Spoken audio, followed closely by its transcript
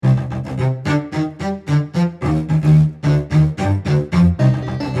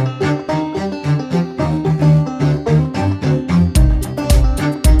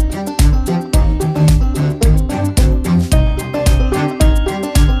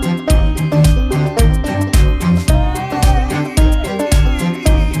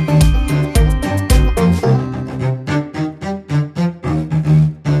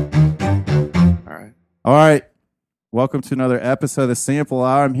Welcome to another episode of the Sample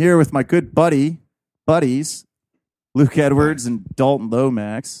Hour. I'm here with my good buddies, Luke Edwards and Dalton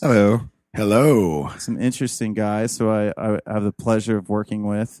Lomax. Hello. Hello. Some interesting guys who I have the pleasure of working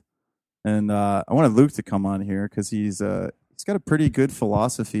with. And I wanted Luke to come on here because he's got a pretty good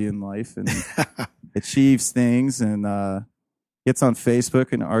philosophy in life and achieves things and gets on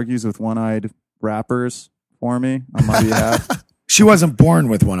Facebook and argues with one-eyed rappers for me on my behalf. She wasn't born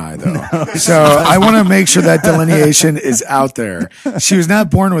with one eye, though. No. So I want to make sure that delineation is out there. She was not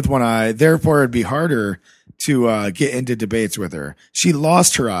born with one eye. Therefore, it'd be harder to get into debates with her. She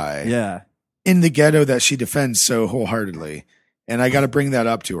lost her eye in the ghetto that she defends so wholeheartedly. And I got to bring that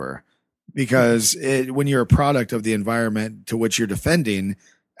up to her because when you're a product of the environment to which you're defending,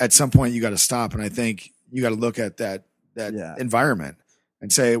 at some point you got to stop. And I think you got to look at that environment and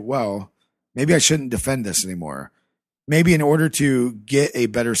say, well, maybe I shouldn't defend this anymore. Maybe in order to get a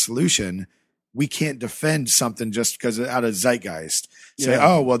better solution, we can't defend something just because out of zeitgeist. Say,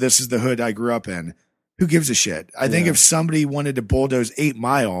 oh, well, this is the hood I grew up in. Who gives a shit? I think if somebody wanted to bulldoze 8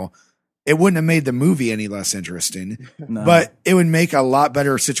 Mile, it wouldn't have made the movie any less interesting, but it would make a lot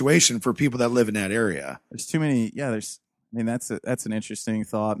better situation for people that live in that area. There's too many. Yeah, that's an interesting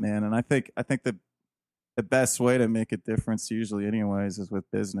thought, man. And I think the best way to make a difference usually anyways is with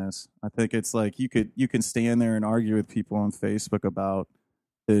business. I think it's like you can stand there and argue with people on Facebook about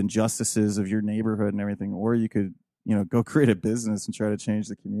the injustices of your neighborhood and everything, or you could, go create a business and try to change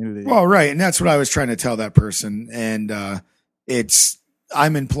the community. Well, right. And that's what I was trying to tell that person. And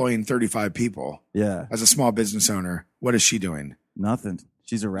I'm employing 35 people. Yeah. As a small business owner. What is she doing? Nothing.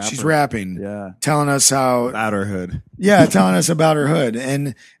 She's a rapper. She's rapping. Yeah. Telling us how about her hood. Yeah, telling us about her hood.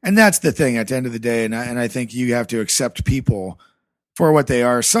 And that's the thing at the end of the day. And I think you have to accept people for what they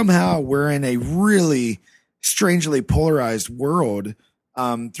are. Somehow we're in a really strangely polarized world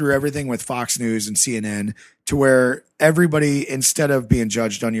through everything with Fox News and CNN to where everybody, instead of being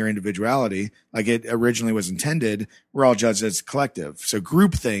judged on your individuality, like it originally was intended, we're all judged as collective. So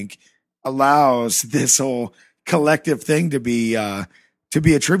groupthink allows this whole collective thing to be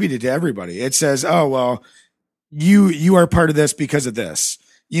attributed to everybody. It says, oh, well, you are part of this because of this.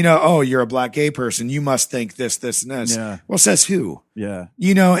 Oh, you're a black gay person. You must think this, this, and this. Yeah. Well, says who? Yeah.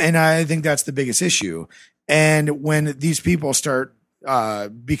 And I think that's the biggest issue. And when these people start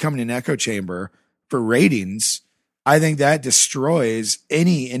becoming an echo chamber for ratings, I think that destroys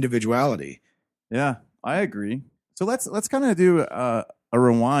any individuality. Yeah, I agree. So let's kind of do a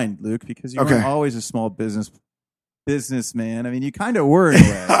rewind, Luke, because you weren't always a small businessman. I mean, you kind of were in a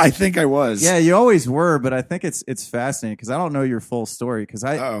way. I think I was. Yeah, you always were, but I think it's fascinating because I don't know your full story because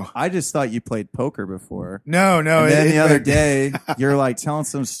I just thought you played poker before. No. And then the other day, you're like telling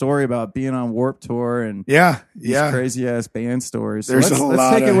some story about being on Warped Tour and these crazy ass band stories. So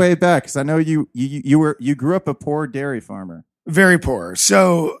let's take it way back because I know you grew up a poor dairy farmer. Very poor.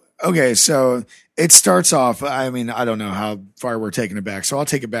 So it starts off. I mean, I don't know how far we're taking it back, so I'll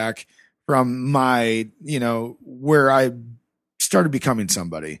take it back from my, where I started becoming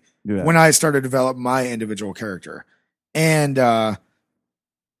somebody when I started to develop my individual character and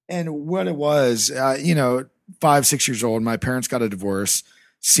what it was, 5-6 years old, my parents got a divorce,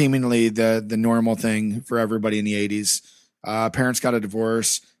 seemingly the normal thing for everybody in the 80s. Parents got a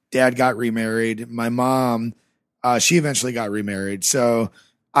divorce. Dad got remarried. My mom, she eventually got remarried. So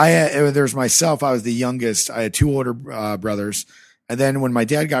there's myself. I was the youngest. I had 2 older brothers. And then when my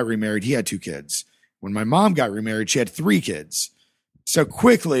dad got remarried, he had 2 kids. When my mom got remarried, she had 3 kids. So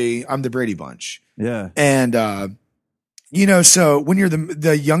quickly, I'm the Brady Bunch. Yeah. And, so when you're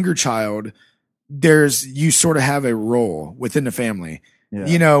the younger child, you sort of have a role within the family.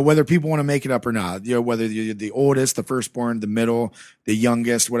 Yeah. Whether people want to make it up or not, whether you're the oldest, the firstborn, the middle, the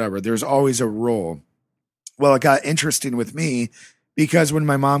youngest, whatever, there's always a role. Well, it got interesting with me because when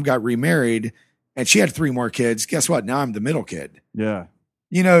my mom got remarried, and she had 3 more kids. Guess what? Now I'm the middle kid. Yeah.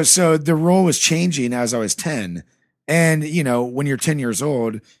 So the role was changing as I was 10. And, when you're 10 years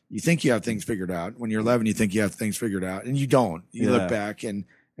old, you think you have things figured out. When you're 11, you think you have things figured out. And you don't. You look back and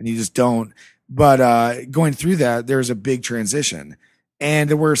you just don't. But going through that, there's a big transition. And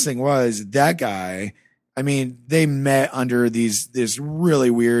the worst thing was that guy, I mean, they met under this really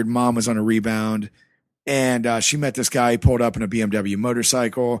weird, mom was on a rebound. And she met this guy. He pulled up in a BMW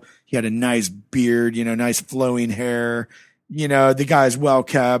motorcycle. He had a nice beard, nice flowing hair. The guy's well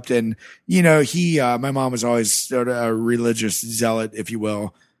kept. And, my mom was always sort of a religious zealot, if you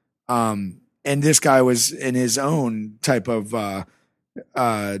will. And this guy was in his own type of,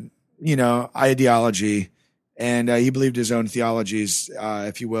 ideology. And he believed his own theologies,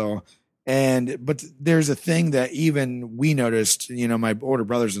 if you will. But there's a thing that even we noticed, my older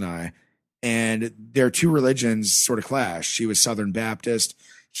brothers and I, and their two religions sort of clashed. She was Southern Baptist.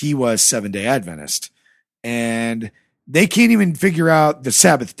 He was Seventh-day Adventist. And they can't even figure out the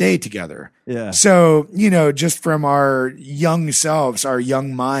Sabbath day together. Yeah. So, just from our young selves, our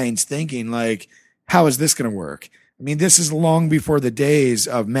young minds thinking like, how is this going to work? I mean, this is long before the days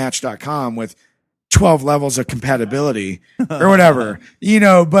of Match.com with 12 levels of compatibility or whatever,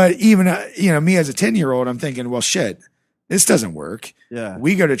 but even, me as a 10-year-old, I'm thinking, well, shit, this doesn't work. Yeah.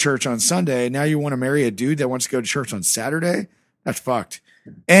 We go to church on Sunday. Now you want to marry a dude that wants to go to church on Saturday? That's fucked.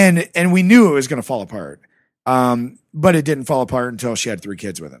 And we knew it was going to fall apart. But it didn't fall apart until she had 3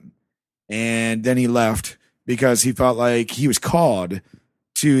 kids with him. And then he left because he felt like he was called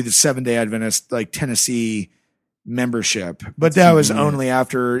to the Seventh-day Adventist, like Tennessee membership. But that was only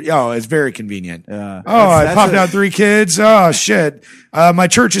after, it's very convenient. Yeah. I popped out 3 kids. Oh shit. My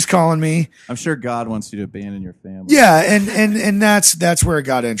church is calling me. I'm sure God wants you to abandon your family. Yeah. And that's where it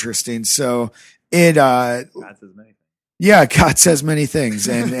got interesting. So God says many things. Yeah. God says many things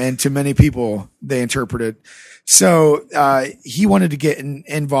and to many people, they interpret it. So, he wanted to get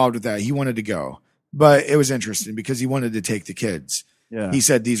involved with that. He wanted to go, but it was interesting because he wanted to take the kids. Yeah. He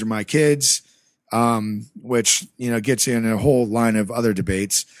said, these are my kids. Which, gets in a whole line of other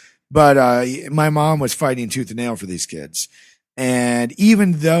debates. But, my mom was fighting tooth and nail for these kids. And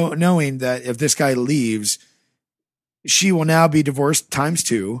even though knowing that if this guy leaves, she will now be divorced times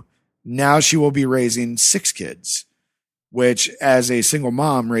 2. Now she will be raising 6 kids, which as a single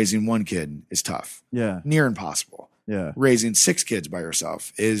mom, raising 1 kid is tough. Yeah. Near impossible. Yeah. Raising 6 kids by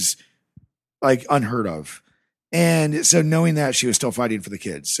herself is like unheard of. And so knowing that, she was still fighting for the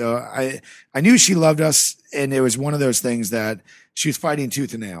kids. So I knew she loved us, and it was one of those things that she was fighting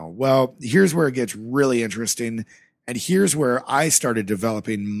tooth and nail. Well, here's where it gets really interesting. And here's where I started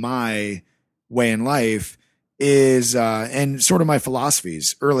developing my way in life is, and sort of my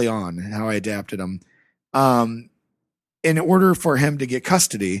philosophies early on, how I adapted them. In order for him to get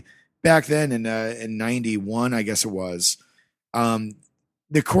custody back then in 91, I guess it was,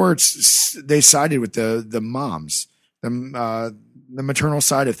 the courts, they sided with the moms, the maternal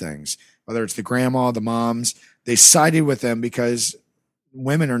side of things, whether it's the grandma, the moms, they sided with them because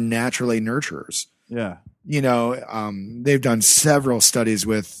women are naturally nurturers. Yeah. They've done several studies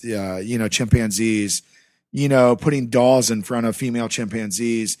with, chimpanzees, putting dolls in front of female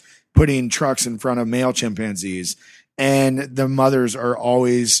chimpanzees, putting trucks in front of male chimpanzees. And the mothers are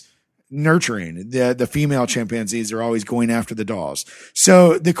always nurturing. The female chimpanzees are always going after the dolls.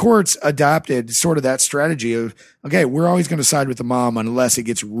 So the courts adopted sort of that strategy of, okay, we're always going to side with the mom unless it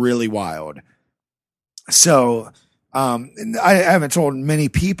gets really wild. So I haven't told many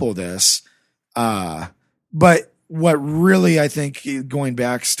people this, but what really, I think, going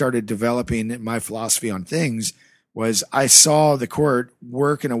back, started developing my philosophy on things was I saw the court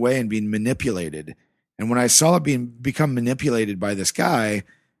work in a way and being manipulated. And when I saw it become manipulated by this guy,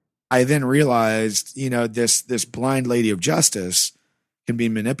 I then realized, this blind lady of justice can be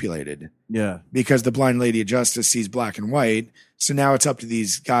manipulated. Yeah. Because the blind lady of justice sees black and white. So now it's up to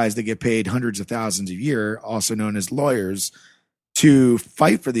these guys that get paid hundreds of thousands a year, also known as lawyers, to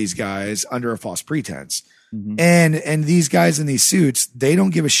fight for these guys under a false pretense. Mm-hmm. And these guys in these suits, they don't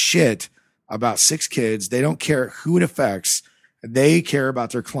give a shit about 6 kids. They don't care who it affects. They care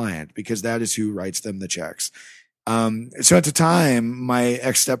about their client because that is who writes them the checks. So at the time, my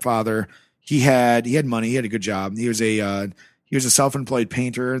ex-stepfather, he had money. He had a good job. He was a self-employed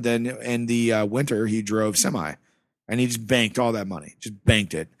painter. Then in the winter, he drove semi, and he just banked all that money, just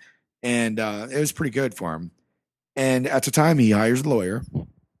banked it. And it was pretty good for him. And at the time, he hires a lawyer.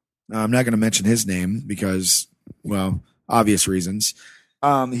 I'm not going to mention his name because, well, obvious reasons.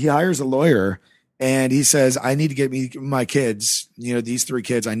 He hires a lawyer, and he says, I need to get my kids, these 3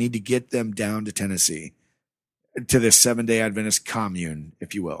 kids, I need to get them down to Tennessee, to this Seventh-day Adventist commune,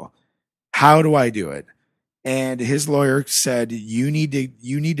 if you will. How do I do it? And his lawyer said, you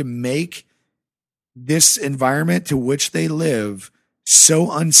need to make this environment to which they live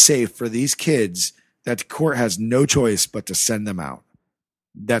so unsafe for these kids that the court has no choice but to send them out.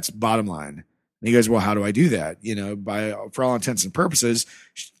 That's bottom line. And he goes, well, how do I do that? For all intents and purposes,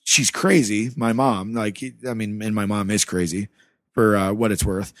 she's crazy. My mom, and my mom is crazy for what it's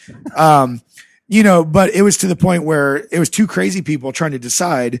worth. But it was to the point where it was 2 crazy people trying to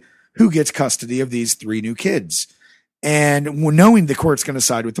decide who gets custody of these 3 new kids. And knowing the court's going to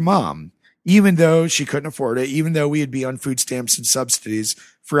side with the mom, even though she couldn't afford it, even though we'd be on food stamps and subsidies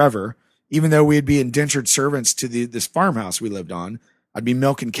forever, even though we'd be indentured servants to this farmhouse we lived on, I'd be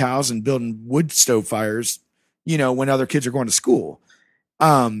milking cows and building wood stove fires, when other kids are going to school.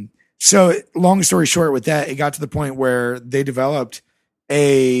 So long story short with that, it got to the point where they developed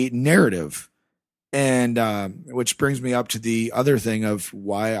a narrative. And which brings me up to the other thing of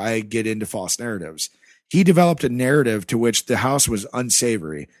why I get into false narratives. He developed a narrative to which the house was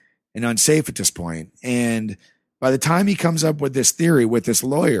unsavory and unsafe at this point. And by the time he comes up with this theory with this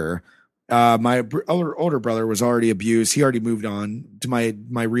lawyer, my older brother was already abused. He already moved on to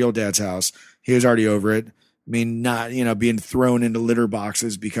my real dad's house. He was already over it. I mean, not, being thrown into litter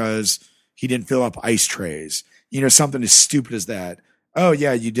boxes because he didn't fill up ice trays. Something as stupid as that. Oh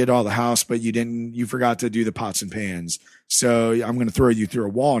yeah, you did all the house, but you forgot to do the pots and pans. So I'm going to throw you through a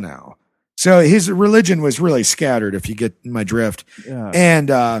wall now. So his religion was really scattered, if you get my drift. Yeah.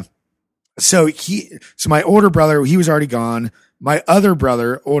 And, so my older brother, he was already gone. My older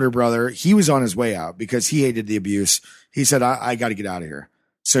brother, he was on his way out because he hated the abuse. He said, I got to get out of here.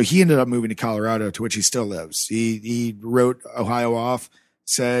 So he ended up moving to Colorado, to which he still lives. He wrote Ohio off,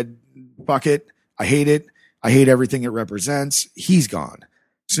 said, fuck it. I hate it. I hate everything it represents. He's gone.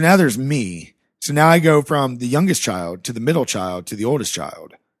 So now there's me. So now I go from the youngest child to the middle child to the oldest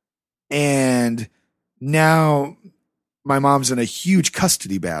child. And now my mom's in a huge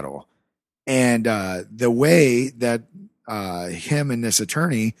custody battle. And the way that him and this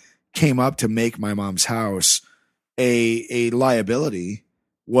attorney came up to make my mom's house a liability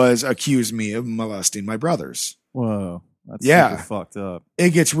was accuse me of molesting my brothers. Whoa. That's super fucked up.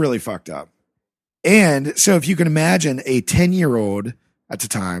 It gets really fucked up. And so if you can imagine a 10-year-old at the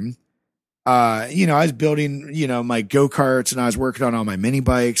time, I was building, my go-karts and I was working on all my mini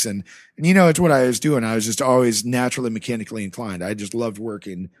bikes and it's what I was doing. I was just always naturally mechanically inclined. I just loved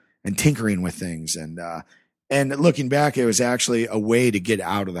working and tinkering with things. And looking back, it was actually a way to get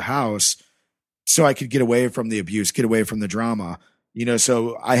out of the house so I could get away from the abuse, get away from the drama,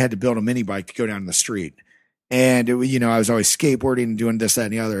 so I had to build a mini bike to go down the street. And, I was always skateboarding and doing this, that,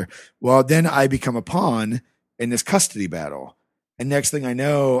 and the other. Well, then I become a pawn in this custody battle. And next thing I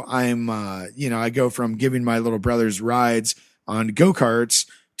know, I'm, I go from giving my little brothers rides on go-karts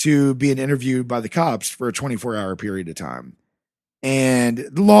to being interviewed by the cops for a 24-hour period of time. And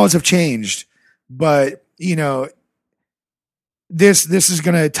the laws have changed, but, this is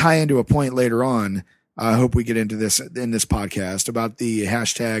going to tie into a point later on. I hope we get into this in this podcast about the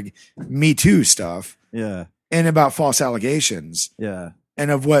hashtag Me Too stuff. Yeah. And about false allegations. Yeah.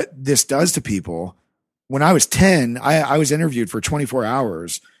 And of what this does to people. When I was 10, I was interviewed for 24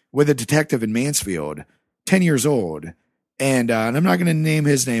 hours with a detective in Mansfield, 10 years old. And I'm not going to name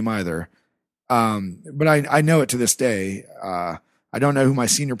his name either. But I know it to this day. I don't know who my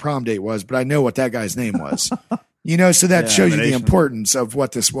senior prom date was, but I know what that guy's name was. So that shows you the importance of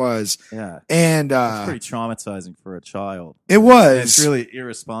what this was. Yeah. And it's pretty traumatizing for a child. It was. And it's really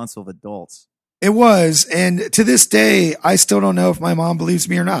irresponsible of adults. It was. And to this day, I still don't know if my mom believes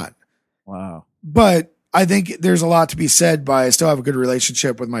me or not. Wow. But I think there's a lot to be said by I still have a good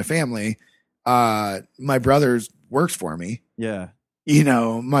relationship with my family. My brother works for me. Yeah.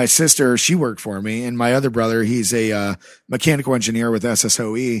 My sister, she worked for me. And my other brother, he's a mechanical engineer with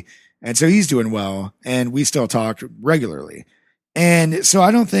SSOE. And so he's doing well. And we still talk regularly. And so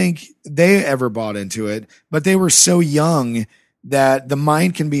I don't think they ever bought into it, but they were so young that the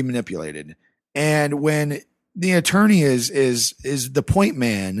mind can be manipulated. And when the attorney is the point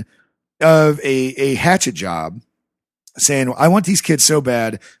man of a hatchet job saying, I want these kids so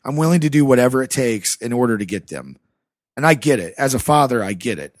bad, I'm willing to do whatever it takes in order to get them. And I get it. As a father, I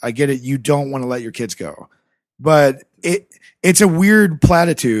get it. You don't want to let your kids go. But it's a weird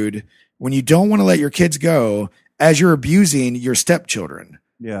platitude when you don't want to let your kids go as you're abusing your stepchildren.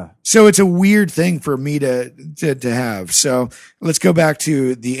 Yeah. So it's a weird thing for me to have. So let's go back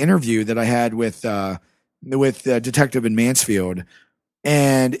to the interview that I had with detective in Mansfield.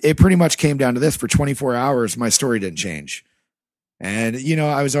 And it pretty much came down to this: for 24 hours, my story didn't change. And,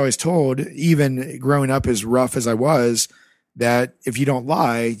 I was always told, even growing up as rough as I was, that if you don't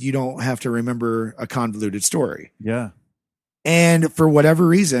lie, you don't have to remember a convoluted story. Yeah. And for whatever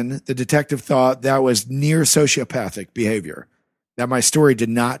reason, the detective thought that was near sociopathic behavior, that my story did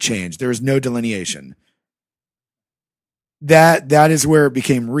not change. There was no delineation. That is where it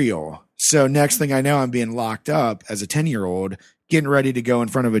became real. So next thing I know, I'm being locked up as a 10-year-old, getting ready to go in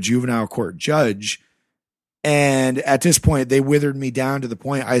front of a juvenile court judge. And at this point, they withered me down to the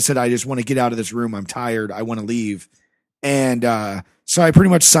point I said, I just want to get out of this room. I'm tired. I want to leave. And so I pretty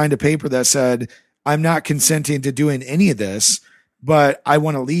much signed a paper that said, I'm not consenting to doing any of this, but I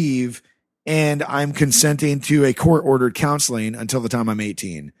want to leave. And I'm consenting to a court-ordered counseling until the time I'm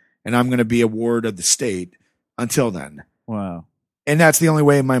 18. And I'm going to be a ward of the state until then. Wow. And that's the only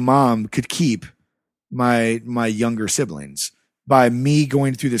way my mom could keep my younger siblings, by me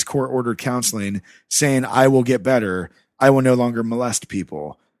going through this court-ordered counseling, saying, I will get better. I will no longer molest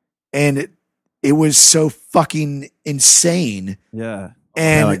people. And it was so fucking insane. Yeah.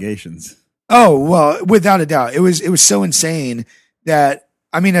 And Allegations. oh, well, without a doubt. It was so insane that,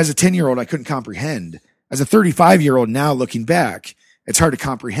 I mean, as a 10-year-old, I couldn't comprehend. As a 35-year-old now looking back, it's hard to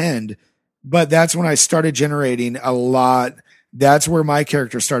comprehend. But that's when I started generating a lot. That's where my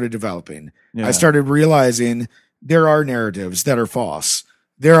character started developing. Yeah. I started realizing there are narratives that are false.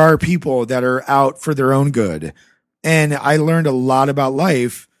 There are people that are out for their own good. And I learned a lot about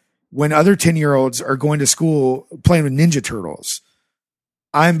life when other 10-year-olds are going to school playing with Ninja Turtles.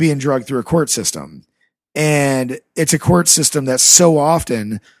 I'm being drugged through a court system. And it's a court system that so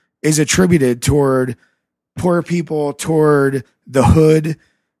often is attributed toward poor people, toward the hood.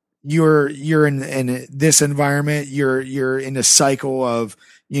 You're in this environment. You're in a cycle of,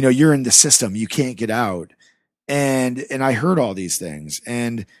 you're in the system. You can't get out. And I heard all these things.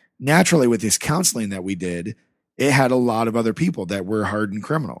 And naturally with this counseling that we did, it had a lot of other people that were hardened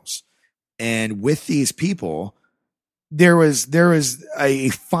criminals. And with these people, there was a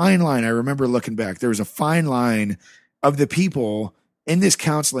fine line. I remember looking back, there was a fine line of the people in this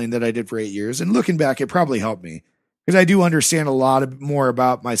counseling that I did for 8 years. And looking back, it probably helped me because I do understand a lot more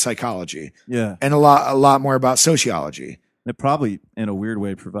about my psychology. Yeah. And a lot more about sociology. It probably, in a weird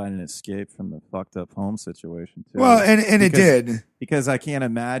way, provided an escape from the fucked up home situation too. Well, and it did. Because I can't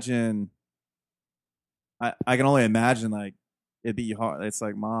imagine. I can only imagine, like, it'd be hard. It's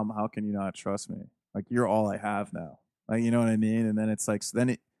like, Mom, how can you not trust me? Like, you're all I have now. Like, you know what I mean? And then it's like,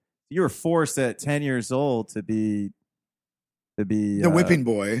 you were forced at 10 years old to be the whipping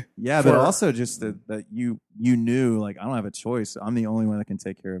boy. Yeah, but also just that you knew, like, I don't have a choice. I'm the only one that can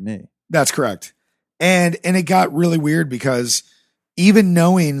take care of me. That's correct. And it got really weird because even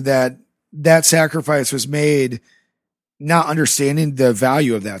knowing that sacrifice was made, not understanding the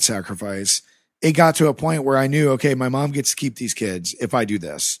value of that sacrifice, it got to a point where I knew, okay, my mom gets to keep these kids if I do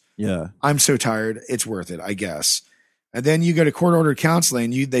this. Yeah. I'm so tired. It's worth it, I guess. And then you go to court-ordered counseling.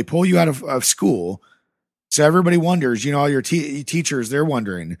 They pull you out of school. So everybody wonders, all your teachers, they're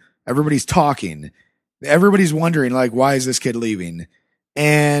wondering. Everybody's talking. Everybody's wondering, like, why is this kid leaving?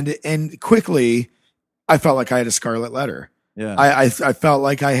 And quickly, I felt like I had a scarlet letter. Yeah. I felt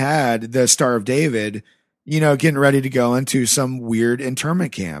like I had the Star of David, getting ready to go into some weird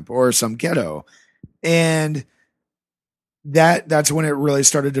internment camp or some ghetto. And that's when it really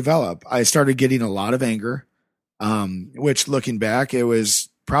started to develop. I started getting a lot of anger, which looking back, it was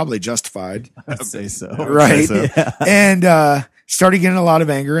probably justified. I'd say so. Right. So. Yeah. And started getting a lot of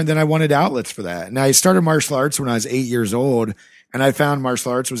anger, and then I wanted outlets for that. And I started martial arts when I was 8 years old, and I found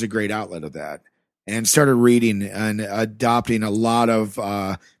martial arts was a great outlet of that. And started reading and adopting a lot of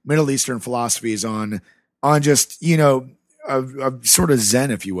Middle Eastern philosophies on just, of sort of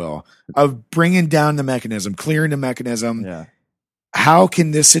Zen, if you will, of bringing down the mechanism, clearing the mechanism. Yeah. How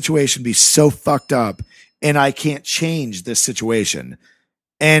can this situation be so fucked up and I can't change this situation?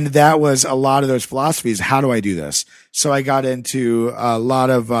 And that was a lot of those philosophies. How do I do this? So I got into a lot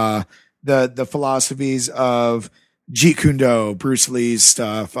of the philosophies of Jeet Kune Do, Bruce Lee's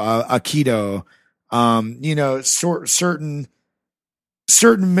stuff, Aikido,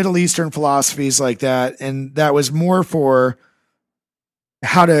 certain Middle Eastern philosophies like that. And that was more for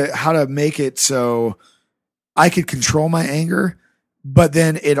how to make it so I could control my anger. But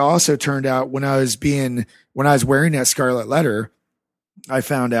then it also turned out when I was wearing that scarlet letter, I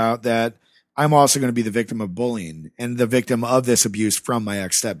found out that I'm also going to be the victim of bullying and the victim of this abuse from my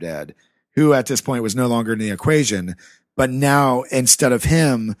ex-stepdad, who at this point was no longer in the equation. But now, instead of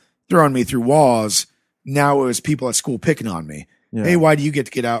him throwing me through walls, now it was people at school picking on me. Yeah. Hey, why do you get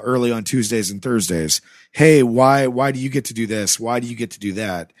to get out early on Tuesdays and Thursdays? Hey, why do you get to do this? Why do you get to do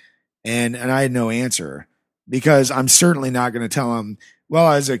that? And I had no answer, because I'm certainly not going to tell him, well,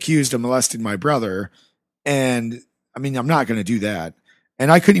 I was accused of molesting my brother. And I mean, I'm not going to do that.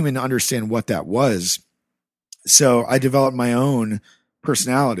 And I couldn't even understand what that was. So I developed my own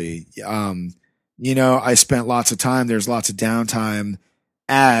personality. I spent lots of time. There's lots of downtime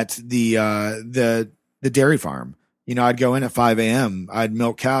at the dairy farm. I'd go in at 5 a.m. I'd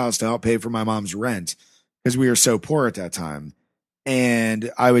milk cows to help pay for my mom's rent because we were so poor at that time.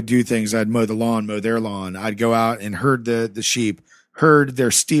 And I would do things. I'd mow the lawn, mow their lawn. I'd go out and herd the sheep, herd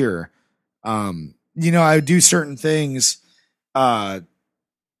their steer. I would do certain things.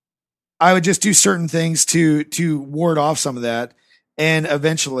 I would just do certain things to ward off some of that. And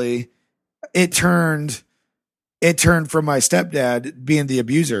eventually it turned from my stepdad being the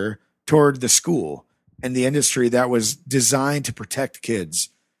abuser toward the school and the industry that was designed to protect kids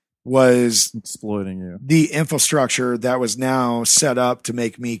was exploiting you. The infrastructure that was now set up to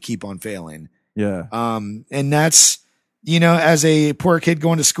make me keep on failing. Yeah. And that's as a poor kid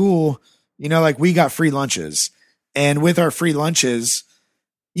going to school, like we got free lunches. And with our free lunches,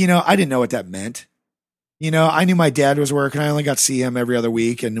 I didn't know what that meant. I knew my dad was working. I only got to see him every other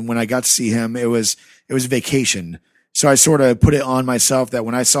week. And when I got to see him, it was vacation. So I sort of put it on myself that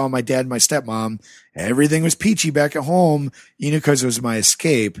when I saw my dad and my stepmom, everything was peachy back at home, because it was my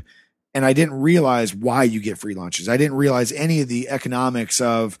escape. And I didn't realize why you get free lunches. I didn't realize any of the economics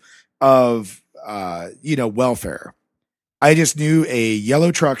of welfare. I just knew a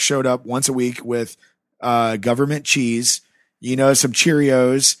yellow truck showed up once a week with government cheese, some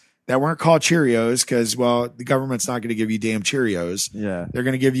Cheerios that weren't called Cheerios because, the government's not going to give you damn Cheerios. Yeah. They're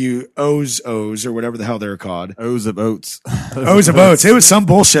going to give you O's or whatever the hell they're called. O's of oats. O's of oats. It was some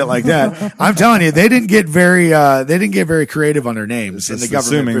bullshit like that. I'm telling you, they didn't get very creative on their names in the government.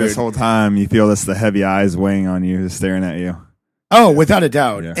 Assuming food. This whole time you feel this the heavy eyes weighing on you, staring at you. Oh, without a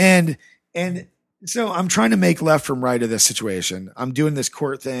doubt. Yeah. And so I'm trying to make left from right of this situation. I'm doing this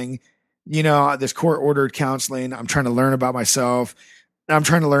court thing, this court ordered counseling. I'm trying to learn about myself. I'm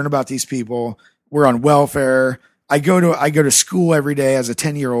trying to learn about these people. We're on welfare. I go to school every day as a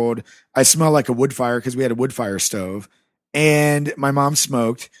 10-year-old. I smell like a wood fire because we had a wood fire stove and my mom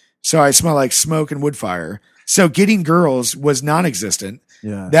smoked. So I smell like smoke and wood fire. So getting girls was non-existent.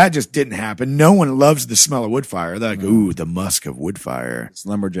 Yeah. That just didn't happen. No one loves the smell of wood fire. They're like, ooh, the musk of wood fire. It's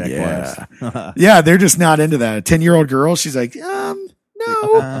lumberjack wives. Yeah, they're just not into that. A 10-year-old girl, she's like, no.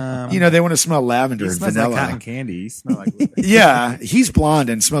 They want to smell lavender and vanilla. Like cotton candy. You smell like yeah, he's blonde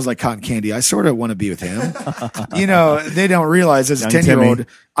and smells like cotton candy. I sort of want to be with him. They don't realize as a 10-year-old,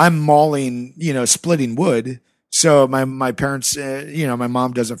 I'm mauling, splitting wood. So my parents, my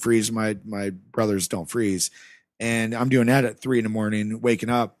mom doesn't freeze. My brothers don't freeze. And I'm doing that at 3 a.m, waking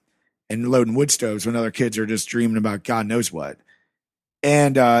up and loading wood stoves when other kids are just dreaming about God knows what.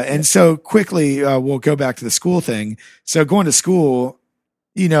 And so quickly, we'll go back to the school thing. So going to school,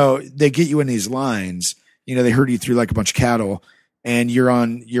 they get you in these lines, they herd you through like a bunch of cattle and you're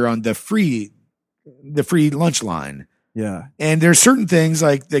on the free lunch line. Yeah. And there's certain things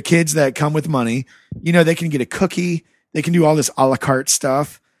like the kids that come with money, they can get a cookie, they can do all this a la carte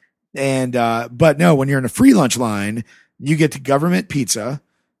stuff. And, but no, when you're in a free lunch line, you get the government pizza,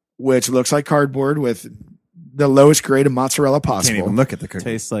 which looks like cardboard with the lowest grade of mozzarella possible. Can't even look at the cookie.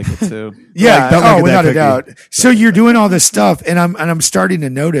 Tastes like it too. Yeah. Don't look at that without a cookie. doubt. So you're doing all this stuff and I'm starting to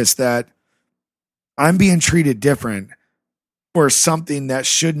notice that I'm being treated different for something that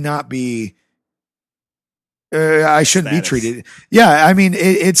should not be, I shouldn't be treated. Yeah. I mean,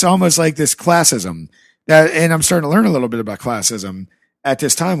 it's almost like this classism and I'm starting to learn a little bit about classism at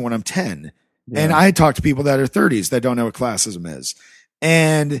this time when I'm 10. Yeah. And I talk to people that are 30s that don't know what classism is.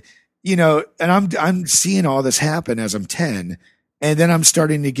 And, and I'm seeing all this happen as I'm 10. And then I'm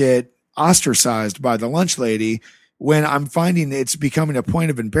starting to get ostracized by the lunch lady when I'm finding it's becoming a point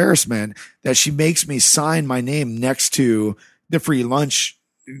of embarrassment that she makes me sign my name next to the free lunch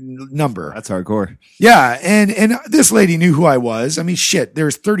number. That's hardcore. Yeah. And this lady knew who I was. I mean, shit,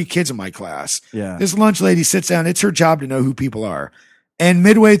 there's 30 kids in my class. Yeah. This lunch lady sits down. It's her job to know who people are. And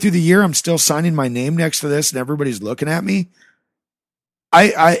midway through the year, I'm still signing my name next to this and everybody's looking at me.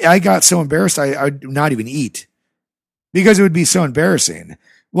 I got so embarrassed, I'd not even eat because it would be so embarrassing.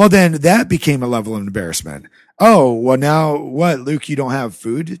 Well, then that became a level of embarrassment. Oh, well, now what, Luke, you don't have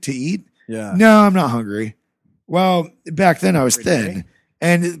food to eat? Yeah. No, I'm not hungry. Well, back then I was thin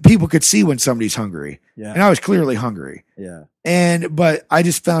and people could see when somebody's hungry. Yeah. And I was clearly hungry. Yeah. But I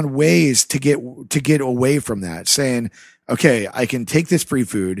just found ways to get away from that, saying, okay, I can take this free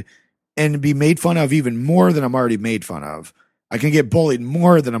food and be made fun of even more than I'm already made fun of. I can get bullied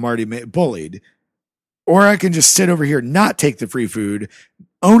more than I'm already bullied. Or I can just sit over here, not take the free food,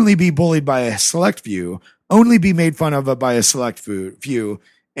 only be bullied by a select few, only be made fun of by a select few,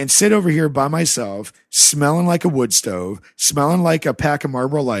 and sit over here by myself, smelling like a wood stove, smelling like a pack of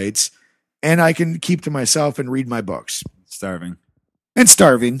Marlboro Lights, and I can keep to myself and read my books. Starving. And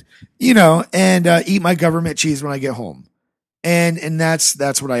starving, and eat my government cheese when I get home. And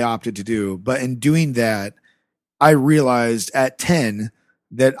that's what I opted to do. But in doing that, I realized at 10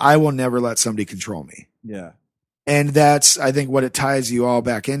 that I will never let somebody control me. Yeah. And that's, I think, what it ties you all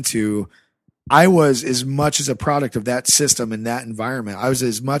back into. I was as much as a product of that system and that environment. I was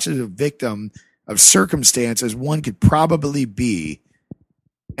as much as a victim of circumstance as one could probably be.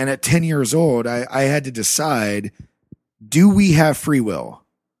 And at 10 years old, I had to decide, do we have free will?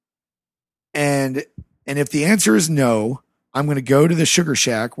 And if the answer is no, I'm going to go to the sugar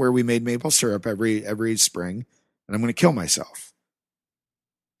shack where we made maple syrup every spring, and I'm going to kill myself.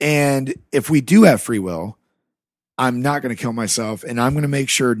 And if we do have free will, I'm not going to kill myself, and I'm going to make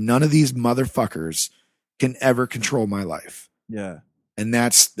sure none of these motherfuckers can ever control my life. Yeah. And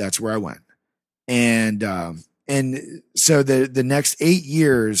that's where I went. And so the next 8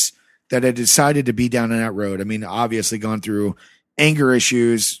 years that I decided to be down on that road, I mean, obviously gone through anger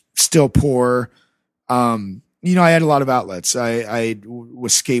issues, still poor. I had a lot of outlets. I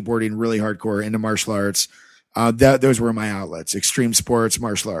was skateboarding really hardcore, into martial arts. Those were my outlets: extreme sports,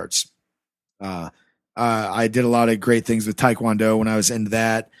 martial arts. I did a lot of great things with Taekwondo when I was into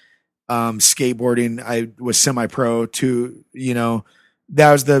that. Skateboarding, I was semi-pro too.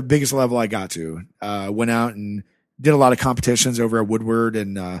 That was the biggest level I got to. Went out and did a lot of competitions over at Woodward,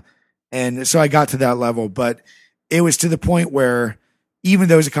 and so I got to that level. But it was to the point where even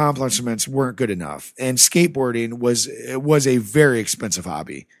those accomplishments weren't good enough, and skateboarding was a very expensive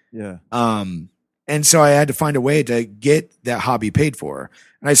hobby. Yeah. And so I had to find a way to get that hobby paid for.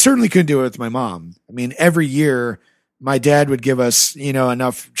 And I certainly couldn't do it with my mom. I mean, every year my dad would give us,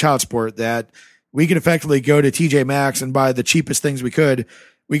 enough child support that we could effectively go to TJ Maxx and buy the cheapest things we could.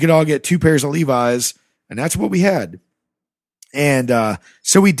 We could all get 2 pairs of Levi's, and that's what we had. And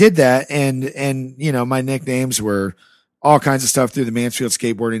so we did that. And my nicknames were all kinds of stuff through the Mansfield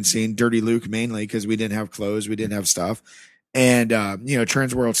skateboarding scene. Dirty Luke mainly, because we didn't have clothes. We didn't have stuff. And,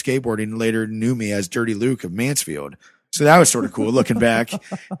 Trans World Skateboarding later knew me as Dirty Luke of Mansfield. So that was sort of cool looking back.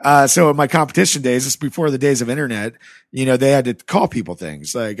 So in my competition days, this before the days of internet, they had to call people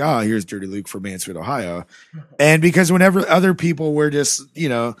things like, here's Dirty Luke from Mansfield, Ohio. And because whenever other people were just,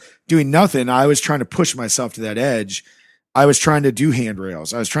 doing nothing, I was trying to push myself to that edge. I was trying to do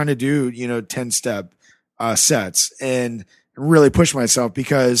handrails. I was trying to do, 10-step sets and really push myself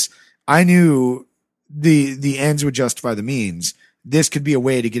because I knew the ends would justify the means. This could be a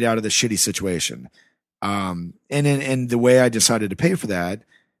way to get out of this shitty situation. And the way I decided to pay for that,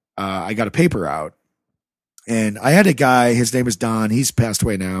 I got a paper out, and I had a guy, his name is Don. He's passed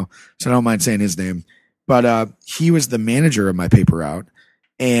away now, so I don't mind saying his name, but, he was the manager of my paper out.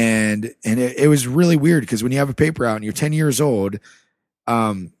 And it was really weird because when you have a paper out and you're 10 years old,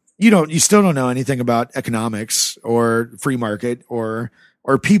 you still don't know anything about economics or free market or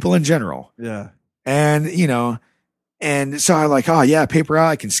people in general. Yeah. And, and so I'm like, oh yeah, paper out.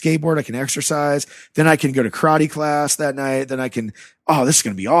 I can skateboard. I can exercise. Then I can go to karate class that night. Then I can, this is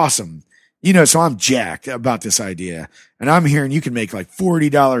going to be awesome. So I'm jacked about this idea, and I'm hearing you can make like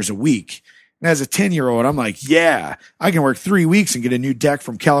 $40 a week. And as a 10-year-old, I'm like, yeah, I can work 3 weeks and get a new deck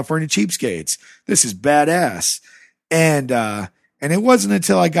from California Cheapskates. This is badass. And it wasn't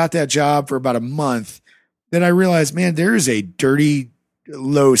until I got that job for about a month that I realized, man, there is a dirty,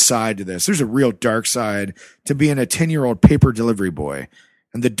 low side to this. There's a real dark side to being a 10-year-old paper delivery boy.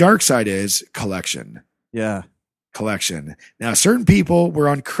 And the dark side is collection. Yeah. Collection. Now, certain people were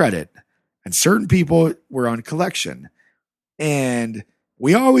on credit and certain people were on collection. And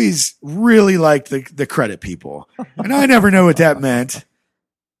we always really liked the credit people. And I never know what that meant.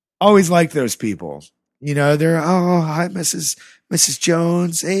 Always liked those people. They're, hi, Mrs.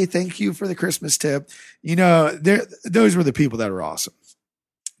 Jones. Hey, thank you for the Christmas tip. Those were the people that were awesome.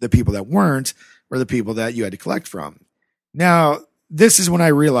 The people that weren't were the people that you had to collect from. Now, this is when I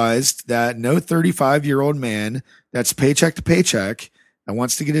realized that no 35-year-old man that's paycheck to paycheck that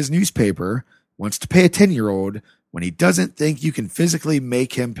wants to get his newspaper wants to pay a 10-year-old when he doesn't think you can physically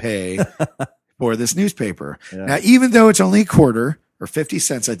make him pay for this newspaper. Yeah. Now, even though it's only a quarter or 50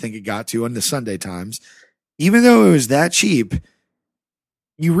 cents, I think it got to on the Sunday Times, even though it was that cheap,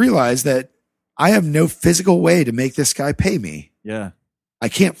 you realize that I have no physical way to make this guy pay me. Yeah. I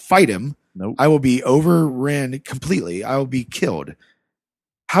can't fight him. Nope. I will be overrun completely. I will be killed.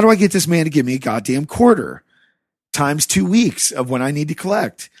 How do I get this man to give me a goddamn quarter times 2 weeks of when I need to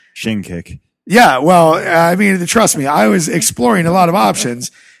collect? Shin kick. Yeah. Well, I mean, trust me, I was exploring a lot of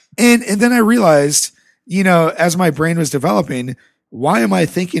options. And then I realized, as my brain was developing, why am I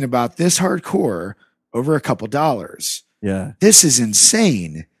thinking about this hardcore over a couple dollars? Yeah. This is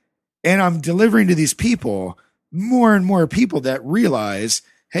insane. And I'm delivering to these people more and more people that realize,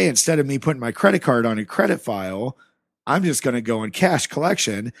 hey, instead of me putting my credit card on a credit file, I'm just going to go in cash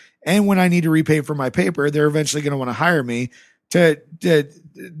collection. And when I need to repay for my paper, they're eventually going to want to hire me they're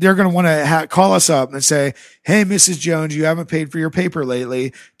going to want to call us up and say, hey, Mrs. Jones, you haven't paid for your paper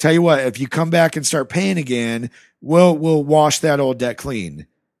lately. Tell you what, if you come back and start paying again, we'll wash that old debt clean.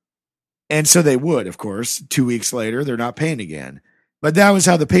 And so they would, of course. 2 weeks later, they're not paying again. But that was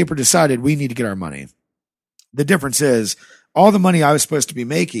how the paper decided we need to get our money. The difference is all the money I was supposed to be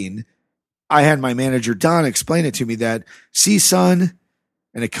making, I had my manager, Don, explain it to me that, see, son,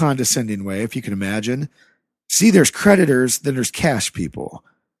 in a condescending way, if you can imagine, see, there's creditors, then there's cash people.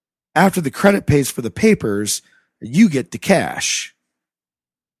 After the credit pays for the papers, you get the cash.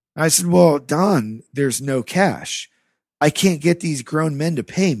 I said, well, Don, there's no cash. I can't get these grown men to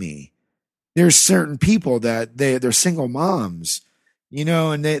pay me. There's certain people that they're single moms,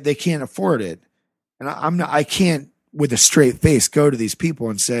 and they can't afford it. And I can't with a straight face go to these people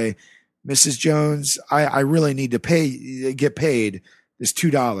and say, Mrs. Jones, I really need to get paid this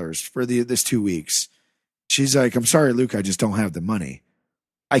 $2 for this 2 weeks. She's like, I'm sorry, Luke, I just don't have the money.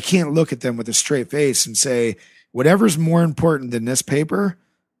 I can't look at them with a straight face and say, whatever's more important than this paper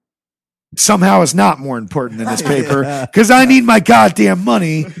somehow is not more important than this paper because I need my goddamn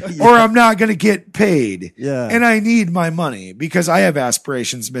money or I'm not going to get paid. Yeah. And I need my money because I have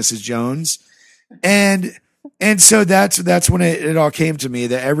aspirations, Mrs. Jones. And so that's when it all came to me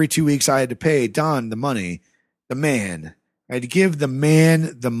that every 2 weeks I had to pay Don the money, the man. I had to give the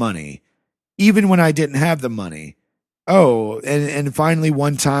man the money, even when I didn't have the money. Oh, and finally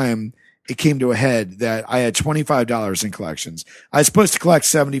one time it came to a head that I had $25 in collections. I was supposed to collect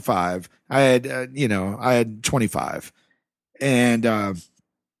 75. I had, I had 25 and,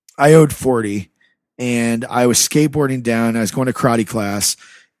 I owed 40 and I was skateboarding down. I was going to karate class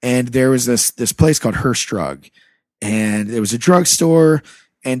and there was this place called Hearst Drug and it was a drugstore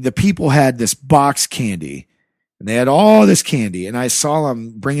and the people had this box candy and they had all this candy and I saw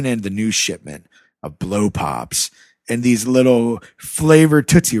them bringing in the new shipment of blow pops and these little flavored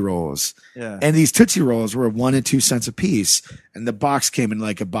Tootsie Rolls. Yeah. And these Tootsie Rolls were 1 and 2 cents a piece. And the box came in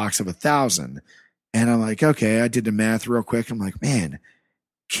like a box of 1,000. And I'm like, okay, I did the math real quick. I'm like, man,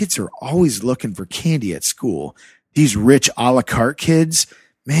 kids are always looking for candy at school. These rich a la carte kids,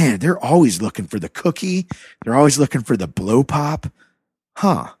 man, they're always looking for the cookie. They're always looking for the blow pop.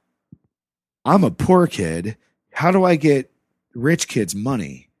 Huh. I'm a poor kid. How do I get rich kids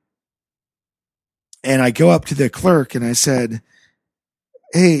money? And I go up to the clerk and I said,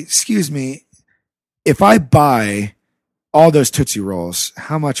 hey, excuse me, if I buy all those Tootsie Rolls,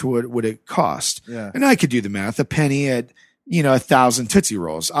 how much would it cost? Yeah. And I could do the math, a penny at, 1,000 Tootsie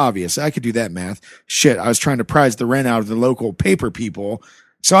Rolls. Obviously, I could do that math. Shit, I was trying to prize the rent out of the local paper people.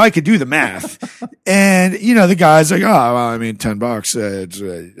 So I could do the math. And, the guy's like, oh, well, I mean,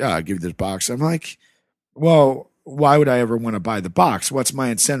 $10, I'll give you this box. I'm like, well, why would I ever want to buy the box? What's my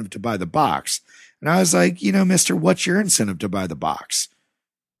incentive to buy the box? And I was like, mister, what's your incentive to buy the box?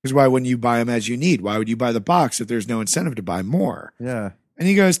 Because why wouldn't you buy them as you need? Why would you buy the box if there's no incentive to buy more? Yeah. And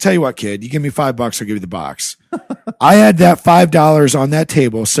he goes, tell you what, kid, you give me $5, I'll give you the box. I had that $5 on that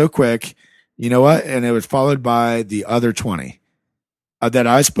table so quick, you know what? And it was followed by the other 20 that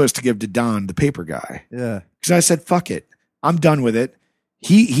I was supposed to give to Don, the paper guy. Yeah. Because I said, fuck it. I'm done with it.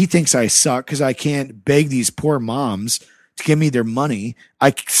 He thinks I suck because I can't beg these poor moms to give me their money.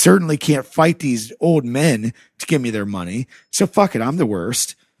 I certainly can't fight these old men to give me their money. So fuck it. I'm the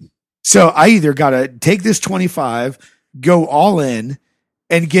worst. So I either got to take this 25, go all in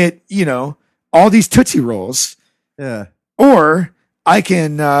and get, all these Tootsie Rolls. Yeah. Or I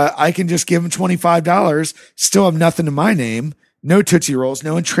can just give them $25, still have nothing to my name, no Tootsie Rolls,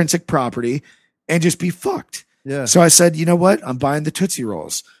 no intrinsic property, and just be fucked. Yeah. So I said, you know what? I'm buying the Tootsie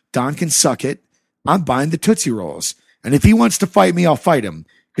Rolls. Don can suck it. I'm buying the Tootsie Rolls. And if he wants to fight me, I'll fight him.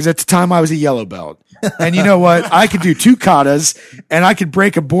 Because at the time I was a yellow belt. And you know what? I could do 2 katas and I could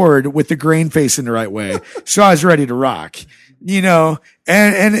break a board with the grain facing the right way. So I was ready to rock, and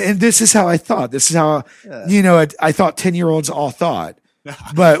this is how I thought. This is how, I thought 10-year-olds all thought.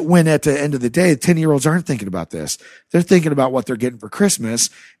 But when at the end of the day, 10-year-olds aren't thinking about this. They're thinking about what they're getting for Christmas.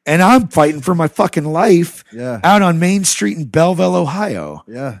 And I'm fighting for my fucking life out on Main Street in Belleville, Ohio.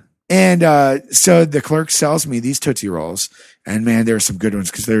 Yeah. And so the clerk sells me these Tootsie Rolls. And man, there are some good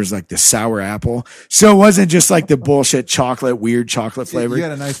ones because there's like the sour apple. So it wasn't just like the bullshit weird chocolate flavor. You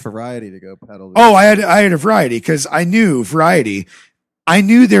had a nice variety to go pedal. Oh, I had a variety because I knew variety. I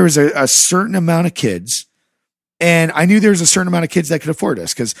knew there was a certain amount of kids. And I knew there was a certain amount of kids that could afford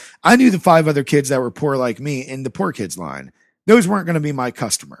us because I knew the 5 other kids that were poor like me in the poor kids line. Those weren't going to be my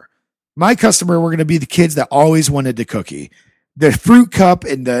customer. My customer were going to be the kids that always wanted the cookie. The fruit cup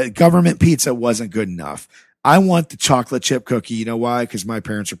and the government pizza wasn't good enough. I want the chocolate chip cookie. You know why? Because my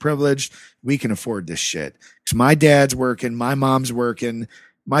parents are privileged. We can afford this shit. Because my dad's working. My mom's working.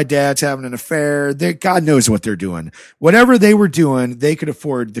 My dad's having an affair. God knows what they're doing. Whatever they were doing, they could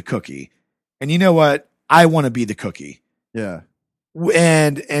afford the cookie. And you know what? I want to be the cookie. Yeah.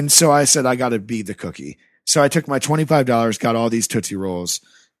 And so I said, I got to be the cookie. So I took my $25, got all these Tootsie Rolls,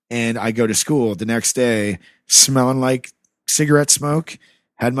 and I go to school the next day smelling like cigarette smoke,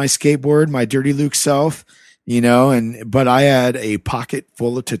 had my skateboard, my dirty Luke self, but I had a pocket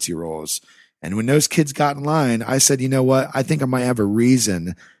full of Tootsie Rolls. And when those kids got in line, I said, you know what? I think I might have a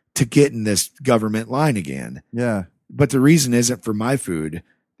reason to get in this government line again. Yeah. But the reason isn't for my food.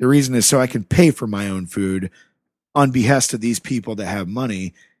 The reason is so I can pay for my own food on behest of these people that have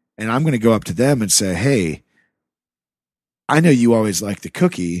money. And I'm going to go up to them and say, hey, I know you always like the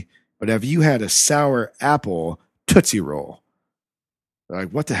cookie, but have you had a sour apple Tootsie Roll? They're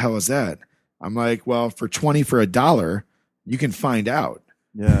like, what the hell is that? I'm like, well, for 20 for $1, you can find out.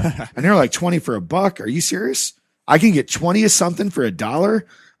 Yeah. And they're like, 20 for $1? Are you serious? I can get 20 of something for $1?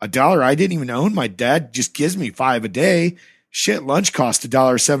 $1 I didn't even own. My dad just gives me 5 a day. Shit, lunch cost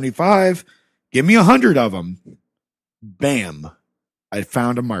 $1.75. Give me 100 of them. Bam. I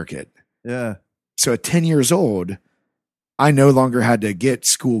found a market. Yeah. So at 10 years old, I no longer had to get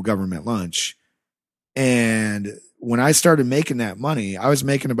school government lunch. And when I started making that money, I was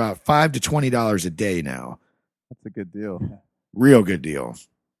making about $5 to $20 a day now. That's a good deal. Real good deal.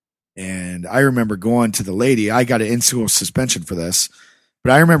 And I remember going to the lady. I got an in-school suspension for this.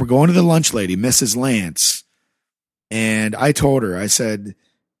 But I remember going to the lunch lady, Mrs. Lance, and I told her, I said,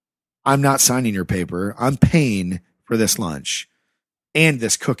 I'm not signing your paper. I'm paying for this lunch and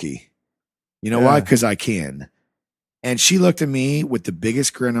this cookie. You know why? Because I can. And she looked at me with the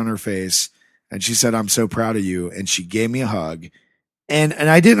biggest grin on her face, and she said, I'm so proud of you. And she gave me a hug. And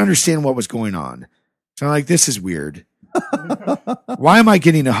I didn't understand what was going on. So I'm like, this is weird. Why am I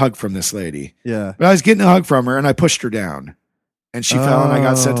getting a hug from this lady? Yeah. But I was getting a hug from her, and I pushed her down. And she fell, and I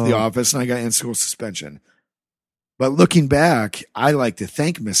got sent to the office, and I got in-school suspension. But looking back, I like to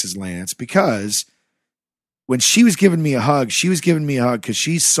thank Mrs. Lance because when she was giving me a hug, she was giving me a hug because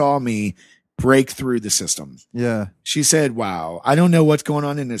she saw me break through the system. Yeah. She said, wow, I don't know what's going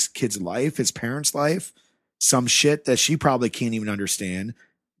on in this kid's life, his parents' life, some shit that she probably can't even understand.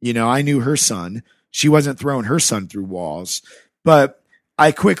 You know, I knew her son. She wasn't throwing her son through walls. But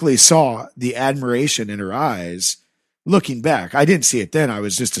I quickly saw the admiration in her eyes. Looking back, I didn't see it then. I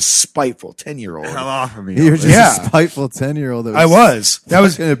was just a spiteful 10-year-old. Hell off of me. You were just a spiteful 10-year-old. I was. That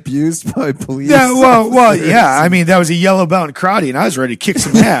was abused by police. Yeah, well, yeah. I mean, that was a yellow belt and karate, and I was ready to kick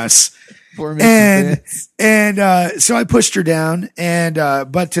some ass. And so I pushed her down, and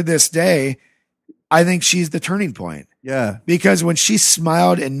but to this day, I think she's the turning point. Yeah, because when she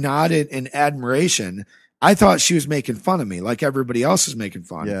smiled and nodded in admiration, I thought she was making fun of me like everybody else is making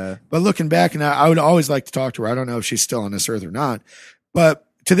fun. Yeah. But looking back, and I would always like to talk to her. I don't know if she's still on this earth or not, but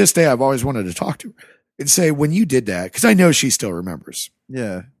to this day, I've always wanted to talk to her and say, when you did that, because I know she still remembers.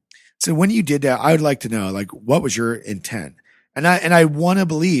 Yeah. So when you did that, I would like to know, like, what was your intent? And I want to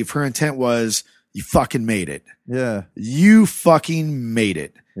believe her intent was, you fucking made it. Yeah. You fucking made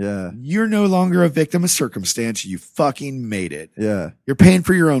it. Yeah. You're no longer a victim of circumstance. You fucking made it. Yeah. You're paying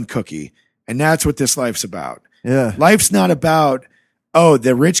for your own cookie. And that's what this life's about. Yeah. Life's not about, oh,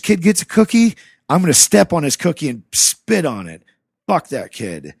 the rich kid gets a cookie. I'm going to step on his cookie and spit on it. Fuck that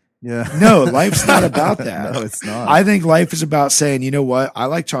kid. Yeah. No, life's not about that. No, it's not. I think life is about saying, you know what? I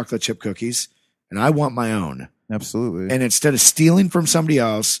like chocolate chip cookies and I want my own. Absolutely. And instead of stealing from somebody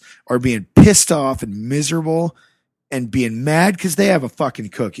else or being pissed off and miserable and being mad because they have a fucking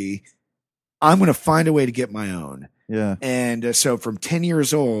cookie, I'm going to find a way to get my own. Yeah. And so from 10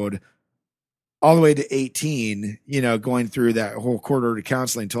 years old all the way to 18, you know, going through that whole court ordered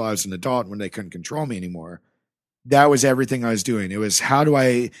counseling until I was an adult when they couldn't control me anymore. That was everything I was doing. It was how do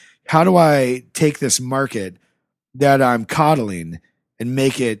I take this market that I'm coddling and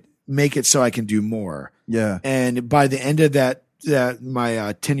make it so I can do more. Yeah. And by the end of that my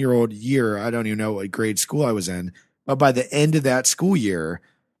 10-year-old year, I don't even know what grade school I was in, but by the end of that school year,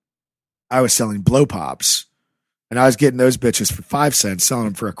 I was selling blow pops, and I was getting those bitches for 5 cents, selling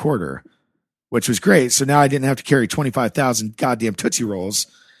them for a quarter, which was great. So now I didn't have to carry 25,000 goddamn Tootsie Rolls.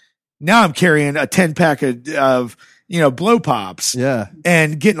 Now I'm carrying a 10-pack of blow pops. Yeah.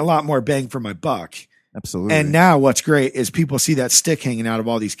 And getting a lot more bang for my buck. Absolutely. And now what's great is people see that stick hanging out of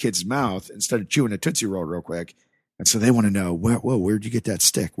all these kids' mouth instead of chewing a Tootsie Roll real quick. And so they want to know, where'd you get that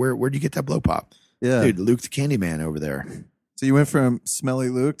stick? Where'd you get that blow pop? Yeah. Dude, Luke the Candy Man over there. So you went from Smelly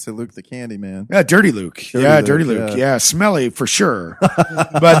Luke to Luke the Candy Man. Yeah, Dirty Luke. Dirty Luke. Yeah, smelly for sure.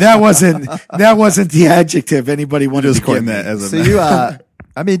 But that wasn't the adjective anybody wanted to give that as a So you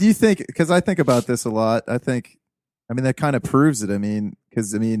I mean, do you think, because I think about this a lot, that kind of proves it.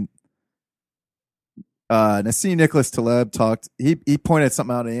 Nassim Nicholas Taleb he pointed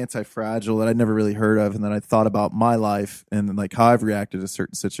something out in Anti-Fragile that I'd never really heard of, and then I thought about my life and like how I've reacted to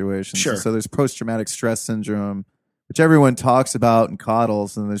certain situations. Sure. So there's post-traumatic stress syndrome, which everyone talks about and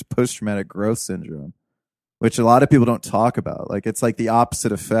coddles, and there's post-traumatic growth syndrome, which a lot of people don't talk about. Like it's like the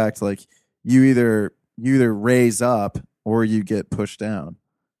opposite effect. Like you either raise up or you get pushed down.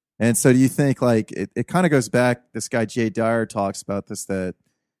 And so do you think like it kind of goes back, this guy Jay Dyer talks about this, that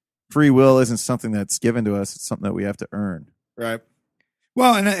free will isn't something that's given to us, it's something that we have to earn. Right.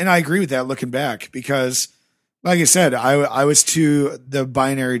 Well, and I agree with that looking back because, like I said, I was to the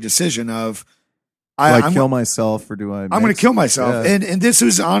binary decision of I'm kill myself or do I? I'm going to kill myself, Yeah. and this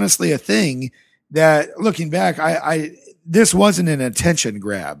was honestly a thing that looking back, I this wasn't an attention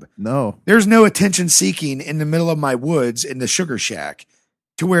grab. No, There's no attention seeking in the middle of my woods in the sugar shack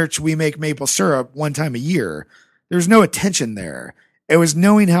to which we make maple syrup one time a year. There's no attention there. It was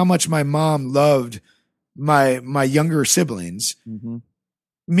knowing how much my mom loved my younger siblings. Mm-hmm.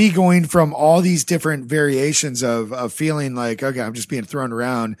 Me going from all these different variations of feeling like, okay, I'm just being thrown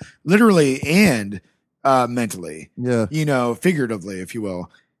around literally and mentally, Yeah. Figuratively, if you will.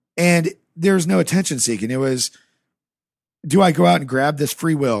 And there's no attention seeking. It was, do I go out and grab this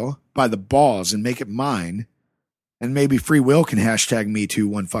free will by the balls and make it mine? And maybe free will can hashtag me too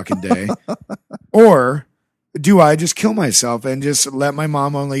one fucking day. Or do I just kill myself and just let my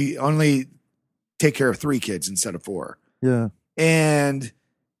mom only take care of 3 kids instead of 4? Yeah. And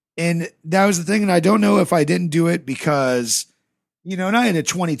that was the thing. And I don't know if I didn't do it because, and I had a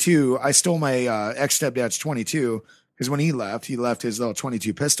 22. I stole my ex-stepdad's 22 because when he left his little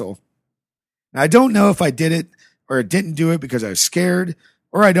 22 pistol. And I don't know if I did it or didn't do it because I was scared,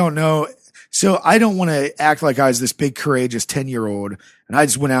 or I don't know. So I don't want to act like I was this big, courageous 10-year-old and I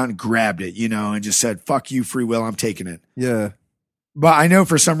just went out and grabbed it, and just said, fuck you, free will, I'm taking it. Yeah. But I know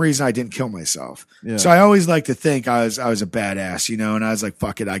for some reason I didn't kill myself. Yeah. So I always like to think I was a badass, and I was like,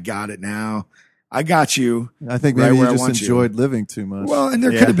 fuck it, I got it now. I got you. I think right maybe where I you just want enjoyed living too much. Well, and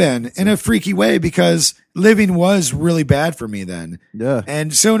there could have been in a freaky way because living was really bad for me then. Yeah.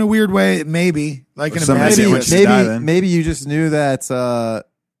 And so in a weird way, maybe like in a somebody massive said, way. "What's to die then?" maybe you just knew that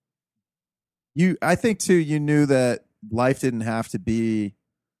I think too you knew that life didn't have to be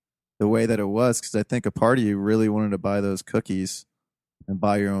the way that it was, because I think a part of you really wanted to buy those cookies and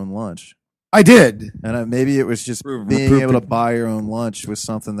buy your own lunch. I did. And maybe it was just being able to buy your own lunch was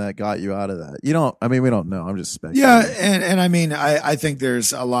something that got you out of that. We don't know. I'm just speculating. Yeah, and I mean, I think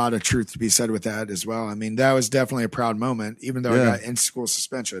there's a lot of truth to be said with that as well. I mean, that was definitely a proud moment, even though I got in-school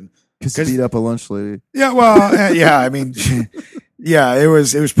suspension. Because beat up a lunch lady. Yeah, well, yeah, I mean, yeah, it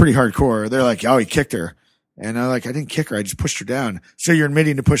was pretty hardcore. They're like, oh, he kicked her. And I'm like, I didn't kick her. I just pushed her down. So you're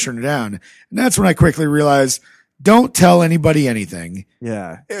admitting to pushing her down. And that's when I quickly realized, don't tell anybody anything.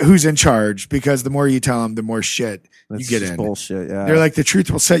 Yeah. Who's in charge, because the more you tell them, the more shit That's you get just in. bullshit. Yeah. They're like, the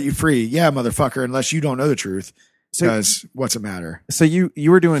truth will set you free. Yeah, motherfucker, unless you don't know the truth. So- Because what's it matter? So you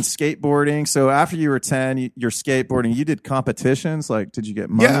were doing skateboarding. So after you were 10, you're skateboarding. You did competitions. Like, did you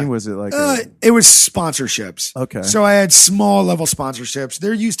get money? Yeah. Was it like It was sponsorships. Okay. So I had small level sponsorships.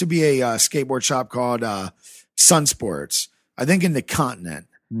 There used to be a skateboard shop called Sun Sports, I think in the continent.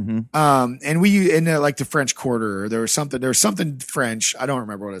 Mhm. And we in like the French Quarter, there was something French. I don't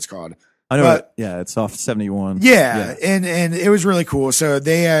remember what it's called. I know. But- Yeah, it's off 71. Yeah, and it was really cool. So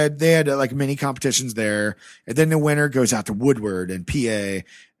they had like mini competitions there, and then the winner goes out to Woodward and PA,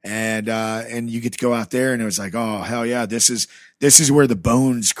 and you get to go out there, and it was like, oh hell yeah, this is where the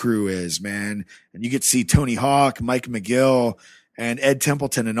Bones crew is, man, and you get to see Tony Hawk, Mike McGill, and Ed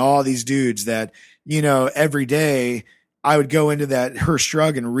Templeton, and all these dudes that every day I would go into that Hearst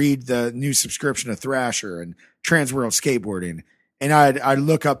Drug and read the new subscription of Thrasher and Transworld Skateboarding. And I'd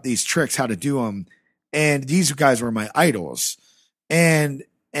look up these tricks, how to do them. And these guys were my idols. And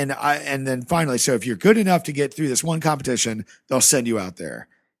then finally, so if you're good enough to get through this one competition, they'll send you out there.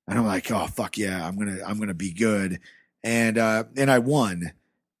 And I'm like, oh fuck yeah, I'm going to be good. And I won.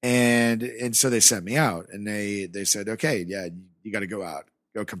 And so they sent me out, and they said, okay, yeah, you got to go out,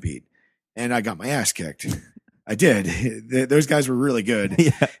 go compete. And I got my ass kicked. I did. Those guys were really good.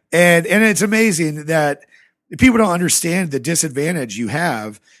 Yeah. And it's amazing that people don't understand the disadvantage you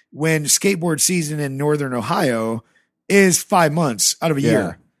have when skateboard season in Northern Ohio is 5 months out of a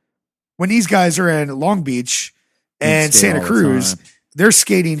year. When these guys are in Long Beach and skate Santa all the Cruz, time. they're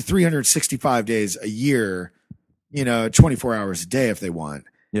skating 365 days a year, 24 hours a day if they want.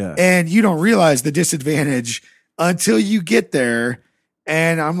 Yeah. And you don't realize the disadvantage until you get there.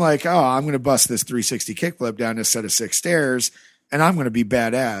 And I'm like, oh, I'm going to bust this 360 kickflip down this set of 6 stairs, and I'm going to be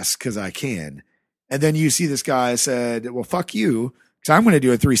badass because I can. And then you see this guy said, well, fuck you, because I'm going to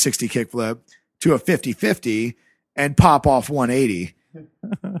do a 360 kickflip to a 50-50 and pop off 180.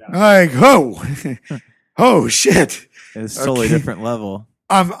 Like, oh shit. It's a totally different level.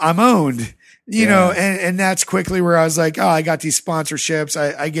 I'm owned, and that's quickly where I was like, oh, I got these sponsorships.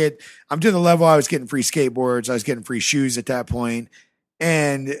 I'm to the level I was getting free skateboards. I was getting free shoes at that point.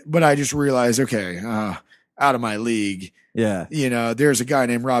 But I just realized, okay, out of my league. Yeah. There's a guy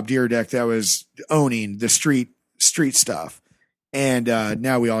named Rob Deerdeck that was owning the street stuff. And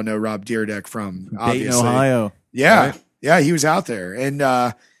now we all know Rob Deerdeck from Dayton, obviously. Ohio. Yeah. Right? Yeah, he was out there. And,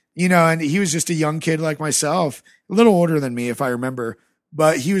 and he was just a young kid like myself, a little older than me, if I remember.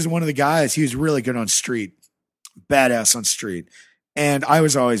 But he was one of the guys. He was really good on street, badass on street. And I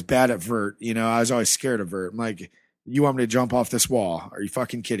was always bad at vert. I was always scared of vert. I'm like, you want me to jump off this wall? Are you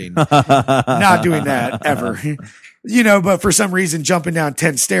fucking kidding? Not doing that ever. But for some reason, jumping down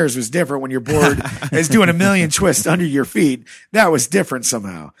 10 stairs was different when your board is doing a million twists under your feet. That was different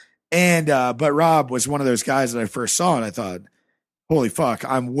somehow. And, but Rob was one of those guys that I first saw and I thought, holy fuck,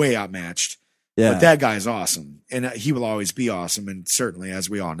 I'm way outmatched. Yeah. But that guy is awesome. And he will always be awesome. And certainly, as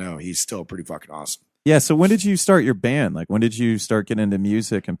we all know, he's still pretty fucking awesome. Yeah. So when did you start your band? Like, when did you start getting into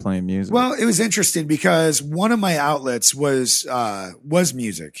music and playing music? Well, it was interesting because one of my outlets was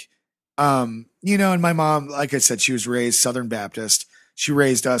music. And my mom, like I said, she was raised Southern Baptist. She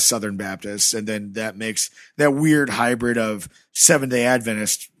raised us Southern Baptists. And then that makes that weird hybrid of Seventh-day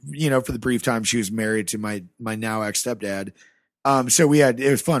Adventist, for the brief time she was married to my now ex-stepdad. So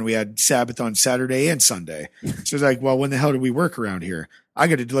it was fun. We had Sabbath on Saturday and Sunday. So it's like, well, when the hell do we work around here? I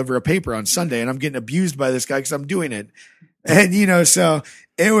got to deliver a paper on Sunday and I'm getting abused by this guy because I'm doing it. And, so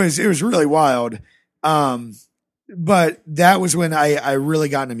it was really wild. But that was when I really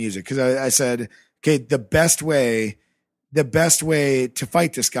got into music because I said, okay, the best way to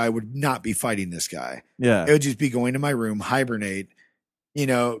fight this guy would not be fighting this guy. Yeah. It would just be going to my room, hibernate,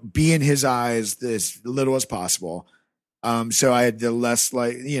 be in his eyes as little as possible. So I had the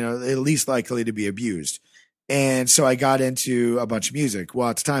least likely to be abused. And so I got into a bunch of music. Well,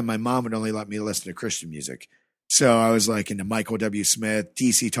 at the time, my mom would only let me listen to Christian music. So I was like into Michael W. Smith,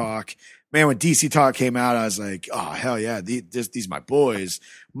 DC Talk. Man, when DC Talk came out, I was like, oh, hell yeah, these are my boys.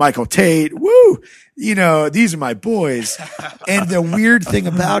 Michael Tate, woo! These are my boys. And the weird thing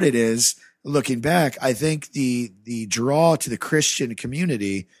about it is, looking back, I think the draw to the Christian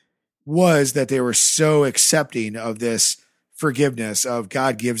community was that they were so accepting of this forgiveness of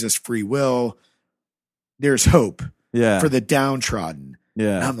God gives us free will. There's hope for the downtrodden.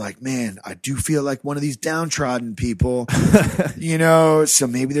 Yeah. And I'm like, man, I do feel like one of these downtrodden people, so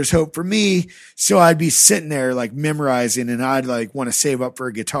maybe there's hope for me. So I'd be sitting there like memorizing and I'd like want to save up for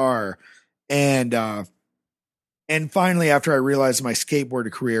a guitar. And finally, after I realized my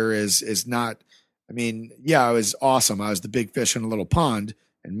skateboard career is not, I was awesome. I was the big fish in a little pond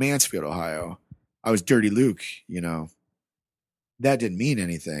in Mansfield, Ohio. I was Dirty Luke, that didn't mean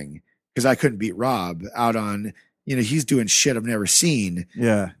anything because I couldn't beat Rob out on, he's doing shit I've never seen.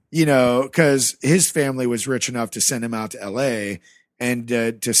 Yeah. Because his family was rich enough to send him out to LA and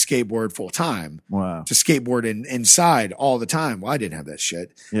to skateboard full time. Wow. To skateboard inside all the time. Well, I didn't have that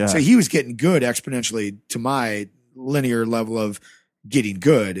shit. Yeah. So he was getting good exponentially to my linear level of getting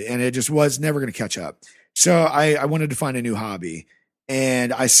good. And it just was never going to catch up. So I wanted to find a new hobby.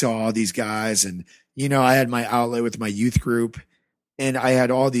 And I saw these guys and, I had my outlet with my youth group and I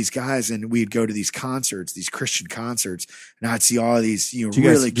had all these guys and we'd go to these concerts, these Christian concerts. And I'd see all these,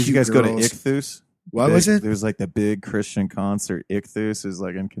 really cute Did you guys girls. go to Ichthus? What was it? There was like the big Christian concert. Ichthus is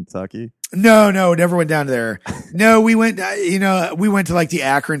like in Kentucky. No, never went down there. No, we went, we went to like the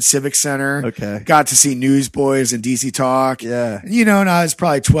Akron Civic Center. Okay. Got to see Newsboys and DC Talk. Yeah. And I was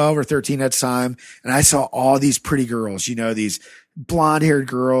probably 12 or 13 at the time. And I saw all these pretty girls, these blonde haired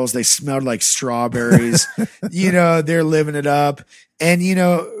girls. They smelled like strawberries. They're living it up.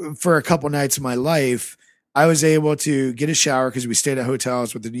 And, for a couple nights of my life, I was able to get a shower because we stayed at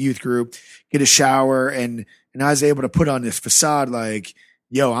hotels with the youth group, get a shower. And I was able to put on this facade like,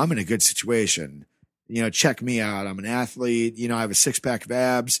 yo, I'm in a good situation. Check me out. I'm an athlete. I have a 6-pack of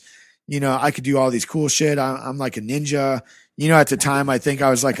abs. I could do all these cool shit. I'm like a ninja. At the time, I think I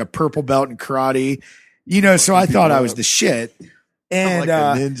was like a purple belt in karate, so I thought I was the shit. And, like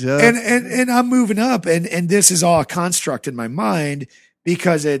a ninja. And I'm moving up and this is all a construct in my mind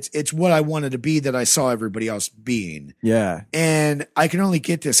because it's what I wanted to be that I saw everybody else being. Yeah. And I can only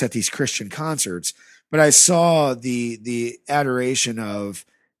get this at these Christian concerts, but I saw the adoration of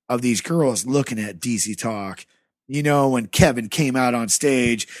these girls looking at DC Talk. When Kevin came out on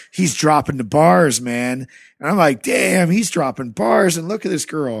stage, he's dropping the bars, man. And I'm like, damn, he's dropping bars. And look at this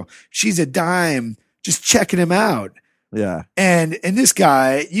girl. She's a dime, just checking him out. Yeah. And this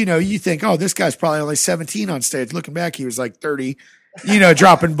guy, you think, oh, this guy's probably only 17 on stage. Looking back, he was like 30,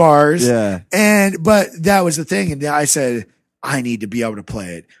 dropping bars. Yeah. But that was the thing. And I said, I need to be able to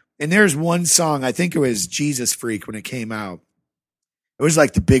play it. And there's one song, I think it was Jesus Freak when it came out. It was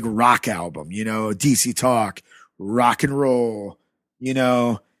like the big rock album, DC Talk, rock and roll,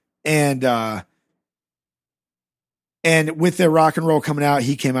 and with the rock and roll coming out,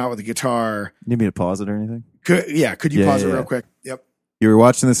 he came out with a guitar. Need me to pause it or anything? Could you pause it real quick? Yep. You were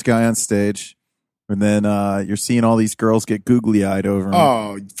watching this guy on stage And then you're seeing all these girls get googly eyed over him.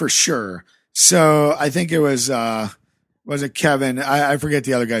 Oh, for sure. So I think it was it Kevin? I forget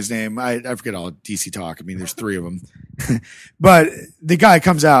the other guy's name. I forget all DC talk. I mean, there's 3 of them. But the guy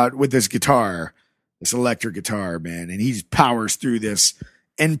comes out with this guitar, this electric guitar, man, and he powers through this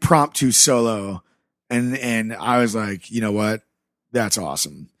impromptu solo. And I was like, you know what? That's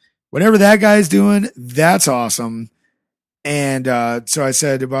awesome. Whatever that guy's doing, that's awesome. And so I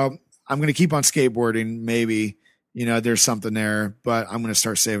said, well, I'm going to keep on skateboarding. Maybe, there's something there, but I'm going to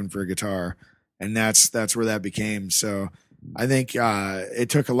start saving for a guitar. And that's where that became. So I think it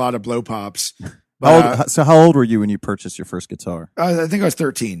took a lot of blow pops. But, how old were you when you purchased your first guitar? I think I was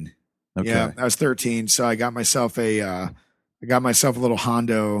 13. Okay. Yeah, I was 13. So I got myself a little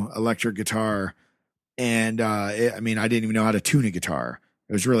Hondo electric guitar. And I didn't even know how to tune a guitar.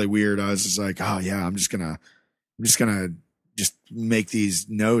 It was really weird. I was just like, oh yeah, I'm just gonna make these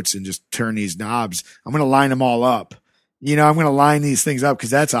notes and just turn these knobs. I'm going to line them all up. I'm going to line these things up because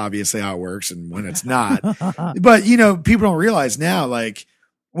that's obviously how it works. And when it's not, but people don't realize now, like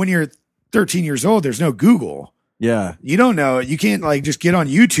when you're 13 years old, there's no Google. Yeah. You don't know. You can't like just get on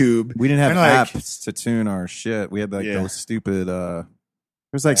YouTube. We didn't have apps to tune our shit. We had like those stupid, it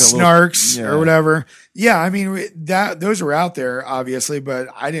was like Snarks or whatever. Yeah. I mean, those were out there obviously, but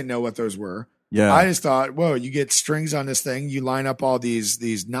I didn't know what those were. Yeah. I just thought, whoa, you get strings on this thing. You line up all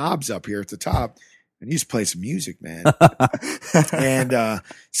these knobs up here at the top and you just play some music, man. And,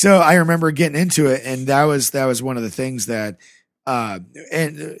 so I remember getting into it, and that was one of the things that, and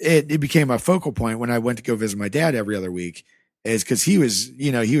it became a focal point when I went to go visit my dad every other week, is cause he was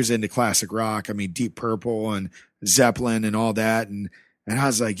into classic rock. I mean, Deep Purple and Zeppelin and all that. And I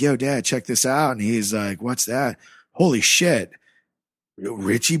was like, yo, Dad, check this out. And he's like, what's that? Holy shit.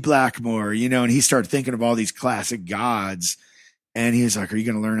 Richie Blackmore, and he started thinking of all these classic gods, and he was like, are you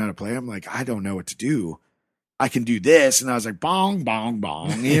going to learn how to play? I'm like, I don't know what to do. I can do this. And I was like, bong, bong,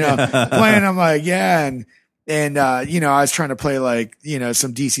 bong, playing. I'm like, yeah. And I was trying to play like,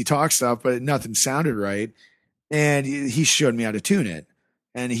 some DC talk stuff, but nothing sounded right. And he showed me how to tune it,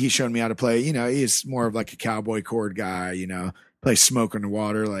 and he showed me how to play, he's more of like a cowboy chord guy, play Smoke on the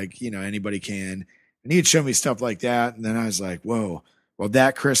Water, like, anybody can. And he'd show me stuff like that. And then I was like, whoa. Well,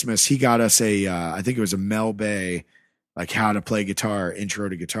 that Christmas, he got us I think it was a Mel Bay, like how to play guitar, intro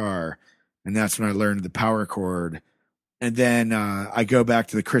to guitar. And that's when I learned the power chord. And then I go back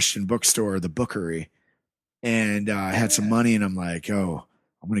to the Christian bookstore, the Bookery, and I had some money, and I'm like, oh,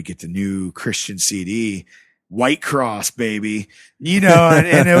 I'm going to get the new Christian CD, White Cross, baby. And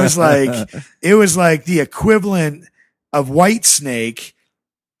it was like the equivalent of White Snake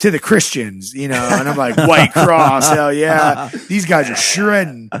to the Christians, and I'm like, White Cross, hell yeah. These guys are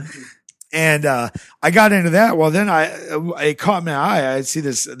shredding. And, I got into that. Well, then it caught my eye. I see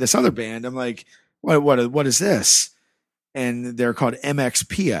this other band. I'm like, what is this? And they're called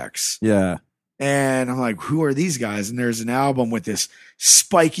MXPX. Yeah. And I'm like, who are these guys? And there's an album with this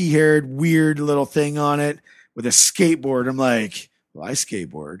spiky haired, weird little thing on it with a skateboard. I'm like, well, I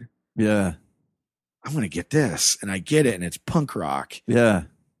skateboard. Yeah. I'm going to get this. And I get it. And it's punk rock. Yeah.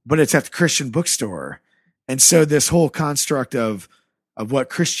 But it's at the Christian bookstore. And so this whole construct of what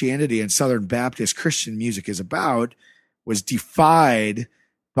Christianity and Southern Baptist Christian music is about was defied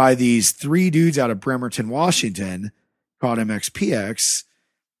by these 3 dudes out of Bremerton, Washington, called MXPX.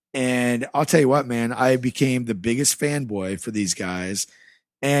 And I'll tell you what, man, I became the biggest fanboy for these guys.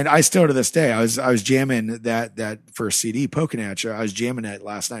 And I still to this day, I was jamming that first CD, Poking At You. I was jamming that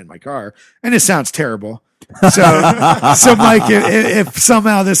last night in my car, and it sounds terrible. So Mike, if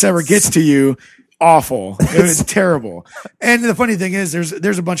somehow this ever gets to you, awful. It was terrible. And the funny thing is,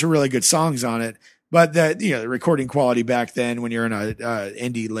 there's a bunch of really good songs on it, but the recording quality back then, when you're in a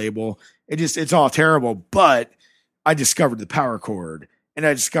indie label, it's all terrible. But I discovered the power chord, and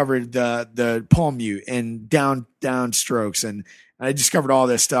I discovered the palm mute and down strokes, and I discovered all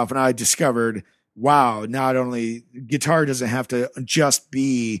this stuff, and I discovered, wow, not only guitar doesn't have to just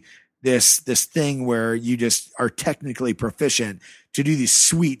be this thing where you just are technically proficient to do these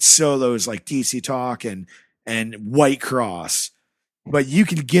sweet solos like DC Talk and White Cross, but you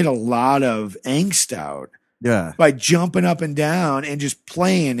can get a lot of angst out by jumping up and down and just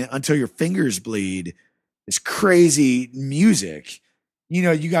playing until your fingers bleed. This crazy music.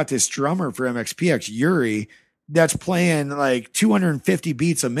 You got this drummer for MXPX, Yuri, that's playing like 250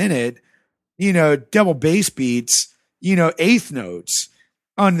 beats a minute, double bass beats, eighth notes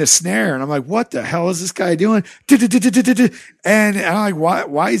on the snare. And I'm like, what the hell is this guy doing? And I'm like,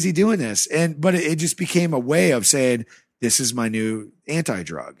 why is he doing this? But it just became a way of saying, this is my new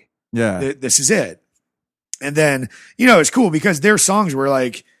anti-drug. Yeah. This is it. And then, it's cool because their songs were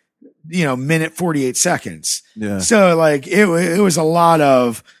like minute 48 seconds. Yeah. So like it was a lot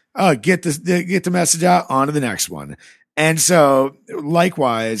of, get the message out, on to the next one. And so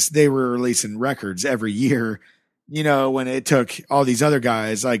likewise, they were releasing records every year, when it took all these other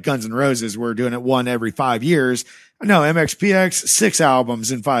guys like Guns N' Roses were doing it one every 5 years. No, MXPX, 6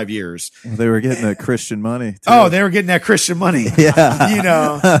 albums in 5 years. Well, they were getting that Christian money. Too. Oh, they were getting that Christian money. Yeah.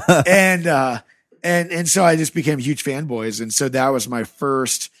 And so I just became huge fanboys. And so that was my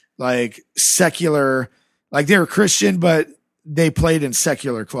first like secular, like they were Christian, but they played in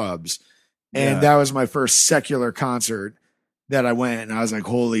secular clubs. And that was my first secular concert that I went, and I was like,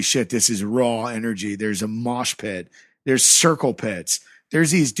 holy shit, this is raw energy. There's a mosh pit. There's circle pits.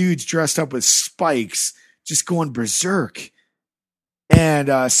 There's these dudes dressed up with spikes just going berserk.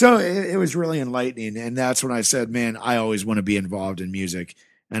 And so it was really enlightening. And that's when I said, man, I always want to be involved in music,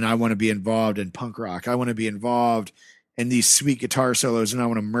 and I want to be involved in punk rock. I want to be involved in these sweet guitar solos, and I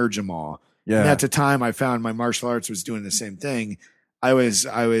want to merge them all. Yeah. And at the time I found my martial arts was doing the same thing. I was,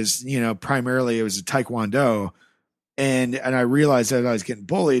 primarily it was a Taekwondo, and I realized that I was getting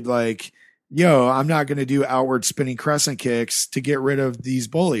bullied. Like, I'm not going to do outward spinning crescent kicks to get rid of these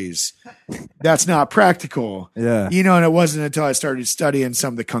bullies. That's not practical. Yeah. And it wasn't until I started studying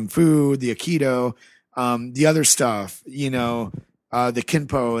some of the Kung Fu, the Aikido, the other stuff, the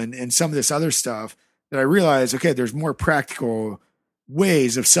Kinpo and some of this other stuff that I realized, okay, there's more practical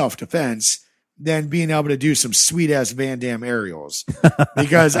ways of self-defense than being able to do some sweet ass Van Damme aerials.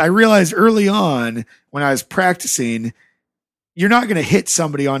 Because I realized early on when I was practicing, you're not going to hit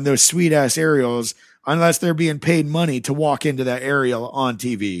somebody on those sweet ass aerials unless they're being paid money to walk into that aerial on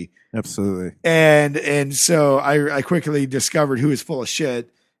TV. Absolutely. And so I quickly discovered who was full of shit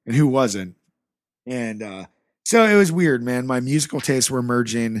and who wasn't. And so it was weird, man. My musical tastes were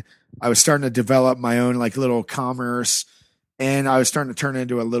merging. I was starting to develop my own like little commerce, and I was starting to turn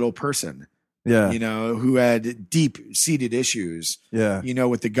into a little person. Yeah. Who had deep seated issues,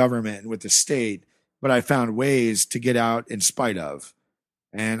 with the government and with the state, but I found ways to get out in spite of.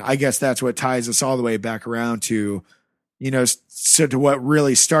 And I guess that's what ties us all the way back around to, so to what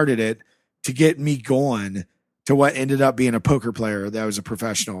really started it, to get me going to what ended up being a poker player that was a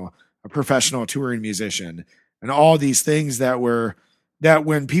professional touring musician, and all these things that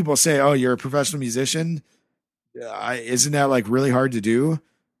when people say, oh, you're a professional musician, isn't that like really hard to do?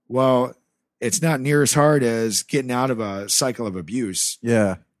 Well, it's not near as hard as getting out of a cycle of abuse.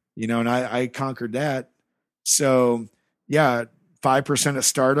 Yeah. And I conquered that. So 5% of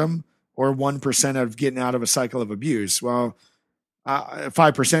stardom or 1% of getting out of a cycle of abuse. Well,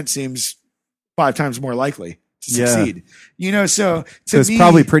 5% seems 5 times more likely to succeed. So it's me,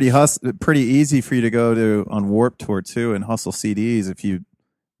 probably pretty easy for you to go on Warped Tour too and hustle CDs if you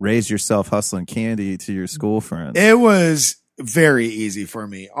raise yourself hustling candy to your school friends. It was very easy for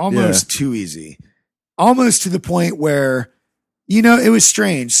me, almost too easy, almost to the point where, it was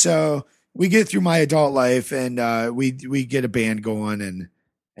strange. So we get through my adult life, and we get a band going,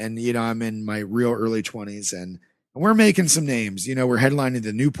 and I'm in my real early 20s, and we're making some names. We're headlining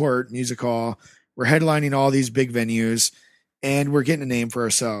the Newport Music Hall. We're headlining all these big venues, and we're getting a name for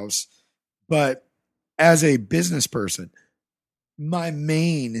ourselves. But as a business person, my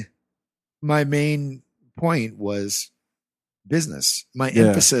main point was business. My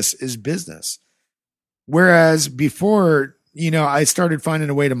emphasis is business. Whereas before, I started finding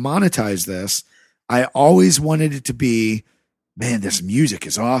a way to monetize this. I always wanted it to be, man, this music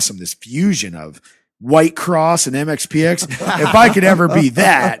is awesome. This fusion of White Cross and MXPX. If I could ever be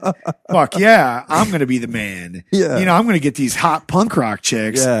that, fuck yeah, I'm going to be the man. Yeah. I'm going to get these hot punk rock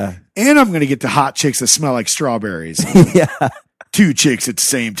chicks, and I'm going to get the hot chicks that smell like strawberries. Yeah. 2 chicks at the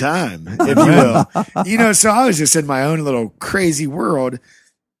same time, if you will. So I was just in my own little crazy world.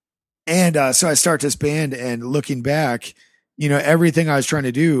 And so I start this band, and looking back, everything I was trying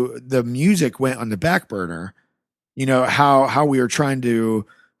to do, the music went on the back burner. How we were trying to,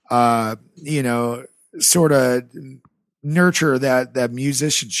 sort of nurture that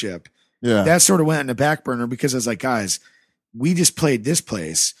musicianship. Yeah. That sort of went on the back burner because I was like, guys, we just played this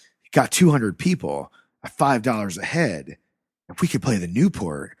place, got 200 people at $5 a head. If we could play the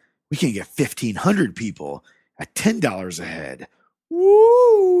Newport, we can get 1,500 people at $10 a head.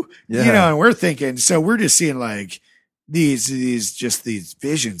 Woo! Yeah. And we're thinking, so we're just seeing like these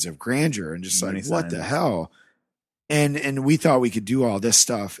visions of grandeur and just like, what the hell? And we thought we could do all this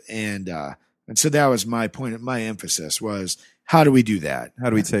stuff. And so that was my point. My emphasis was, how do we do that? How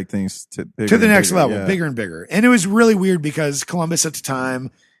do we take things to the next level, bigger and bigger? And it was really weird because Columbus at the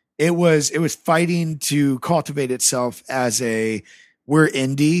time, it was fighting to cultivate itself as we're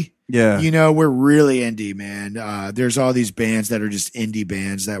indie. Yeah. You know, we're really indie, man. There's all these bands that are just indie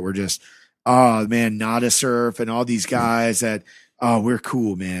bands that were just, oh man, Nada Surf and all these guys that, oh, we're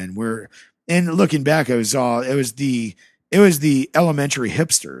cool, man. And looking back, it was the elementary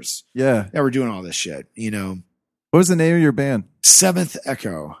hipsters Yeah. that were doing all this shit, you know. What was the name of your band? Seventh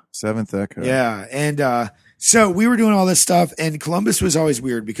Echo. Seventh Echo. Yeah. And so we were doing all this stuff, and Columbus was always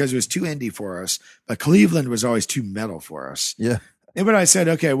weird because it was too indie for us, but Cleveland was always too metal for us. Yeah. But I said,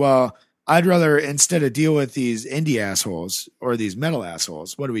 okay, well, I'd rather, instead of deal with these indie assholes or these metal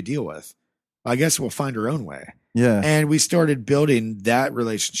assholes, what do we deal with? I guess we'll find our own way. Yeah. And we started building that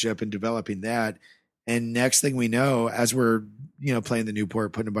relationship and developing that. And next thing we know, as we're, you know, playing the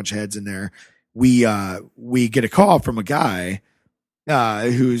Newport, putting a bunch of heads in there, we get a call from a guy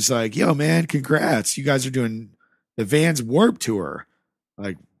who's like, yo, man, congrats. You guys are doing the Vans Warp Tour.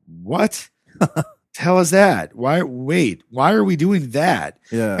 Like, what? The hell is that? Why are we doing that?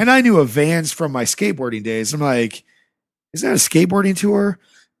 Yeah. And I knew of Vans from my skateboarding days. I'm like, is that a skateboarding tour?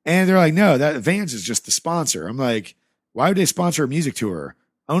 And they're like, no, that Vans is just the sponsor. I'm like, why would they sponsor a music tour?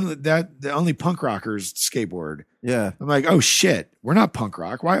 Only punk rockers skateboard. Yeah. I'm like, oh shit, we're not punk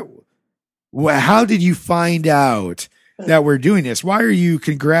rock. Why? How did you find out that we're doing this? Why are you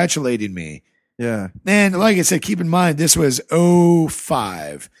congratulating me? Yeah. And like I said, keep in mind, this was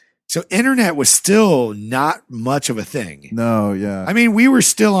 05. So internet was still not much of a thing. No. Yeah. I mean, we were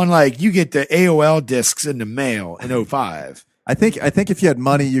still on like, you get the AOL discs in the mail in 05. I think if you had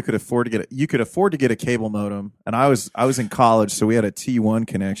money, you could afford to get a cable modem. And I was in college, so we had a T1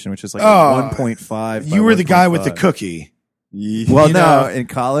 connection, which is like a 1.5. You were the guy with the cookie. Well, no, in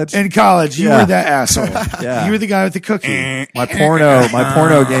college. You were that asshole. Yeah. You were the guy with the cookie. My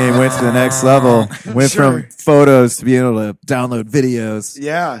porno game went to the next level. Went from photos to being able to download videos.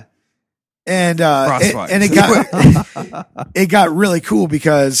 Yeah. And it got really cool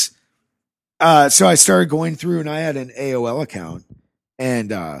because so I started going through, and I had an AOL account,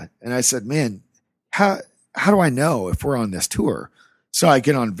 and I said, man, how do I know if we're on this tour? So I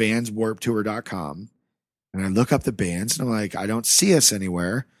get on vanswarptour.com and I look up the bands, and I'm like, I don't see us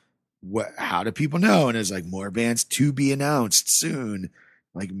anywhere. How do people know? And it's like, more bands to be announced soon.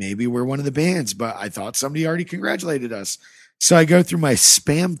 Like, maybe we're one of the bands, but I thought somebody already congratulated us. So I go through my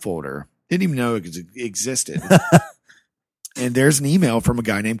spam folder. Didn't even know it existed. And there's an email from a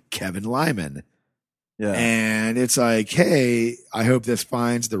guy named Kevin Lyman. Yeah. And it's like, hey, I hope this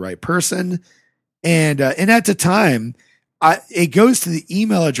finds the right person. And at the time, it goes to the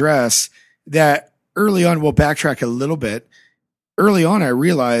email address that early on, we'll backtrack a little bit. Early on, I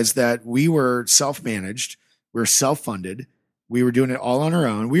realized that we were self-managed. We were self-funded. We were doing it all on our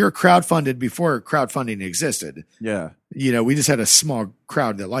own. We were crowdfunded before crowdfunding existed. Yeah. You know, we just had a small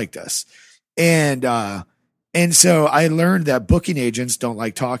crowd that liked us. And so I learned that booking agents don't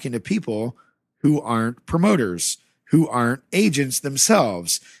like talking to people who aren't promoters, who aren't agents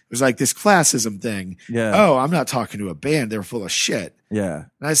themselves. It was like this classism thing. Yeah. Oh, I'm not talking to a band. They're full of shit. Yeah.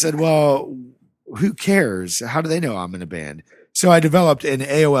 And I said, well, who cares? How do they know I'm in a band? So I developed an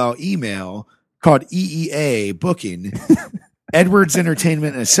AOL email called EEA Booking. Edwards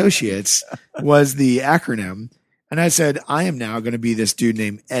Entertainment and Associates was the acronym. And I said, I am now going to be this dude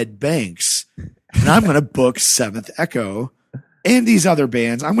named Ed Banks. And I'm going to book Seventh Echo and these other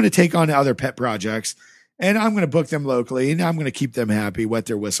bands. I'm going to take on other pet projects, and I'm going to book them locally, and I'm going to keep them happy, wet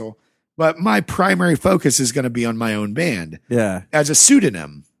their whistle. But my primary focus is going to be on my own band. Yeah. As a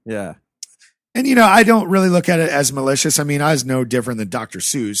pseudonym. Yeah. And, you know, I don't really look at it as malicious. I mean, I was no different than Dr.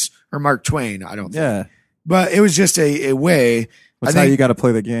 Seuss or Mark Twain, I don't think. Yeah. But it was just a way. That's how you got to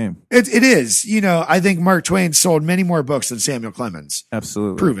play the game. It is. You know, I think Mark Twain sold many more books than Samuel Clemens.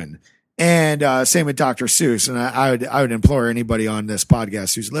 Absolutely. Proven. And same with Dr. Seuss. And I would implore anybody on this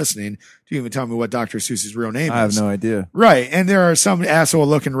podcast who's listening to even tell me what Dr. Seuss's real name is. I have no idea. Right. And there are some asshole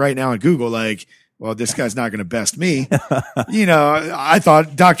looking right now at Google like, well, this guy's not going to best me. You know, I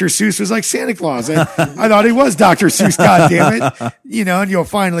thought Dr. Seuss was like Santa Claus. I thought he was Dr. Seuss. God damn it. You know, and you'll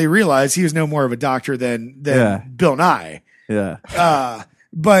finally realize he was no more of a doctor than Bill Nye. Yeah.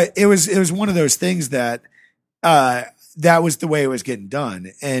 But it was one of those things that that was the way it was getting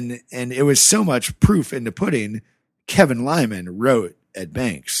done. And it was so much proof in the pudding. Kevin Lyman wrote Ed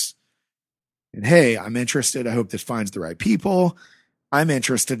Banks. And hey, I'm interested. I hope this finds the right people. I'm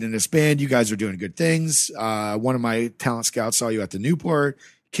interested in this band. You guys are doing good things. One of my talent scouts saw you at the Newport,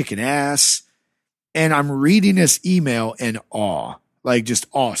 kicking ass. And I'm reading this email in awe, like just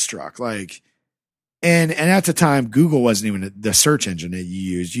awestruck. Like, and at the time, Google wasn't even the search engine that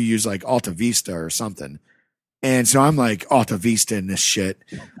you used. You used like Alta Vista or something. And so I'm like Alta Vista in this shit.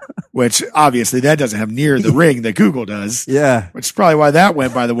 which obviously that doesn't have near the ring that Google does. Yeah. Which is probably why that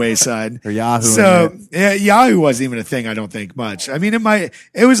went by the wayside. Or Yahoo. So yeah, Yahoo wasn't even a thing, I don't think much. I mean,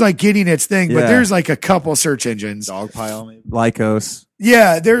 it was like getting its thing, but there's like a couple search engines. Dogpile, maybe. Lycos.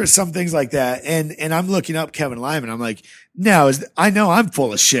 Yeah, there are some things like that. And I'm looking up Kevin Lyman. I'm like, no, I know I'm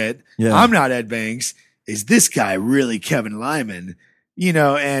full of shit. Yeah. I'm not Ed Banks. Is this guy really Kevin Lyman? You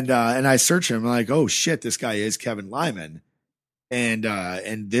know, and I search him. I'm like, oh shit, this guy is Kevin Lyman.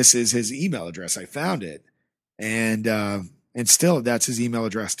 And this is his email address. I found it. And still that's his email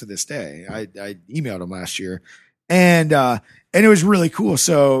address to this day. I emailed him last year and it was really cool.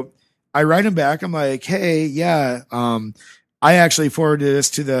 So I write him back. I'm like, hey, yeah. I actually forwarded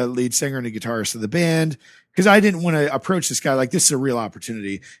this to the lead singer and the guitarist of the band because I didn't want to approach this guy like this is a real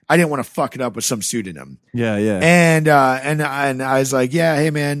opportunity. I didn't want to fuck it up with some pseudonym. Yeah, yeah. And I was like, yeah,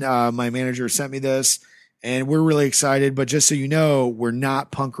 hey man, my manager sent me this and we're really excited, but just so you know, we're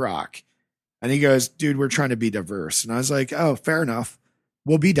not punk rock. And he goes, dude, we're trying to be diverse. And I was like, oh, fair enough.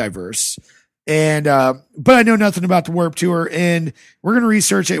 We'll be diverse. And, but I know nothing about the Warped Tour and we're going to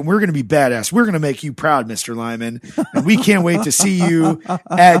research it and we're going to be badass. We're going to make you proud, Mr. Lyman. And we can't wait to see you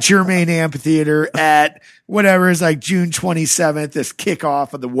at Germain Amphitheater at whatever is like June 27th, this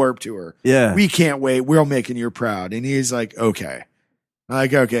kickoff of the Warped Tour. Yeah. We can't wait. We're making you proud. And he's like, okay. I'm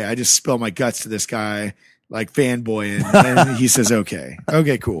like, okay. I just spill my guts to this guy, like fanboying. And he says, okay,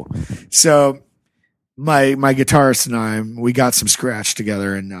 cool. So my guitarist and I, we got some scratch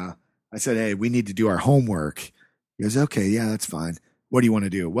together and, I said, hey, we need to do our homework. He goes, okay, yeah, that's fine. What do you want to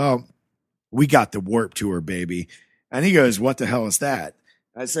do? Well, we got the Warped Tour, baby. And he goes, what the hell is that?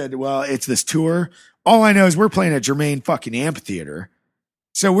 I said, well, it's this tour. All I know is we're playing at Germain fucking Amphitheater.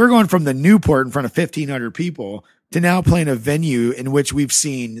 So we're going from the Newport in front of 1,500 people to now playing a venue in which we've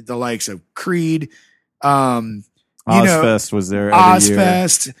seen the likes of Creed. Ozfest was there every year.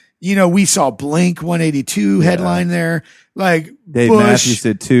 Ozfest. You know, we saw Blink 182 headline there. Like Dave Bush, Matthews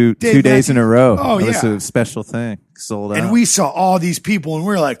did two days in a row. Oh, it was yeah. a special thing. Sold out. And we saw all these people and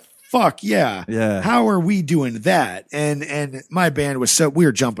we're like, fuck yeah. Yeah. How are we doing that? And my band was we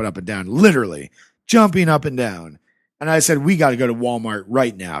were jumping up and down, literally jumping up and down. And I said, we got to go to Walmart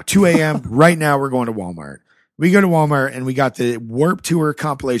right now. 2 a.m. right now. We're going to Walmart. We go to Walmart and we got the Warped Tour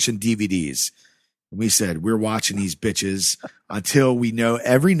compilation DVDs. And we said, we're watching these bitches until we know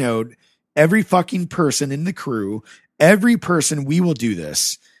every note, every fucking person in the crew, every person. We will do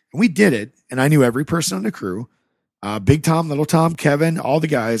this. And we did it. And I knew every person on the crew, Big Tom, Little Tom, Kevin, all the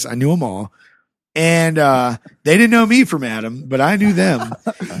guys. I knew them all. And they didn't know me from Adam, but I knew them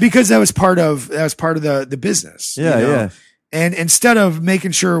because that was part of the business. Yeah, you know? yeah. And instead of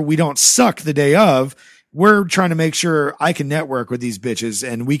making sure we don't suck the day of, we're trying to make sure I can network with these bitches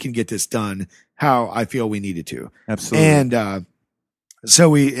and we can get this done how I feel we needed to. Absolutely. And so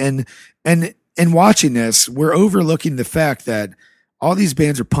we and watching this, we're overlooking the fact that all these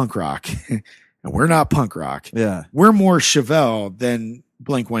bands are punk rock, and we're not punk rock. Yeah, we're more Chevelle than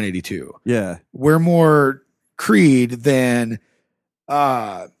Blink 182. Yeah, we're more Creed than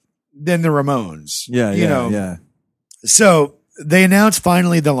the Ramones. Yeah, you know. Yeah. So they announced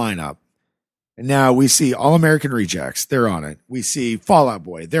finally the lineup. And now we see All American Rejects. They're on it. We see Fall Out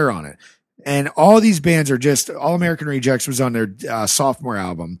Boy. They're on it. And all these bands are just All American Rejects was on their sophomore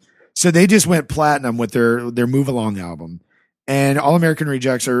album. So they just went platinum with their Move Along album. And All American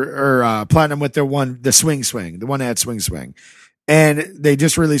Rejects are platinum with the Swing Swing, the one that had Swing Swing. And they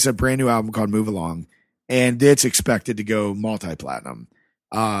just released a brand new album called Move Along. And it's expected to go multi-platinum.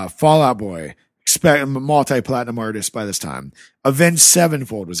 Fall Out Boy, expect multi-platinum artist by this time. Avenged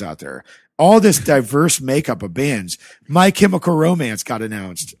Sevenfold was out there. All this diverse makeup of bands. My Chemical Romance got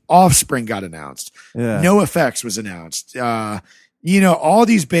announced. Offspring got announced. Yeah. No Effects was announced. All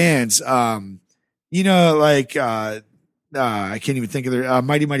these bands, I can't even think of their,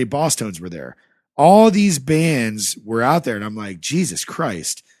 Mighty Mighty Boss Tones were there. All these bands were out there and I'm like, Jesus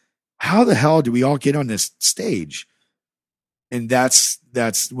Christ, how the hell do we all get on this stage? And that's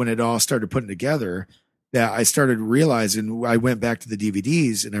when it all started putting together. That I started realizing, I went back to the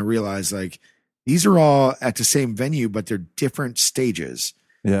DVDs and I realized like these are all at the same venue, but they're different stages.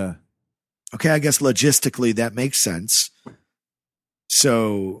 Yeah. Okay. I guess logistically that makes sense.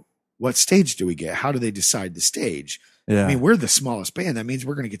 So what stage do we get? How do they decide the stage? Yeah. I mean, we're the smallest band. That means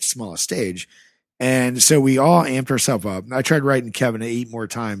we're going to get the smallest stage. And so we all amped ourselves up. I tried writing Kevin 8 more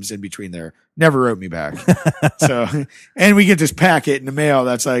times in between there. Never wrote me back. So, and we get this packet in the mail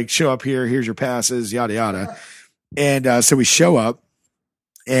that's like, show up here. Here's your passes, yada, yada. And so we show up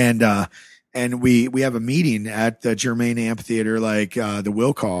and we have a meeting at the Germain Amphitheater, like the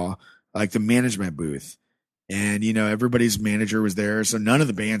will call, like the management booth. And, everybody's manager was there. So none of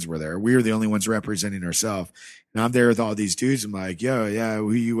the bands were there. We were the only ones representing ourselves. And I'm there with all these dudes. I'm like, yo, yeah,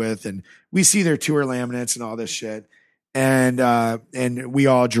 who you with? And we see their tour laminates and all this shit. And we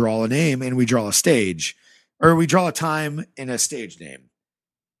all draw a name and we draw a stage, or we draw a time and a stage name.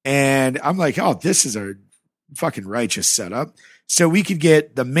 And I'm like, oh, this is a fucking righteous setup. So we could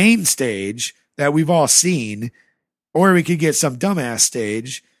get the main stage that we've all seen, or we could get some dumbass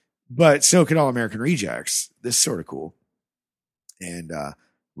stage, but so could All American Rejects. This is sort of cool. And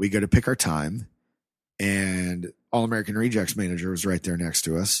we go to pick our time, and All American Rejects manager was right there next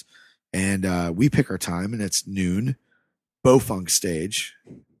to us. And we pick our time, and it's noon, Bo-Funk stage.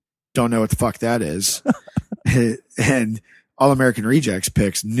 Don't know what the fuck that is. And All American Rejects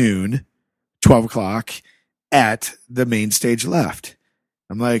picks noon, 12 o'clock at the main stage left.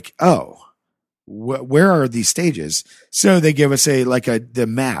 I'm like, oh, where are these stages? So they give us the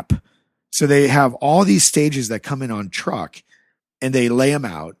map. So they have all these stages that come in on truck, and they lay them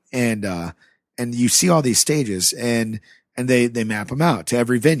out, and you see all these stages, and they map them out to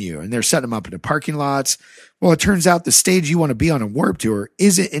every venue, and they're setting them up in the parking lots. Well, it turns out the stage you want to be on a Warped Tour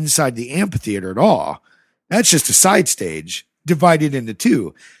isn't inside the amphitheater at all. That's just a side stage divided into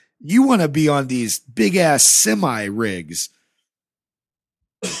two. You want to be on these big ass semi rigs.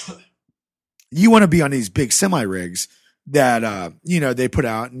 You want to be on these big semi rigs that, they put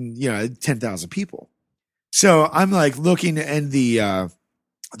out, and, 10,000 people. So I'm like looking in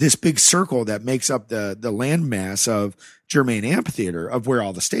this big circle that makes up the landmass of Germain Amphitheater, of where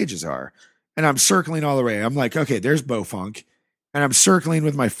all the stages are. And I'm circling all the way. I'm like, okay, there's Bo-Funk. And I'm circling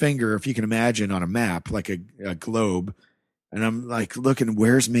with my finger, if you can imagine, on a map, like a globe. And I'm like looking,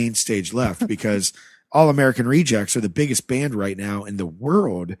 where's main stage left? Because All American Rejects are the biggest band right now in the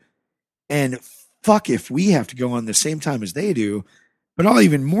world. And fuck if we have to go on the same time as they do. But I'll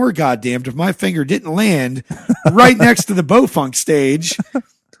even more goddamned if my finger didn't land right next to the Bo-Funk stage,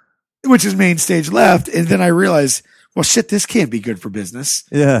 which is main stage left. And then I realized, well, shit, this can't be good for business.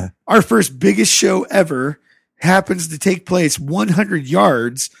 Yeah. Our first biggest show ever happens to take place 100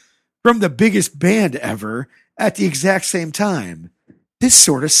 yards from the biggest band ever at the exact same time. This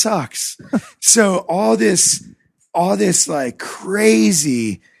sort of sucks. So all this like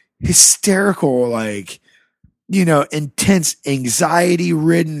crazy, hysterical, like, intense, anxiety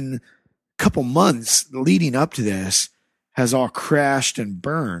ridden couple months leading up to this has all crashed and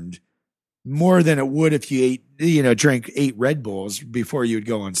burned more than it would if you drank 8 Red Bulls before you would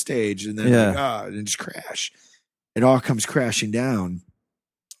go on stage, and then and just crash. It all comes crashing down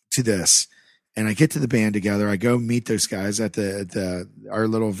to this. And I get to the band together. I go meet those guys at our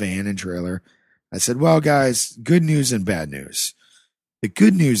little van and trailer. I said, well, guys, good news and bad news. The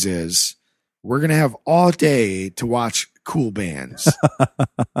good news is we're going to have all day to watch cool bands.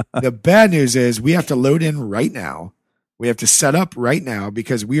 The bad news is we have to load in right now. We have to set up right now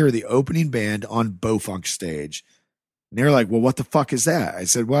because we are the opening band on Bo-Funk stage. And they're like, well, what the fuck is that? I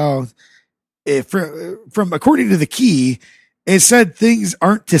said, well, from according to the key, it said things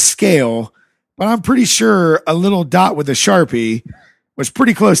aren't to scale, but I'm pretty sure a little dot with a Sharpie was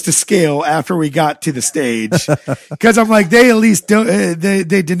pretty close to scale after we got to the stage. Cause I'm like, they at least they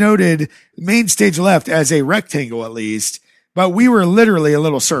denoted main stage left as a rectangle at least, but we were literally a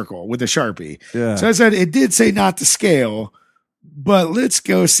little circle with a Sharpie. Yeah. So I said, it did say not to scale, but let's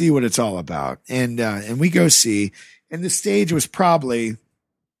go see what it's all about. And we go see, and the stage was probably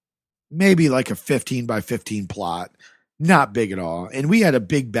maybe like a 15 by 15 plot, not big at all. And we had a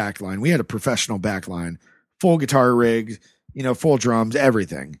big backline. We had a professional backline, full guitar rig, full drums,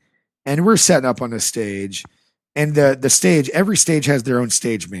 everything. And we're setting up on the stage, and the stage, every stage has their own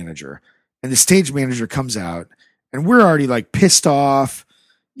stage manager, and the stage manager comes out, and we're already like pissed off,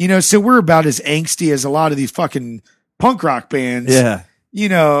 so we're about as angsty as a lot of these fucking punk rock bands. Yeah.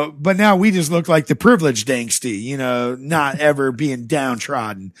 But now we just look like the privileged angsty, not ever being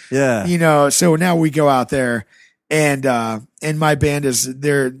downtrodden. Yeah. So now we go out there, and my band is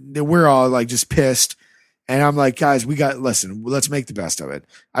there. We're all like just pissed. And I'm like, guys, let's make the best of it.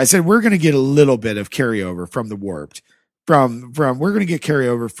 I said, we're going to get a little bit of carryover from the Warped, we're going to get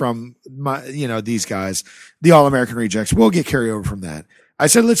carryover from these guys, the All American Rejects. We'll get carryover from that. I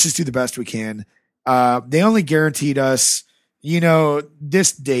said, let's just do the best we can. They only guaranteed us,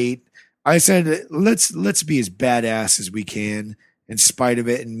 this date. I said, let's be as badass as we can in spite of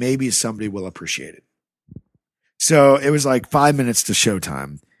it. And maybe somebody will appreciate it. So it was like 5 minutes to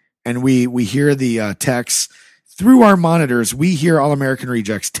showtime. And we hear the techs through our monitors. We hear All American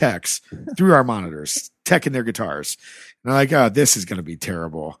Rejects techs through our monitors, teching their guitars. And I'm like, oh, this is going to be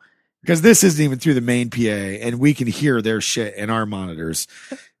terrible because this isn't even through the main PA, and we can hear their shit in our monitors.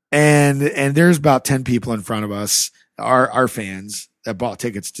 And there's about 10 people in front of us, our fans that bought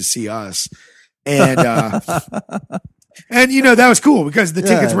tickets to see us. And, and that was cool because the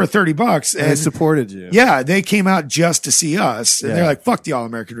tickets were $30 and they supported you. Yeah. They came out just to see us and Yeah. they're like, fuck the All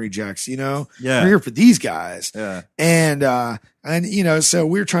American Rejects, Yeah. we're here for these guys. Yeah. And so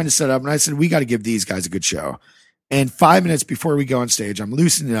we were trying to set up and I said, we got to give these guys a good show. And 5 minutes before we go on stage, I'm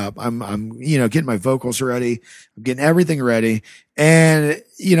loosening up. I'm getting my vocals ready. I'm getting everything ready. And,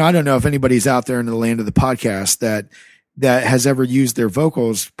 I don't know if anybody's out there in the land of the podcast that has ever used their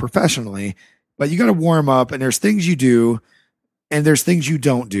vocals professionally, but you got to warm up and there's things you do and there's things you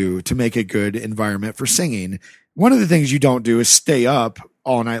don't do to make a good environment for singing. One of the things you don't do is stay up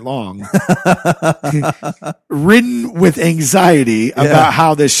all night long, ridden with anxiety about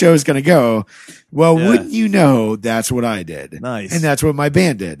how this show is going to go. Well, wouldn't you know, that's what I did. Nice. And that's what my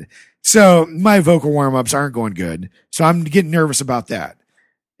band did. So my vocal warm-ups aren't going good. So I'm getting nervous about that.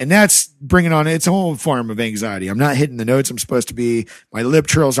 And that's bringing on its own form of anxiety. I'm not hitting the notes I'm supposed to be. My lip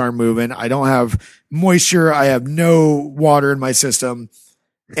trills aren't moving. I don't have moisture. I have no water in my system.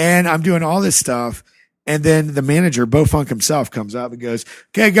 And I'm doing all this stuff. And then the manager, Bo Funk himself, comes up and goes,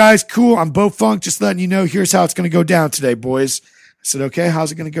 okay, guys, cool. I'm Bo Funk. Just letting you know, here's how it's going to go down today, boys. I said, okay,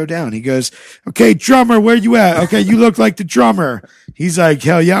 how's it going to go down? He goes, okay, drummer, where you at? Okay, you look like the drummer. He's like,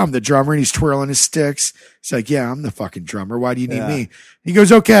 hell yeah, I'm the drummer. And he's twirling his sticks. He's like, yeah, I'm the fucking drummer. Why do you need me? He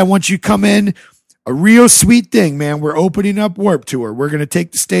goes, okay, I want you to come in. A real sweet thing, man. We're opening up Warped Tour. We're going to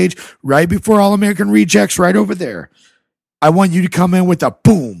take the stage right before All American Rejects right over there. I want you to come in with a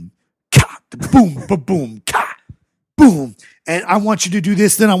boom, ka, boom, boom, ka, boom. And I want you to do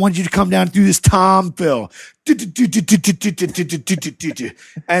this. Then I want you to come down and do this tom fill. And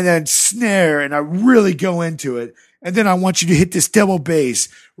then snare. And I really go into it. And then I want you to hit this double bass.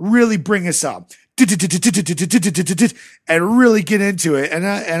 Really bring us up. And really get into it. And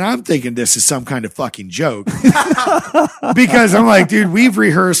I'm thinking this is some kind of fucking joke. Because I'm like, dude, we've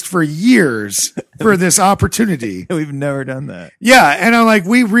rehearsed for years for this opportunity. We've never done that. Yeah. And I'm like,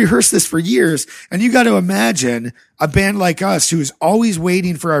 we've rehearsed this for years. And you got to imagine a band like us who's always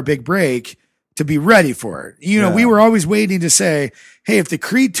waiting for our big break to be ready for it. We were always waiting to say, hey, if the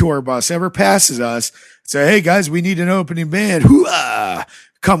Creed tour bus ever passes us, say, hey guys, we need an opening band. Hoo-ah!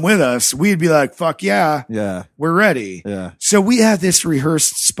 Come with us. We'd be like, fuck yeah. Yeah. We're ready. Yeah. So we have this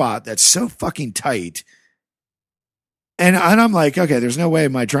rehearsed spot that's so fucking tight. And I'm like, okay, there's no way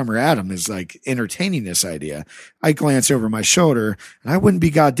my drummer Adam is like entertaining this idea. I glance over my shoulder and I wouldn't be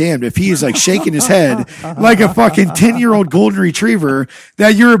goddamned if he is like shaking his head like a fucking 10-year-old golden retriever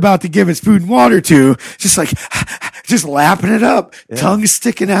that you're about to give its food and water to, just like, just lapping it up, tongue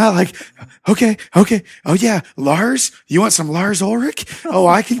sticking out like, okay. Oh yeah. Lars, you want some Lars Ulrich? Oh,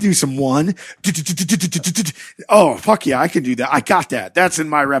 I can do some one. Oh, fuck yeah. I can do that. I got that. That's in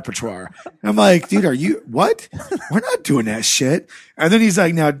my repertoire. And I'm like, dude, are you, what? We're not doing that shit. And then he's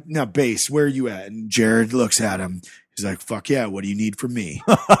like, now bass, where are you at? And Jared looks at him. He's like, fuck yeah. What do you need from me?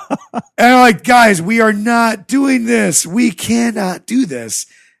 And I'm like, guys, we are not doing this. We cannot do this.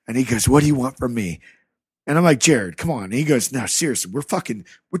 And he goes, what do you want from me? And I'm like, Jared, come on. And he goes, no, seriously, we're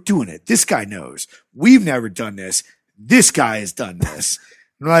doing it. This guy knows. We've never done this. This guy has done this.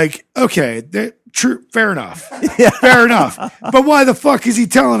 I'm like, okay, true, fair enough. Fair enough. But why the fuck is he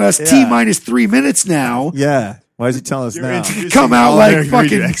telling us T minus 3 minutes now? Yeah. Why is he telling us now? To come out like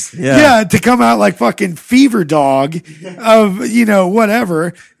fucking, to come out like fucking fever dog of,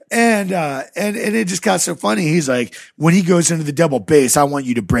 whatever. And it just got so funny. He's like, when he goes into the double bass, I want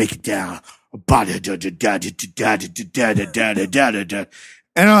you to break it down. And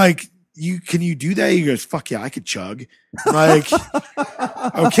I'm like, can you do that? He goes, fuck yeah, I could chug. I'm like,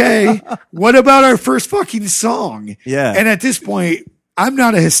 okay, what about our first fucking song? Yeah. And at this point, I'm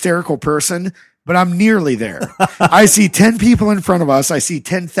not a hysterical person, but I'm nearly there. I see 10 people in front of us. I see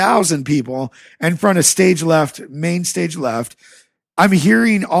 10,000 people in front of stage left, main stage left. I'm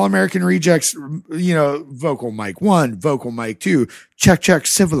hearing All American Rejects, vocal mic 1, vocal mic 2, check,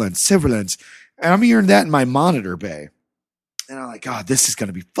 sibilance. And I'm hearing that in my monitor bay. And I'm like, God, this is going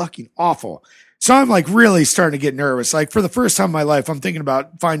to be fucking awful. So I'm like really starting to get nervous. Like for the first time in my life, I'm thinking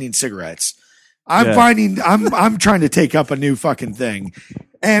about finding cigarettes. I'm trying to take up a new fucking thing.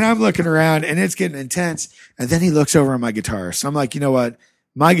 And I'm looking around and it's getting intense. And then he looks over at my guitarist. So I'm like, you know what?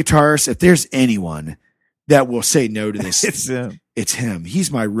 My guitarist, if there's anyone that will say no to this, it's him.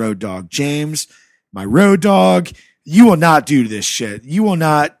 He's my road dog. James, my road dog. You will not do this shit. You will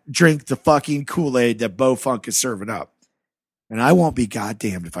not drink the fucking Kool-Aid that Bo Funk is serving up. And I won't be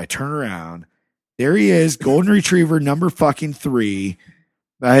goddamned if I turn around. There he is, golden retriever number fucking 3.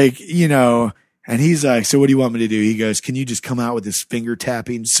 Like, and And he's like, so what do you want me to do? He goes, can you just come out with this finger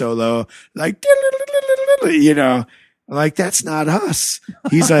tapping solo? Like, you know, I'm like, that's not us.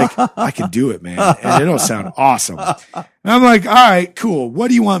 He's like, I can do it, man. And it'll sound awesome. And I'm like, all right, cool. What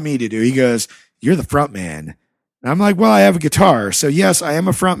do you want me to do? He goes, you're the front man. And I'm like, well, I have a guitar. So yes, I am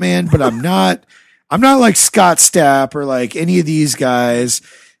a front man, but I'm not like Scott Stapp or like any of these guys,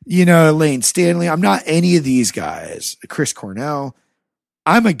 you know, Lane Stanley. I'm not any of these guys. Chris Cornell.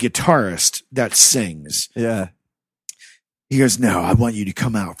 I'm a guitarist that sings. Yeah. He goes, no, I want you to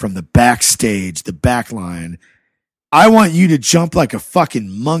come out from the backstage, the back line. I want you to jump like a fucking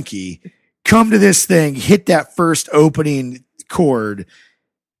monkey, come to this thing, hit that first opening chord,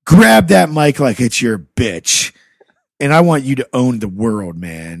 grab that mic like it's your bitch. And I want you to own the world,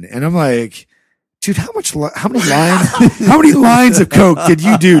 man. And I'm like, dude, how many lines of coke did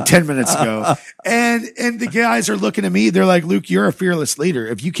you do 10 minutes ago? And the guys are looking at me. They're like, Luke, you're a fearless leader.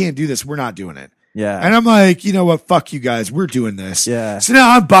 If you can't do this, we're not doing it. Yeah. And I'm like, you know what? Fuck you guys. We're doing this. Yeah. So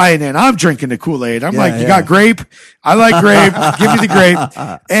now I'm buying in. I'm drinking the Kool-Aid. I'm like, you got grape? I like grape. Give me the grape.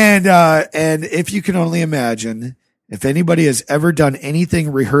 And if you can only imagine, if anybody has ever done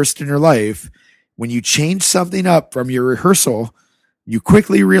anything rehearsed in their life, when you change something up from your rehearsal, you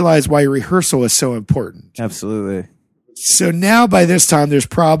quickly realize why rehearsal is so important. Absolutely. So now by this time, there's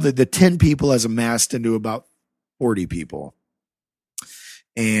probably the 10 people has amassed into about 40 people.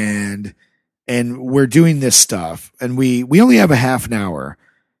 And we're doing this stuff, and we only have a half an hour.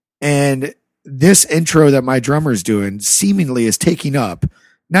 And this intro that my drummer's doing seemingly is taking up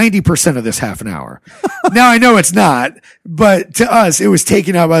 90% of this half an hour. Now I know it's not, but to us, it was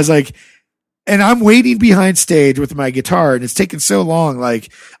taking up. I was like, and I'm waiting behind stage with my guitar, and it's taking so long.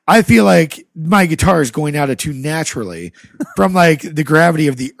 Like, I feel like my guitar is going out of tune naturally from like the gravity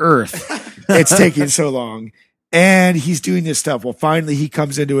of the earth. It's taking so long. And he's doing this stuff. Well, finally he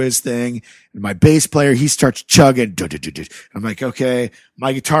comes into his thing, and my bass player, he starts chugging. I'm like, okay.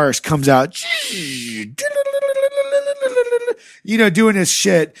 My guitarist comes out, you know, doing his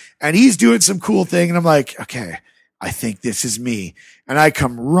shit, and he's doing some cool thing. And I'm like, okay, I think this is me. And I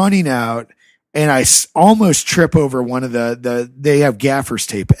come running out, and I almost trip over one of they have gaffer's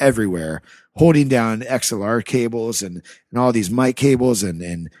tape everywhere, holding down XLR cables and all these mic cables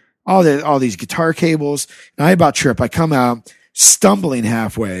and all these guitar cables. And I about trip. I come out stumbling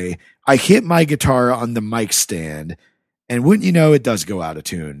halfway. I hit my guitar on the mic stand, and wouldn't you know, it does go out of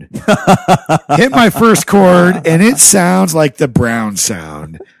tune. Hit my first chord, and it sounds like the Brown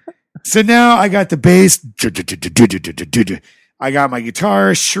sound. So now I got the bass. I got my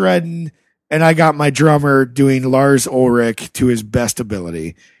guitar shredding, and I got my drummer doing Lars Ulrich to his best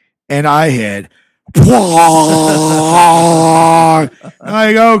ability. And I hit, like,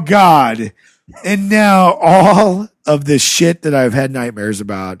 oh God. And now all of the shit that I've had nightmares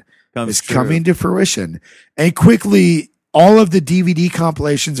about is coming to fruition. And quickly, all of the DVD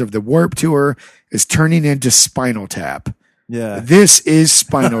compilations of the Warped Tour is turning into Spinal Tap. Yeah. This is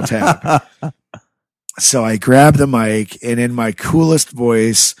Spinal Tap. So I grab the mic, and in my coolest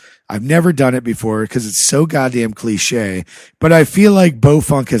voice, I've never done it before because it's so goddamn cliche, but I feel like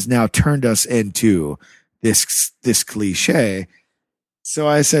Bo-Funk has now turned us into this cliche. So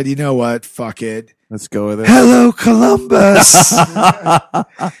I said, you know what? Fuck it. Let's go with it. Hello, Columbus.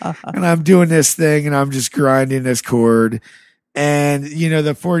 And I'm doing this thing, and I'm just grinding this chord. And, you know,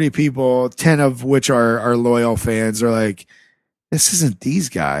 the 40 people, 10 of which are loyal fans, are like, this isn't these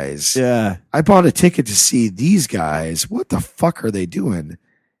guys. Yeah. I bought a ticket to see these guys. What the fuck are they doing?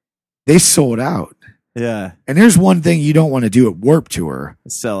 They sold out. Yeah. And there's one thing you don't want to do at Warped Tour.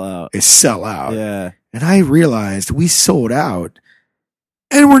 Sell out. Is sell out. Yeah. And I realized we sold out,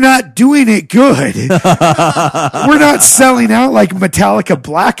 and we're not doing it good. We're not selling out like Metallica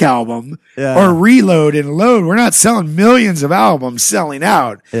Black Album or Reload and Load. We're not selling millions of albums selling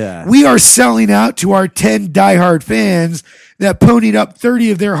out. Yeah. We are selling out to our 10 diehard fans that ponied up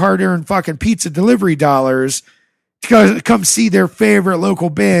 30 of their hard-earned fucking pizza delivery dollars to come see their favorite local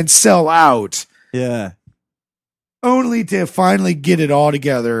band sell out. Yeah. Only to finally get it all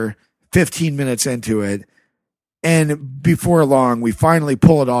together 15 minutes into it. And before long, we finally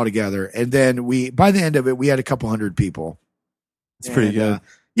pull it all together. And then by the end of it, we had a couple hundred people. It's pretty good.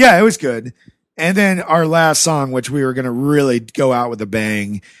 Yeah, it was good. And then our last song, which we were going to really go out with a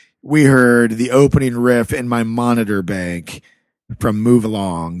bang, we heard the opening riff in my monitor bank from Move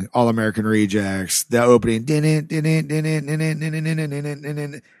Along, All American Rejects, the opening, and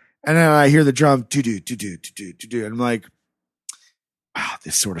then I hear the drum, and I'm like, wow,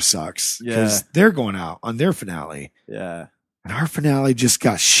 this sort of sucks. Because they're going out on their finale. Yeah. And our finale just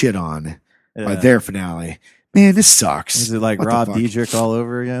got shit on by their finale. Man, this sucks. Is it like Rob Diedrich all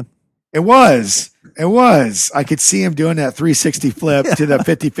over again? It was. I could see him doing that 360 flip to the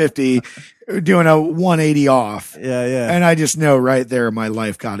 50-50, doing a 180 off. Yeah. And I just know right there my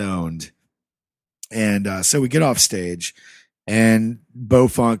life got owned. And so we get off stage, and Bo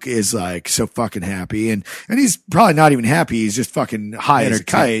Funk is like so fucking happy, and he's probably not even happy. He's just fucking high as a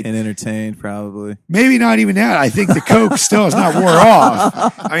kite and entertained, probably. Maybe not even that. I think the coke still is not wore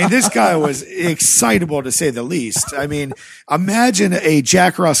off. I mean, this guy was excitable to say the least. I mean, imagine a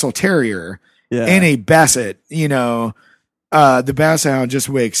Jack Russell Terrier and a Basset. You know, the Basset Hound just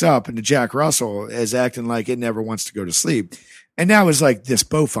wakes up, and the Jack Russell is acting like it never wants to go to sleep, and that was like this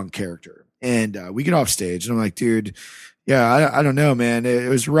Bo Funk character. And we get off stage, and I'm like, dude, yeah, I don't know, man. It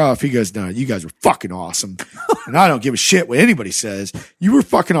was rough. He goes, no, you guys were fucking awesome. And I don't give a shit what anybody says. You were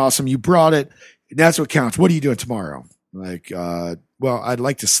fucking awesome. You brought it. And that's what counts. What are you doing tomorrow? I'm like, well, I'd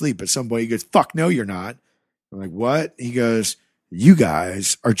like to sleep at some point. He goes, fuck no, you're not. I'm like, what? He goes, you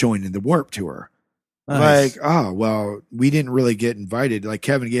guys are joining the Warped Tour. Nice. Like, oh, well, we didn't really get invited. Like,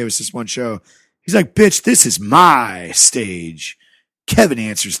 Kevin gave us this one show. He's like, bitch, this is my stage. Kevin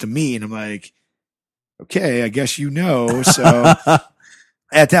answers to me. And I'm like, okay, I guess you know. So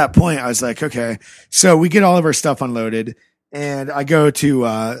at that point, I was like, okay. So we get all of our stuff unloaded, and I go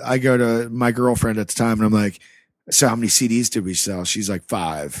to my girlfriend at the time, and I'm like, so how many CDs did we sell? She's like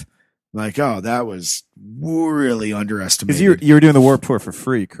 5. I'm like, oh, that was really underestimated. Because you were doing the Warped Tour for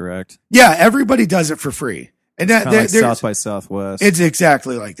free, correct? Yeah, everybody does it for free. And that like South by Southwest. It's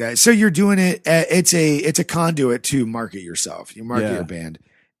exactly like that. So you're doing it. It's a conduit to market yourself. You market your band,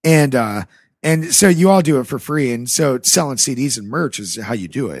 and so you all do it for free. And so selling CDs and merch is how you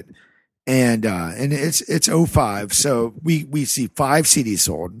do it. And it's 05. So we see 5 CDs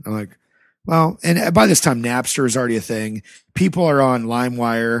sold. I'm like, well, and by this time Napster is already a thing. People are on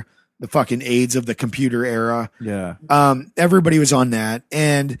LimeWire, the fucking AIDS of the computer era. Yeah. Everybody was on that.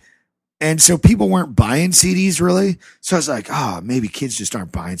 And so people weren't buying CDs really. So I was like, maybe kids just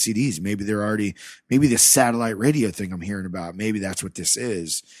aren't buying CDs. Maybe maybe this satellite radio thing I'm hearing about, maybe that's what this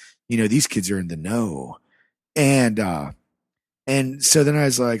is. You know, these kids are in the know. And so then I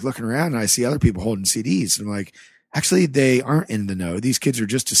was like looking around, and I see other people holding CDs. And I'm like, actually, they aren't in the know. These kids are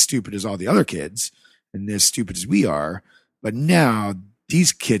just as stupid as all the other kids and as stupid as we are. But now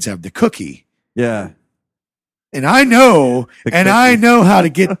these kids have the cookie. Yeah. And I know how to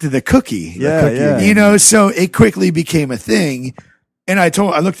get to the cookie. Yeah. You know, so it quickly became a thing. And I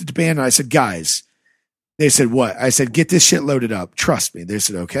looked at the band and I said, guys, they said, what? I said, get this shit loaded up. Trust me. They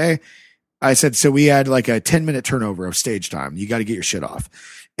said, okay. I said, so we had like a 10-minute turnover of stage time. You got to get your shit off.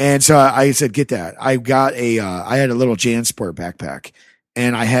 And so I said, get that. I had a little JanSport backpack,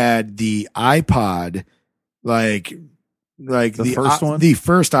 and I had the iPod, like the first one? The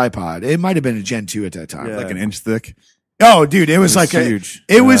first iPod. It might have been a Gen 2 at that time. Yeah. Like an inch thick. Oh, dude, it was like huge.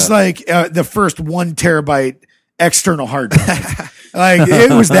 It was like the first 1 terabyte external hard drive. Like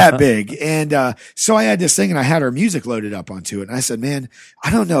it was that big. And so I had this thing, and I had our music loaded up onto it. And I said, man,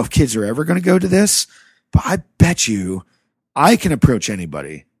 I don't know if kids are ever going to go to this, but I bet you I can approach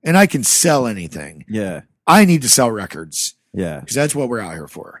anybody and I can sell anything. Yeah. I need to sell records. Yeah. Because that's what we're out here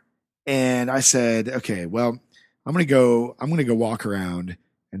for. And I said, okay, well, I'm going to go walk around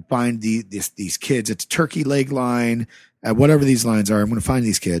and find these kids at the turkey leg line, at whatever these lines are. I'm going to find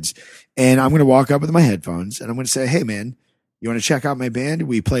these kids, and I'm going to walk up with my headphones, and I'm going to say, hey man, you want to check out my band?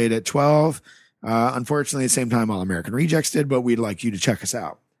 We played at 12. Unfortunately, at the same time All American Rejects did, but we'd like you to check us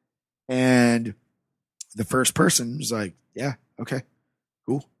out. And the first person was like, yeah, okay,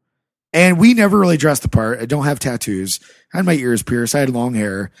 cool. And we never really dressed the part. I don't have tattoos. I had my ears pierced. I had long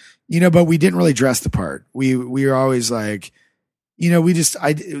hair, but we didn't really dress the part. We were always like,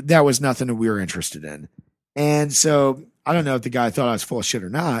 that was nothing that we were interested in. And so I don't know if the guy thought I was full of shit or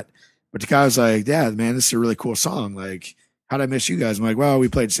not, but the guy was like, yeah, man, this is a really cool song. Like, how'd I miss you guys? I'm like, well, we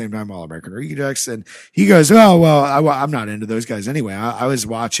played the same time All American Rejects. And he goes, oh, well, I'm not into those guys anyway. I was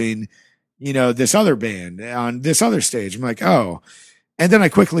watching, this other band on this other stage. I'm like, oh. And then I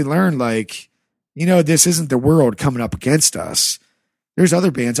quickly learned, like, this isn't the world coming up against us. There's other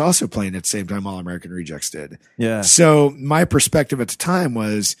bands also playing at the same time All American Rejects did. Yeah. So my perspective at the time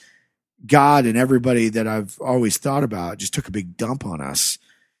was God and everybody that I've always thought about just took a big dump on us.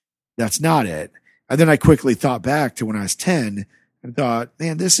 That's not it. And then I quickly thought back to when I was 10 and thought,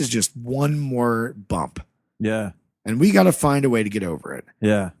 man, this is just one more bump. Yeah. And we got to find a way to get over it.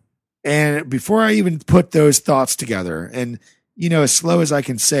 Yeah. And before I even put those thoughts together, and as slow as I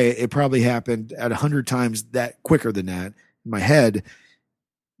can say, it probably happened at 100 times that quicker than that in my head.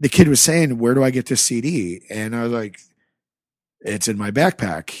 The kid was saying, where do I get this CD? And I was like, it's in my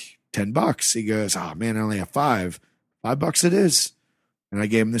backpack, $10. He goes, oh man, I only have $5 it is. And I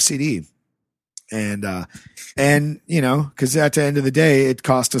gave him the CD. And because at the end of the day, it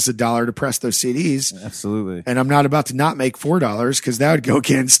cost us $1 to press those CDs. Absolutely. And I'm not about to not make $4 because that would go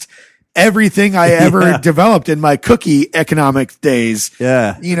against everything I ever developed in my cookie economic days.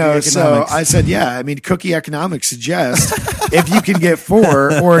 Yeah. So I said, cookie economics suggests if you can get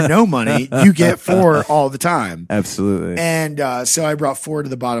 4 or no money, you get 4 all the time. Absolutely. And so I brought 4 to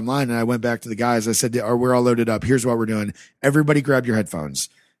the bottom line, and I went back to the guys. I said, we're all loaded up. Here's what we're doing. Everybody grab your headphones.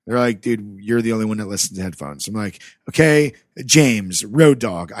 They're like, dude, you're the only one that listens to headphones. I'm like, okay, James, Road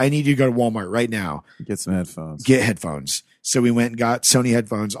Dogg, I need you to go to Walmart right now. Get some headphones. Get headphones. So we went and got Sony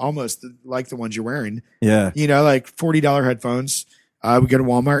headphones, almost like the ones you're wearing. Yeah. Like $40 headphones. We go to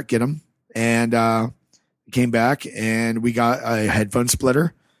Walmart, get them, and came back and we got a headphone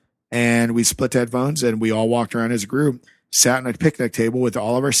splitter, and we split the headphones, and we all walked around as a group, sat on a picnic table with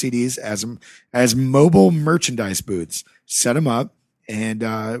all of our CDs as mobile merchandise booths, set them up, and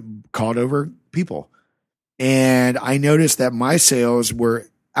called over people. And I noticed that my sales were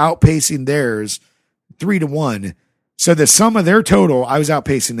outpacing theirs 3-1. So the sum of their total, I was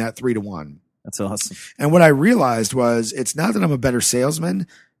outpacing that 3-1. That's awesome. And what I realized was, it's not that I'm a better salesman.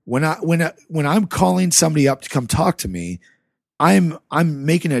 When I'm calling somebody up to come talk to me, I'm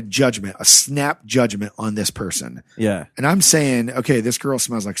making a judgment, a snap judgment on this person. Yeah. And I'm saying, okay, this girl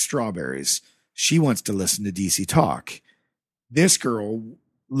smells like strawberries. She wants to listen to DC Talk. This girl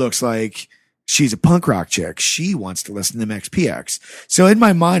looks like she's a punk rock chick. She wants to listen to MXPX. So in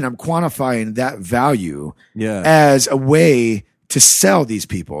my mind, I'm quantifying that value as a way to sell these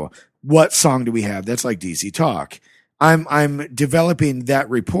people. What song do we have that's like DC Talk? I'm developing that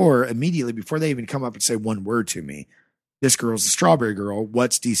rapport immediately before they even come up and say one word to me. This girl's a strawberry girl.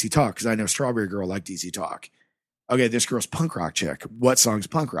 What's DC Talk? Because I know strawberry girl like DC Talk. Okay, this girl's punk rock chick. What song's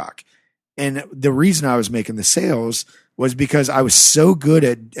punk rock? And the reason I was making the sales was because I was so good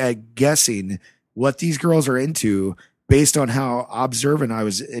at guessing what these girls are into based on how observant I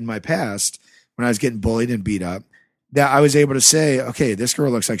was in my past when I was getting bullied and beat up, that I was able to say, okay, this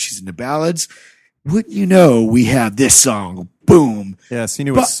girl looks like she's into ballads. Wouldn't you know, we have this song, boom. Yeah, so you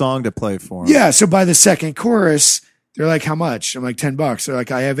knew what song to play for 'em. Yeah, so by the second chorus, they're like, how much? I'm like, $10. They're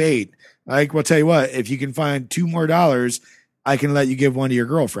like, I have 8. Like, well, tell you what, if you can find $2 more, I can let you give one to your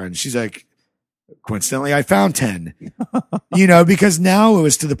girlfriend. She's like, coincidentally, I found 10, because now it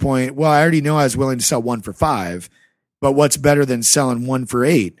was to the point, well, I already know I was willing to sell 1 for 5, but what's better than selling 1 for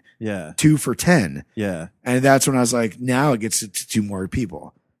 8? Yeah. 2 for 10. Yeah. And that's when I was like, now it gets to 2 more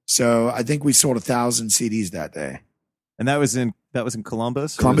people. So I think we sold 1,000 CDs that day. And that was in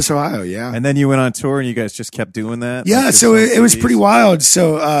Columbus? Columbus, Ohio. Yeah. And then you went on tour and you guys just kept doing that? Yeah. Like So it was pretty wild.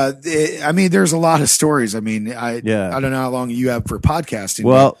 So, there's a lot of stories. I don't know how long you have for podcasting.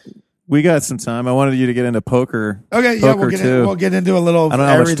 Well, we got some time. I wanted you to get into poker. Okay, yeah, we'll get into a little. I don't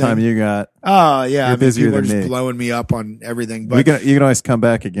know how much time you got. Oh yeah, you're busier people than are just me. blowing me up on everything. But you can always come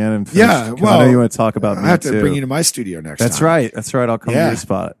back again and finish, yeah. Well, I know you want to talk about. I have to bring you to my studio next time. That's right. I'll come to your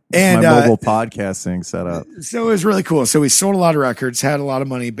spot. And my mobile podcasting setup. So it was really cool. So we sold a lot of records, had a lot of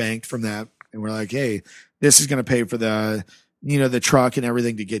money banked from that, and we're like, hey, this is going to pay for the the truck and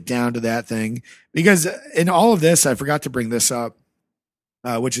everything to get down to that thing. Because in all of this, I forgot to bring this up.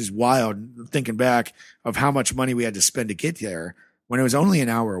 Which is wild, thinking back of how much money we had to spend to get there when it was only an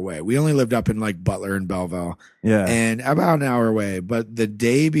hour away. We only lived up in like Butler and Belleville, and about an hour away. But the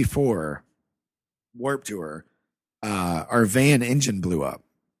day before Warped Tour, our van engine blew up,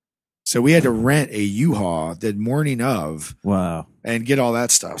 so we had to rent a U-Haul the morning of. Wow! And get all that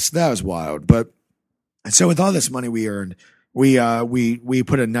stuff. So that was wild. But so with all this money we earned, we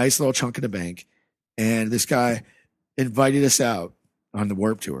put a nice little chunk in the bank, and this guy invited us out on the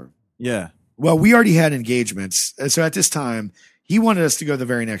Warped Tour. Yeah. Well, we already had engagements. So at this time, he wanted us to go the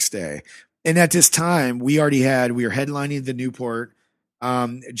very next day. And at this time, we were headlining the Newport,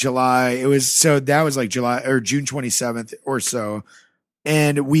 July. That was like July or June 27th or so.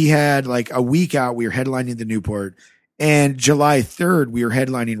 And we had like a week out, we were headlining the Newport, and July 3rd, we were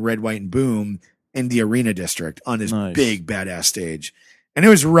headlining Red, White and Boom in the Arena District on this big badass stage. And it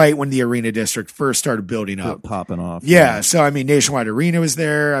was right when the Arena District first started building up. Popping off. Yeah. So, Nationwide Arena was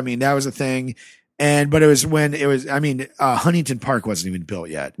there. That was a thing. But it was when Huntington Park wasn't even built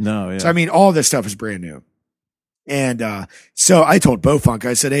yet. No, yeah. So, all this stuff is brand new. And so I told Bo Funk,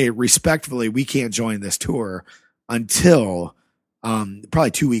 I said, hey, respectfully, we can't join this tour until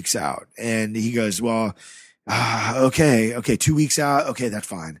probably 2 weeks out. And he goes, well, okay, 2 weeks out. Okay, that's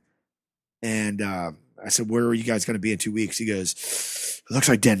fine. And I said, where are you guys going to be in 2 weeks? He goes, it looks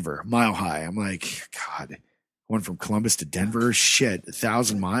like Denver, Mile High. I'm like, God, going from Columbus to Denver? Shit,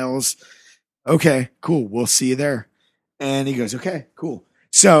 1,000 miles? Okay, cool. We'll see you there. And he goes, okay, cool.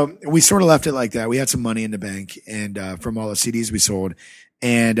 So we sort of left it like that. We had some money in the bank and from all the CDs we sold.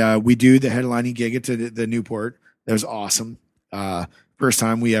 And we do the headlining gig at the Newport. That was awesome. First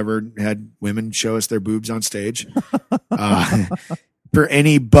time we ever had women show us their boobs on stage. For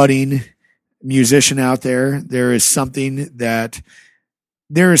any budding musician out there, there is some kind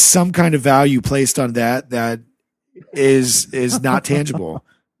of value placed on that is not tangible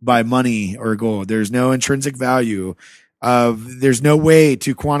by money or gold. There's no intrinsic value there's no way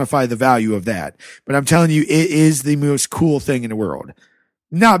to quantify the value of that. But I'm telling you, it is the most cool thing in the world.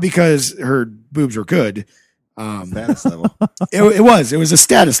 Not because her boobs were good. Status level. It was a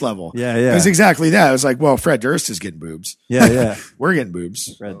status level. Yeah. It was exactly that. It was like, well, Fred Durst is getting boobs. Yeah. We're getting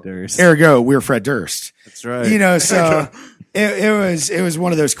boobs. Fred Durst. Ergo, we're Fred Durst. That's right. So it was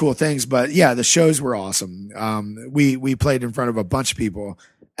one of those cool things. But yeah, the shows were awesome. We played in front of a bunch of people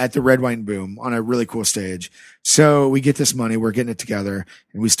at the Red, White, and Boom on a really cool stage. So we get this money, we're getting it together,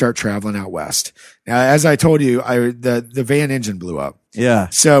 and we start traveling out west. Now, as I told you, the van engine blew up. Yeah.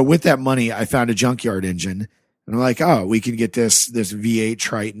 So with that money, I found a junkyard engine, and I'm like, oh, we can get this V8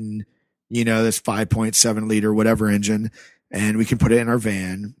 Triton, this 5.7 liter whatever engine, and we can put it in our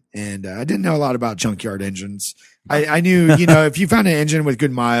van. And I didn't know a lot about junkyard engines. I knew, if you found an engine with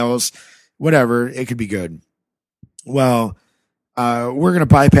good miles, whatever, it could be good. Well, we're going to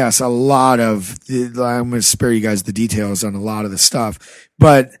bypass a lot of I'm going to spare you guys the details on a lot of the stuff,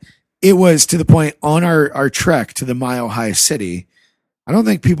 but it was to the point on our trek to the Mile High City. I don't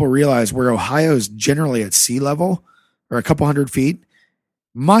think people realize where Ohio's generally at sea level or a couple hundred feet.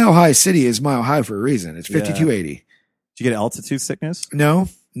 Mile High City is mile high for a reason. It's 5280. Did you get altitude sickness?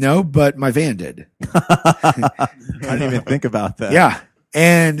 No, but my van did. I didn't even think about that. Yeah.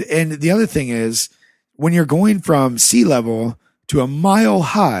 And the other thing is when you're going from sea level to a mile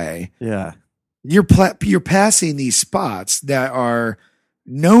high, yeah, you're passing these spots that are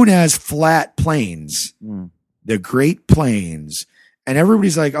known as flat plains, the Great Plains, and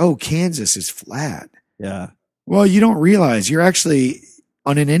everybody's like, "Oh, Kansas is flat." Yeah. Well, you don't realize you're actually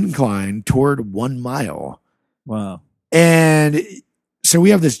on an incline toward 1 mile. Wow. And so we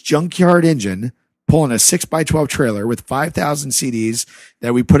have this junkyard engine pulling a 6x12 trailer with 5,000 CDs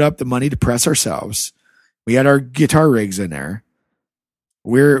that we put up the money to press ourselves. We had our guitar rigs in there.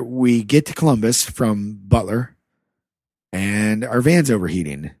 We get to Columbus from Butler and our van's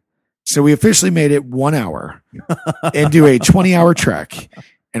overheating. So we officially made it 1 hour and do a 20-hour trek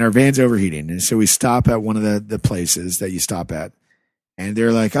and our van's overheating. And so we stop at one of the places that you stop at and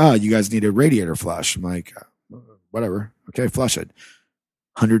they're like, "Oh, you guys need a radiator flush." I'm like, "Whatever. Okay, flush it."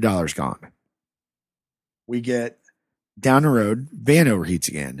 $100 gone. We get down the road, van overheats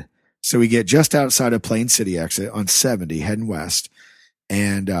again. So we get just outside of Plain City exit on 70 heading west.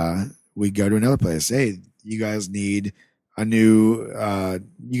 And we go to another place. "Hey, you guys need a new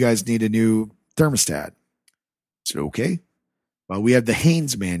thermostat." I said, "Okay." Well, we have the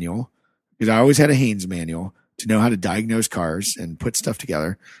Haynes manual because I always had a Haynes manual to know how to diagnose cars and put stuff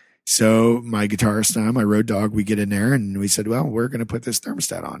together. So my guitarist and I, my road dog, we get in there and we said, "Well, we're going to put this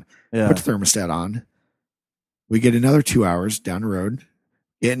thermostat on." Yeah. Put the thermostat on. We get another 2 hours down the road,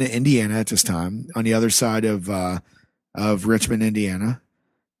 get into Indiana at this time on the other side of Richmond, Indiana.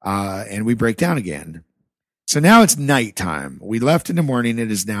 And we break down again. So now it's nighttime. We left in the morning.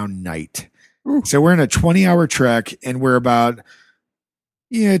 It is now night. Ooh. So we're in a 20-hour trek and we're about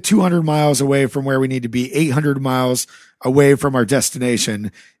 200 miles away from where we need to be, 800 miles away from our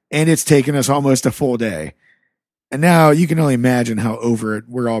destination. And it's taken us almost a full day. And now you can only imagine how over it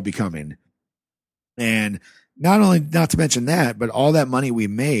we're all becoming. And not to mention that, but all that money we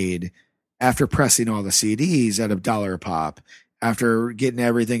made after pressing all the CDs at $1 a pop, after getting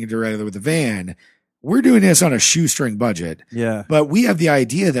everything together with the van, we're doing this on a shoestring budget. Yeah. But we have the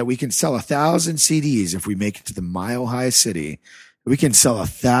idea that we can sell 1,000 CDs if we make it to the Mile High City. We can sell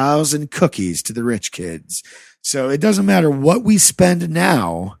 1,000 cookies to the rich kids. So it doesn't matter what we spend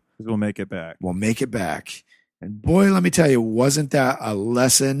now. We'll make it back. We'll make it back. And boy, let me tell you, wasn't that a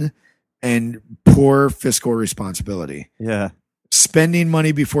lesson in poor fiscal responsibility? Yeah. Spending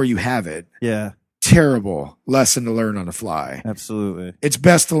money before you have it. Yeah. Terrible lesson to learn on the fly. Absolutely. It's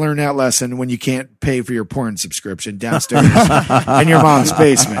best to learn that lesson when you can't pay for your porn subscription downstairs in your mom's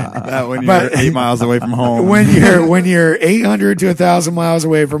basement. When you're 8 miles away from home. When you're 800 to 1,000 miles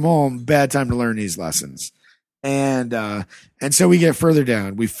away from home, bad time to learn these lessons. And so we get further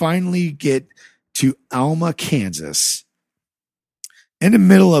down. We finally get to Alma, Kansas, in the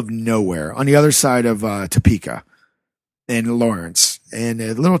middle of nowhere on the other side of Topeka in Lawrence, in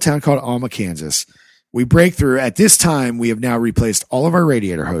a little town called Alma, Kansas. We break through. At this time, we have now replaced all of our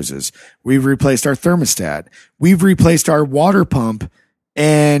radiator hoses. We've replaced our thermostat. We've replaced our water pump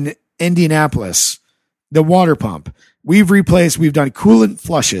in Indianapolis, the water pump. We've done coolant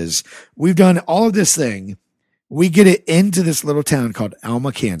flushes. We've done all of this thing. We get it into this little town called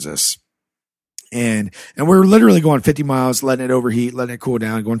Alma, Kansas. And we're literally going 50 miles, letting it overheat, letting it cool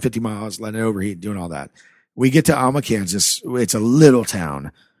down, going 50 miles, letting it overheat, doing all that. We get to Alma, Kansas. It's a little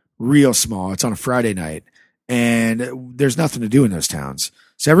town, real small. It's on a Friday night, and there's nothing to do in those towns.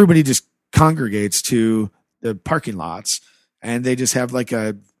 So everybody just congregates to the parking lots, and they just have like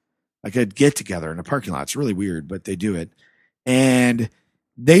a get together in a parking lot. It's really weird, but they do it. And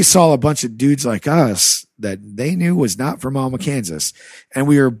they saw a bunch of dudes like us that they knew was not from Alma, Kansas. And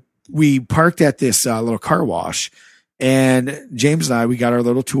we parked at this little car wash, and James and I, we got our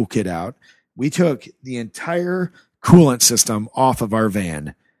little toolkit out. We took the entire coolant system off of our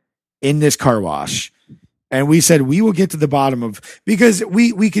van in this car wash. And we said, we will get to the bottom of, because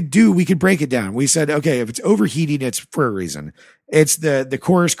we could break it down. We said, okay, if it's overheating, it's for a reason. It's the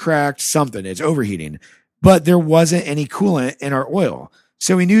core is cracked, something, it's overheating, but there wasn't any coolant in our oil.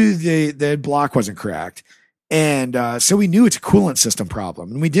 So we knew the block wasn't cracked. And so we knew it's a coolant system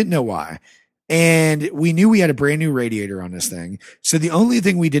problem, and we didn't know why. And we knew we had a brand new radiator on this thing. So the only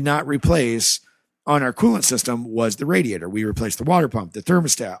thing we did not replace on our coolant system was the radiator. We replaced the water pump, the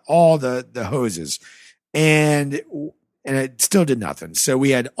thermostat, all the hoses, and it still did nothing. So we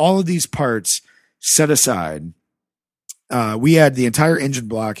had all of these parts set aside. We had the entire engine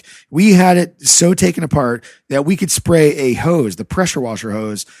block. We had it so taken apart that we could spray a hose, the pressure washer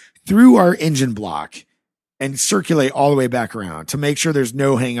hose, through our engine block and circulate all the way back around to make sure there's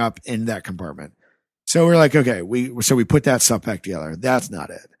no hang up in that compartment. So we're like, okay, we put that stuff back together. That's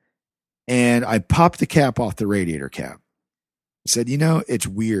not it. And I popped the cap off the radiator cap. I said, it's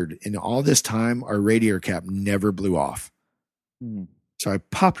weird. In all this time, our radiator cap never blew off. So I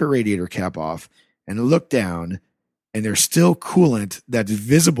popped her radiator cap off and looked down, and there's still coolant that's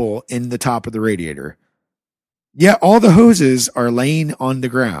visible in the top of the radiator. Yeah, all the hoses are laying on the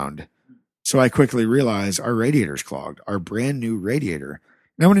ground. So I quickly realized our radiator's clogged, our brand new radiator.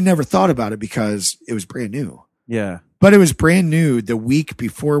 And I would have never thought about it because it was brand new. Yeah. But it was brand new the week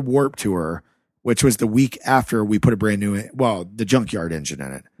before Warped Tour, which was the week after we put a brand new, the junkyard engine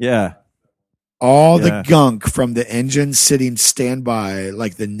in it. Yeah. All the gunk from the engine sitting standby,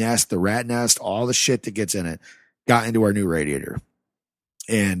 like the nest, the rat nest, all the shit that gets in it, got into our new radiator.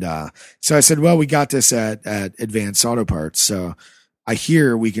 And so I said, well, we got this at Advanced Auto Parts. So I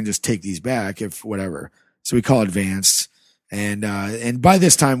hear we can just take these back if whatever. So we call Advanced. And by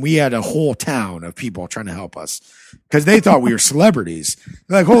this time we had a whole town of people trying to help us because they thought we were celebrities.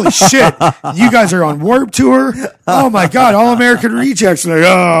 They're like, holy shit, you guys are on Warped Tour? Oh my God, All American Rejects.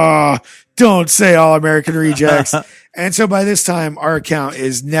 Like, don't say All American Rejects. And so by this time our account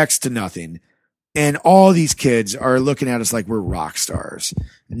is next to nothing. And all these kids are looking at us like we're rock stars.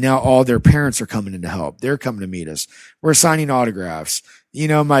 And now all their parents are coming in to help. They're coming to meet us. We're signing autographs.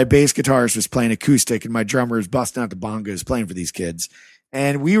 My bass guitarist was playing acoustic and my drummer is busting out the bongos playing for these kids.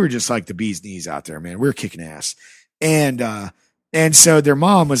 And we were just like the bee's knees out there, man. We were kicking ass. And so their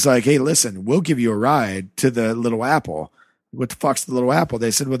mom was like, hey, listen, we'll give you a ride to the Little Apple. What the fuck's the Little Apple?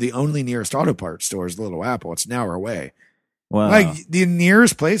 They said, well, the only nearest auto parts store is the Little Apple. It's an hour away. Wow. Like the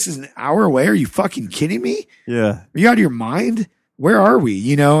nearest place is an hour away. Are you fucking kidding me? Yeah. Are you out of your mind? Where are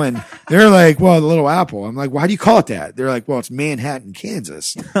we? And they're like, well, the Little Apple. I'm like, why do you call it that? They're like, well, it's Manhattan,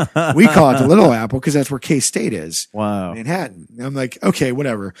 Kansas. We call it the Little Apple because that's where K-State is. Wow. Manhattan. And I'm like, okay,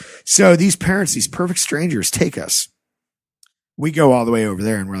 whatever. So these parents, these perfect strangers take us. We go all the way over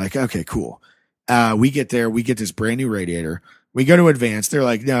there and we're like, okay, cool. We get there. We get this brand new radiator. We go to Advanced. They're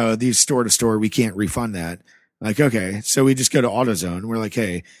like, no, these store to store. We can't refund that. Like, okay. So we just go to AutoZone. We're like,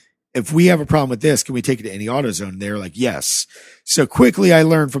 hey, if we have a problem with this, can we take it to any AutoZone? They're like, yes. So quickly I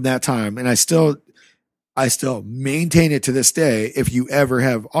learned from that time, and I still maintain it to this day. If you ever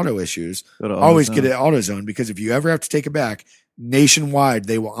have auto issues, always get it at AutoZone, because if you ever have to take it back nationwide,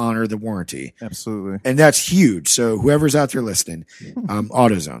 they will honor the warranty. Absolutely. And that's huge. So whoever's out there listening,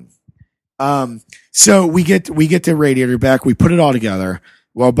 AutoZone. So we get the radiator back. We put it all together.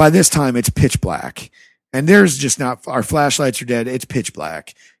 Well, by this time it's pitch black. And there's just not, our flashlights are dead. It's pitch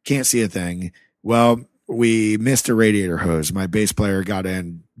black. Can't see a thing. Well, we missed a radiator hose. My bass player got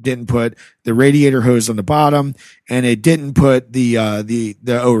in, didn't put the radiator hose on the bottom, and it didn't put the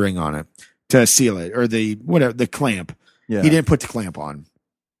O-ring on it to seal it, or the clamp. Yeah. He didn't put the clamp on.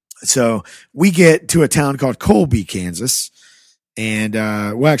 So we get to a town called Colby, Kansas. And,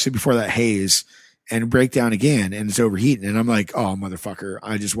 actually before that, Hayes. and break down again, and it's overheating. And I'm like, oh, motherfucker,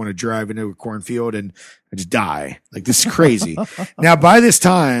 I just want to drive into a cornfield and I just die. Like, this is crazy. Now, by this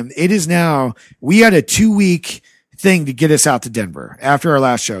time, we had a 2-week thing to get us out to Denver after our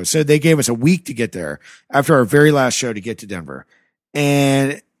last show. So they gave us a week to get there after our very last show to get to Denver.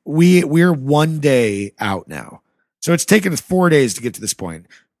 And we're 1 day out now. So it's taken us 4 days to get to this point.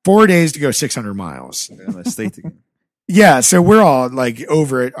 4 days to go 600 miles. Yeah, so we're all like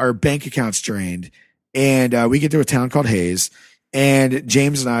over it. Our bank account's drained, and we get to a town called Hayes. And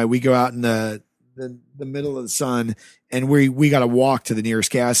James and I, we go out in the middle of the sun, and we got to walk to the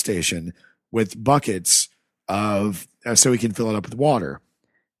nearest gas station with buckets so we can fill it up with water.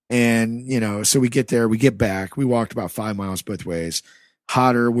 And so we get there, we get back, we walked about 5 miles both ways.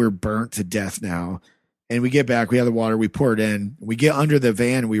 Hotter, we're burnt to death now. And we get back, we have the water, we pour it in, we get under the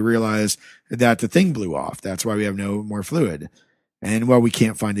van, and we realize that the thing blew off. That's why we have no more fluid. And we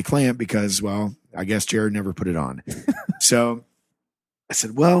can't find the clamp because, I guess Jared never put it on. So I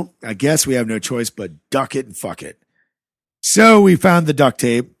said, I guess we have no choice but duck it and fuck it. So we found the duct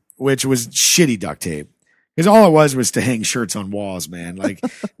tape, which was shitty duct tape. Because all it was to hang shirts on walls, man. Like,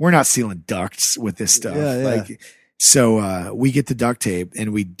 we're not sealing ducts with this stuff. Yeah. So we get the duct tape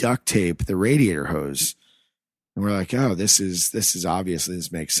and we duct tape the radiator hose. And we're like, oh, this is obviously,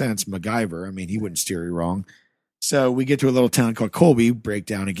 this makes sense. MacGyver, I mean, he wouldn't steer you wrong. So we get to a little town called Colby, break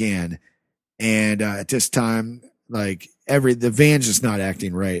down again. And at this time, like the van's just not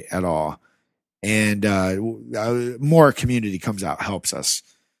acting right at all. And more community comes out, helps us.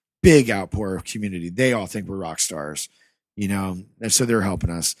 Big outpour of community. They all think we're rock stars, and so they're helping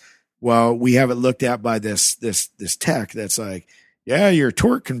us. Well, we have it looked at by this tech that's like, yeah, your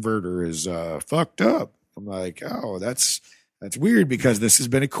torque converter is fucked up. I'm like, oh, that's weird because this has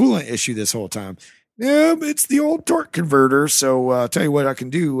been a coolant issue this whole time. Yeah, it's the old torque converter. So I'll tell you what I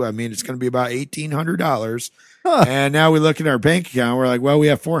can do. I mean, it's going to be about $1,800. Huh. And now we look at our bank account. We're like, well, we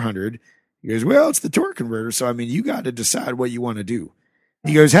have $400. He goes, well, it's the torque converter. So, I mean, you got to decide what you want to do.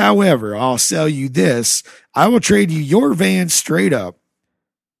 He goes, however, I'll sell you this. I will trade you your van straight up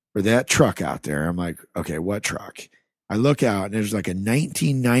for that truck out there. I'm like, okay, what truck? I look out and there's like a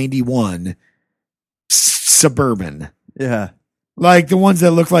 1991 Suburban. Yeah. Like the ones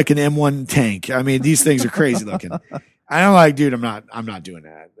that look like an M1 tank. I mean, these things are crazy looking. I'm like, dude, I'm not doing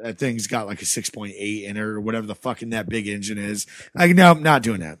that. That thing's got like a 6.8 in it or whatever the fucking that big engine is. Like, no, I'm not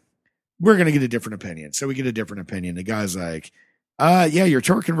doing that. We're going to get a different opinion. So we get a different opinion. The guy's like, yeah, your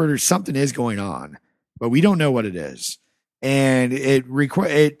torque converter, something is going on, but we don't know what it is. And it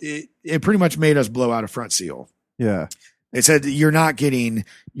pretty much made us blow out a front seal. Yeah. It said you're not getting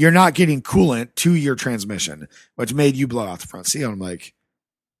coolant to your transmission, which made you blow out the front seal. I'm like,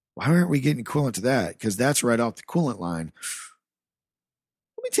 why aren't we getting coolant to that? Because that's right off the coolant line.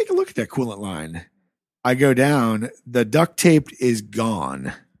 Let me take a look at that coolant line. I go down, the duct tape is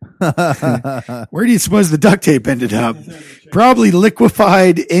gone. Where do you suppose the duct tape ended up? Probably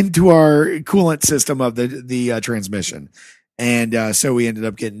liquefied into our coolant system of the transmission. And so we ended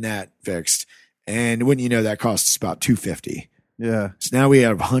up getting that fixed. And wouldn't you know, that cost us about $250. Yeah. So now we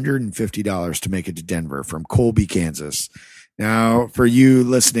have $150 to make it to Denver from Colby, Kansas. Now, for you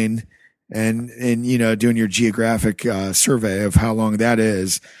listening and doing your geographic survey of how long that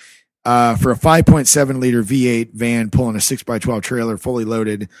is, for a 5.7 liter V8 van pulling a 6x12 trailer fully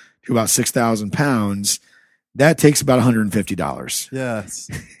loaded to about 6,000 pounds, that takes about $150. Yeah.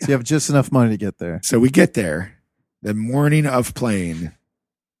 So you have just enough money to get there. So we get there the morning of plane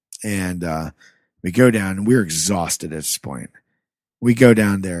and we go down and we're exhausted at this point. We go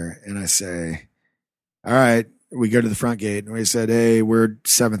down there and I say, all right, we go to the front gate and we said, hey, we're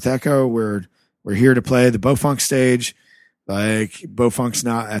 7th Echo. We're here to play the Bofunk stage. Like, Bofunk's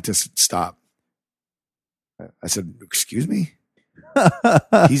not at this stop. I said, excuse me?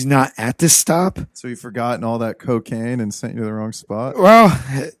 He's not at this stop? So you've forgotten all that cocaine and sent you to the wrong spot? Well,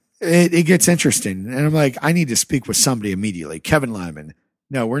 it gets interesting. And I'm like, I need to speak with somebody immediately. Kevin Lyman.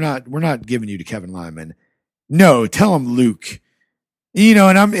 No, we're not giving you to Kevin Lyman. No, tell him Luke. And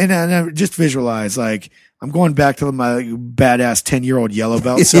I'm just visualize, like, I'm going back to my badass 10-year-old yellow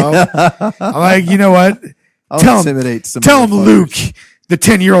belt self. Yeah. I'm like, you know what? Tell him Luke, the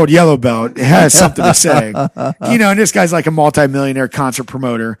 10-year-old yellow belt, has something to say. And this guy's like a multimillionaire concert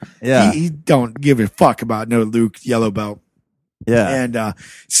promoter. Yeah. He don't give a fuck about no Luke yellow belt. Yeah. And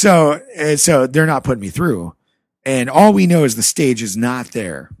so they're not putting me through. And all we know is the stage is not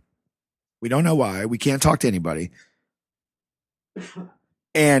there. We don't know why. We can't talk to anybody.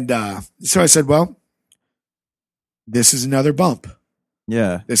 And so I said, well, this is another bump.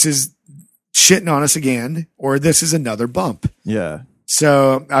 Yeah. This is shitting on us again, or this is another bump. Yeah.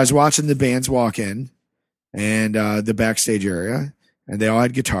 So I was watching the bands walk in and the backstage area, and they all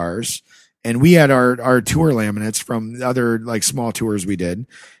had guitars. And we had our tour laminates from other like small tours we did.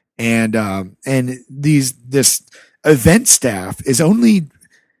 And this event staff is only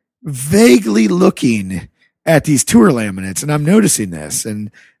vaguely looking at these tour laminates. And I'm noticing this,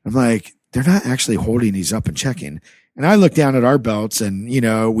 and I'm like, they're not actually holding these up and checking. And I look down at our belts, and,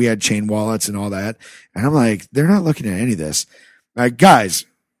 we had chain wallets and all that. And I'm like, they're not looking at any of this. Like, guys,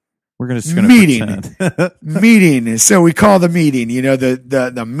 we're just going to meeting. So we call the meeting,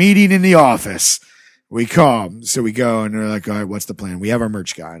 the meeting in the office. We call. So we go, and they're like, all right, what's the plan? We have our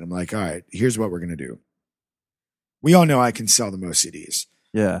merch guy. And I'm like, all right, here's what we're going to do. We all know I can sell the most CDs.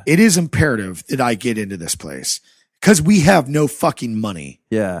 Yeah. It is imperative that I get into this place because we have no fucking money.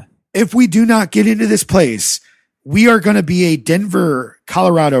 Yeah. If we do not get into this place, we are going to be a Denver,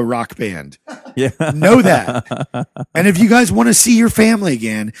 Colorado rock band. Yeah. Know that. And if you guys want to see your family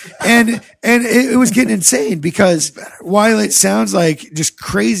again, and it was getting insane because while it sounds like just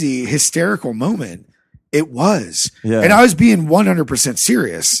crazy, hysterical moment, it was. Yeah. And I was being 100%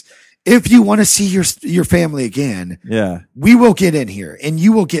 serious. If you want to see your family again, yeah, we will get in here and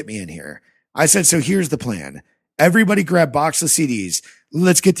you will get me in here. I said, so here's the plan. Everybody grab box of CDs.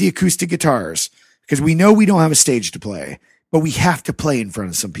 Let's get the acoustic guitars because we know we don't have a stage to play, but we have to play in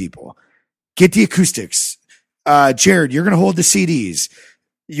front of some people. Get the acoustics. Jared, you're going to hold the CDs.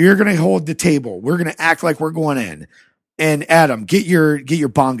 You're going to hold the table. We're going to act like we're going in. And Adam, get your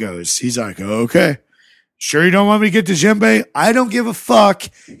bongos. He's like, okay. Sure you don't want me to get the djembe? I don't give a fuck.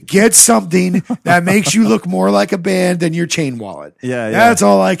 Get something that makes you look more like a band than your chain wallet. Yeah. That's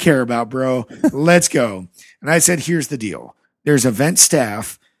all I care about, bro. Let's go. And I said, here's the deal. There's event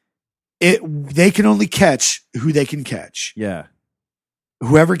staff. They can only catch who they can catch. Yeah.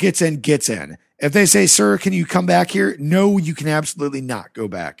 Whoever gets in, gets in. If they say, sir, can you come back here? No, you can absolutely not go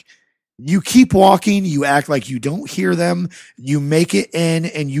back. You keep walking. You act like you don't hear them. You make it in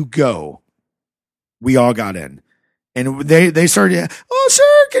and you go. We all got in. And they started, oh,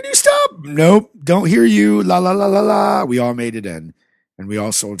 sir, can you stop? Nope, don't hear you. La, la, la, la, la. We all made it in. And we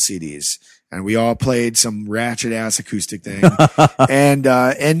all sold CDs. And we all played some ratchet ass acoustic thing.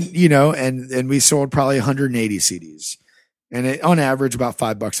 and we sold probably 180 CDs. And on average, about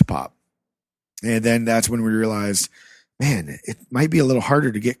 $5 a pop. And then that's when we realized, man, it might be a little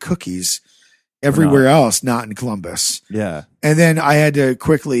harder to get cookies everywhere else, not in Columbus. Yeah. And then I had to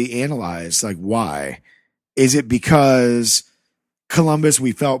quickly analyze, like, why? Is it because Columbus,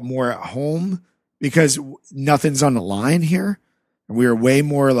 we felt more at home because nothing's on the line here? And we were way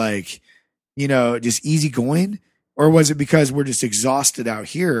more like, just easygoing? Or was it because we're just exhausted out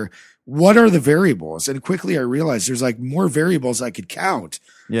here? What are the variables? And quickly I realized there's like more variables I could count.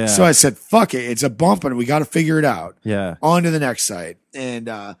 Yeah. So I said, fuck it. It's a bump and we got to figure it out. Yeah. On to the next site. And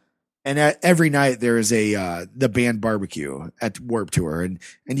every night there is the band barbecue at Warp Tour, and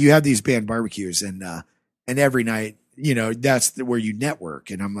you have these band barbecues, and every night, that's where you network.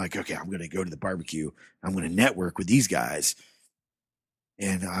 And I'm like, okay, I'm going to go to the barbecue. I'm going to network with these guys.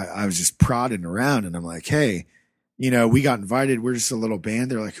 And I was just prodding around, and I'm like, hey, we got invited. We're just a little band.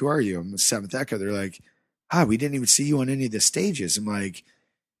 They're like, who are you? I'm the Seventh Echo. They're like, we didn't even see you on any of the stages. I'm like,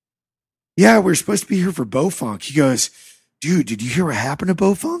 yeah, we're supposed to be here for Bofunk. He goes, dude, did you hear what happened to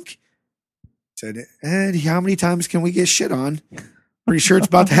Bofunk? Said, Ed, how many times can we get shit on? Pretty sure it's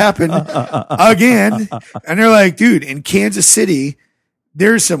about to happen again. And they're like, dude, in Kansas City,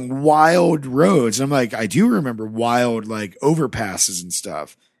 there's some wild roads. And I'm like, I do remember wild like overpasses and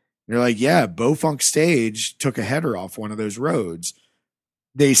stuff. And they're like, yeah, Bofunk stage took a header off one of those roads.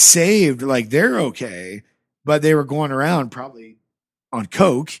 They saved, like they're okay, but they were going around probably on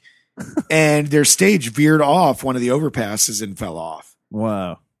coke, and their stage veered off one of the overpasses and fell off.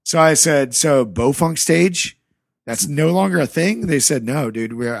 Wow. So I said, so Bofunk stage, that's no longer a thing? They said, no,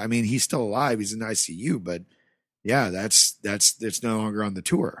 dude. He's still alive. He's in ICU, but yeah, that's no longer on the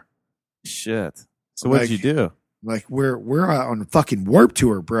tour. Shit. So what did you do? Like we're on a fucking Warp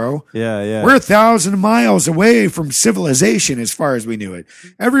Tour, bro. Yeah. We're 1,000 miles away from civilization as far as we knew it.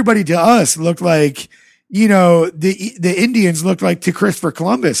 Everybody to us looked like, the Indians looked like to Christopher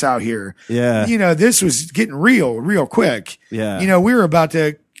Columbus out here. Yeah. This was getting real quick. Yeah. We were about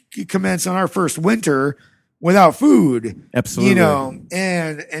to commence on our first winter without food. Absolutely.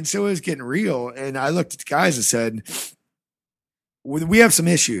 And so it was getting real. And I looked at the guys and said, we have some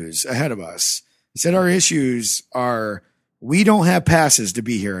issues ahead of us. He said, our issues are we don't have passes to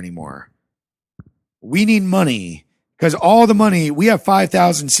be here anymore. We need money because all the money, we have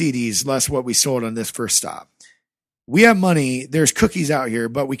 5,000 CDs less what we sold on this first stop. We have money. There's cookies out here,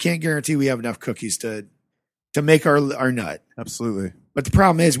 but we can't guarantee we have enough cookies to make our nut. Absolutely. But the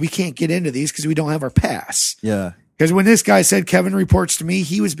problem is we can't get into these because we don't have our pass. Yeah. Because when this guy said Kevin reports to me,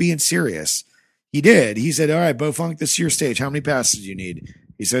 he was being serious. He did. He said, all right, Bo Funk, this is your stage. How many passes do you need?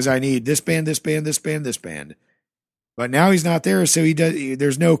 He says, I need this band, this band, this band, this band. But now he's not there, so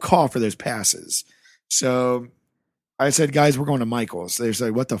there's no call for those passes. So I said, guys, we're going to Michael's. They're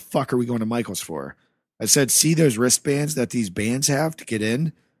like, what the fuck are we going to Michael's for? I said, see those wristbands that these bands have to get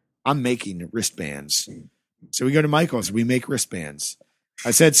in? I'm making wristbands. So we go to Michael's. We make wristbands.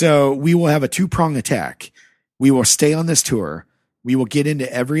 I said, so we will have a 2-prong attack. We will stay on this tour. We will get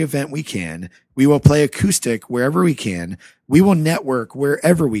into every event we can. We will play acoustic wherever we can. We will network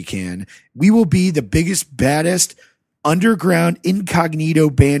wherever we can. We will be the biggest, baddest, underground incognito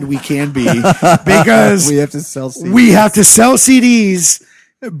band we can be because we have to sell CDs. We have to sell CDs,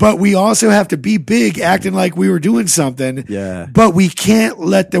 but we also have to be big, acting like we were doing something. Yeah. But we can't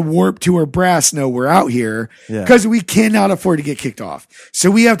let the Warped Tour brass know we're out here because we cannot afford to get kicked off.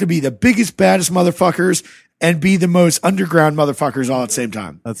 So we have to be the biggest, baddest motherfuckers and be the most underground motherfuckers all at the same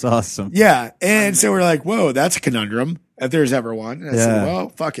time. That's awesome. Yeah. And so we're like, whoa, that's a conundrum if there's ever one. And I said, well,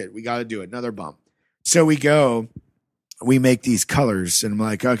 fuck it. We got to do it. Another bump. So we go. We make these colors and I'm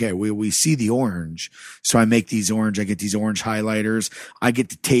like, okay, we see the orange. So I make these orange. I get these orange highlighters. I get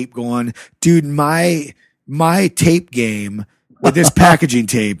the tape going. Dude, my tape game with this packaging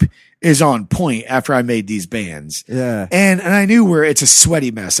tape is on point after I made these bands. Yeah. And I knew it's a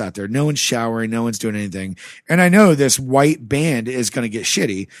sweaty mess out there. No one's showering. No one's doing anything. And I know this white band is going to get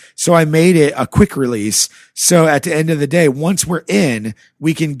shitty. So I made it a quick release. So at the end of the day, once we're in,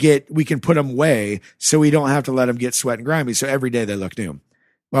 we can put them away so we don't have to let them get sweat and grimy. So every day they look new.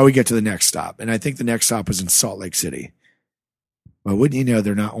 Well, we get to the next stop. And I think the next stop was in Salt Lake City. Well, wouldn't you know,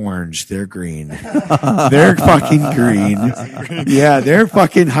 they're not orange. They're green. They're fucking green. Yeah, they're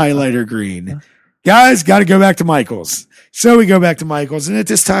fucking highlighter green. Guys, got to go back to Michael's. So we go back to Michael's. And at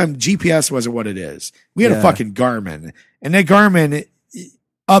this time, GPS wasn't what it is. We had a fucking Garmin. And that Garmin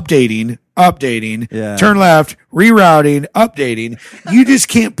updating, turn left, rerouting, updating. You just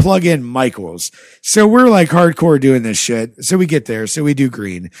can't plug in Michael's. So we're like hardcore doing this shit. So we get there. So we do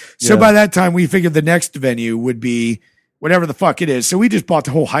green. So by that time, we figured the next venue would be whatever the fuck it is. So we just bought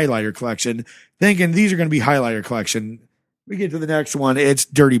the whole highlighter collection thinking these are going to be highlighter collection. We get to the next one. It's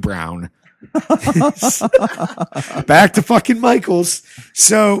dirty brown. Back to fucking Michael's.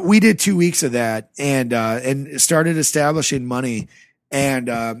 So we did 2 weeks of that and started establishing money and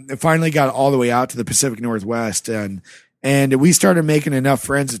finally got all the way out to the Pacific Northwest. And we started making enough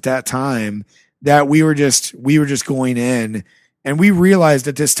friends at that time that we were just going in, and we realized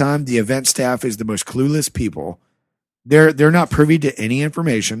at this time, the event staff is the most clueless people. They're not privy to any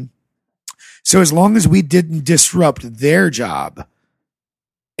information. So as long as we didn't disrupt their job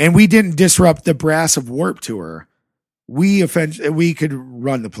and we didn't disrupt the brass of Warped Tour, we could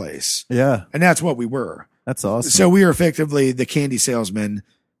run the place. Yeah. And that's what we were. That's awesome. So we were effectively the candy salesman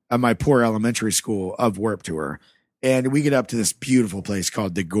at my poor elementary school of Warped Tour. And we get up to this beautiful place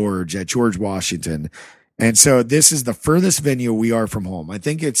called The Gorge at George Washington. And so this is the furthest venue we are from home. I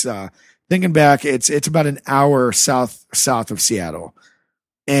think it's, thinking back, it's about an hour south of Seattle,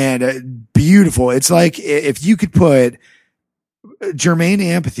 and beautiful. It's like if you could put Germain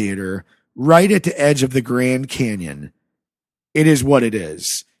Amphitheater right at the edge of the Grand Canyon. It is what it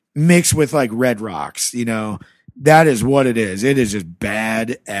is, mixed with like red rocks. You know, that is what it is. It is just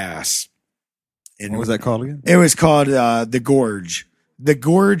badass. And what was that called again? It was called The Gorge. The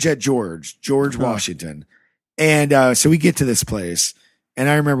Gorge at George Washington. And so we get to this place. And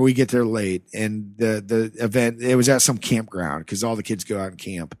I remember we get there late, and the event, it was at some campground because all the kids go out and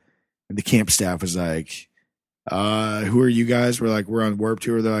camp. And the camp staff was like, who are you guys? We're like, we're on Warped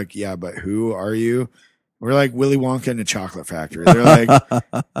Tour. They're like, yeah, but who are you? We're like Willy Wonka and the Chocolate Factory. They're like,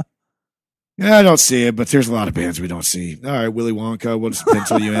 yeah, I don't see it, but there's a lot of bands we don't see. All right, Willy Wonka, we'll just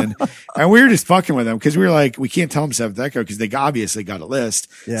pencil you in. And we were just fucking with them because we were like, we can't tell them Seventh Echo because they obviously got a list.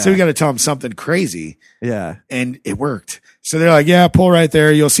 Yeah. So we got to tell them something crazy. Yeah. And it worked. So they're like, yeah, pull right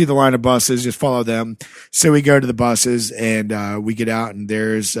there. You'll see the line of buses. Just follow them. So we go to the buses and we get out, and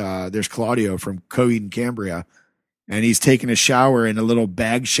there's Claudio from Coed Cambria. And he's taking a shower in a little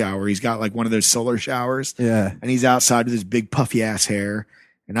bag shower. He's got like one of those solar showers. Yeah. And he's outside with his big puffy ass hair.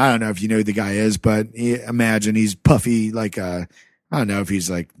 And I don't know if you know who the guy is, but imagine he's puffy, like I don't know if he's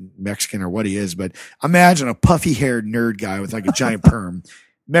like Mexican or what he is, but imagine a puffy haired nerd guy with like a giant perm,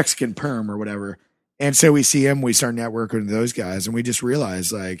 Mexican perm or whatever. And so we see him, we start networking with those guys, and we just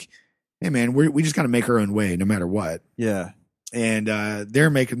realize like, hey man, we just got to make our own way no matter what. Yeah. And they're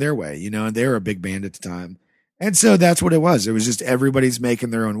making their way, you know, and they were a big band at the time. And so that's what it was. It was just everybody's making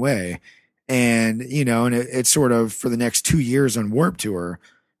their own way. And, and it's sort of for the next 2 years on Warped Tour,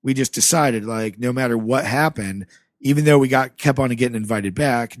 we just decided like, no matter what happened, even though we kept on getting invited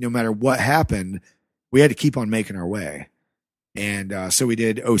back, no matter what happened, we had to keep on making our way. And, so we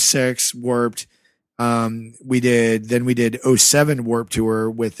did 06 Warped. We did 07 Warped Tour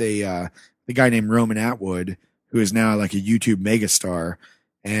with the guy named Roman Atwood, who is now like a YouTube megastar.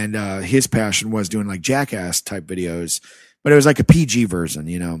 And, his passion was doing like Jackass type videos, but it was like a PG version,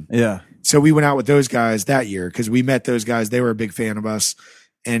 Yeah. So we went out with those guys that year because we met those guys. They were a big fan of us.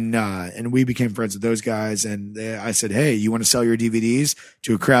 And we became friends with those guys. And I said, hey, you want to sell your DVDs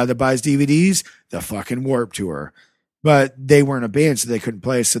to a crowd that buys DVDs? The fucking Warped Tour. But they weren't a band, so they couldn't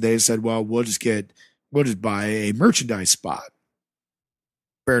play. So they said, well, we'll just buy a merchandise spot.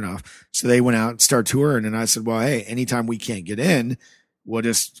 Fair enough. So they went out and started touring. And I said, well, hey, anytime we can't get in,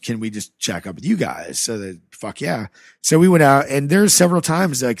 can we just check up with you guys? So that, fuck yeah. So we went out, and there's several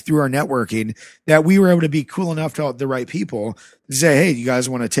times like through our networking that we were able to be cool enough to the right people to say, hey, you guys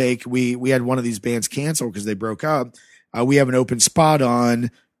want to take, we had one of these bands cancel because they broke up. We have an open spot on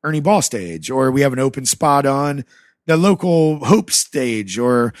Ernie Ball stage, or we have an open spot on the local Hope stage,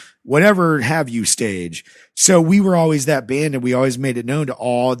 or whatever have you stage. So we were always that band, and we always made it known to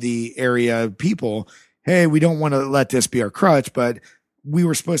all the area people, hey, we don't want to let this be our crutch, but we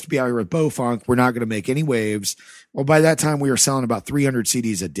were supposed to be out here with Beaufunk. We're not going to make any waves. Well, by that time we were selling about 300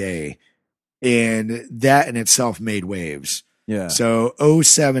 CDs a day, and that in itself made waves. Yeah. So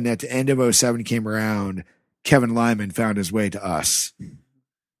 07, at the end of 07 came around, Kevin Lyman found his way to us.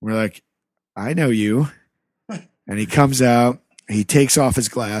 We're like, I know you. And he comes out, he takes off his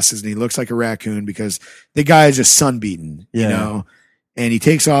glasses, and he looks like a raccoon because the guy is just sunbeaten, and he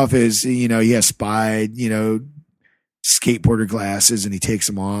takes off his, he has Spide, skateboarder glasses, and he takes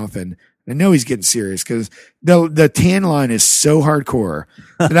them off, and I know he's getting serious because the tan line is so hardcore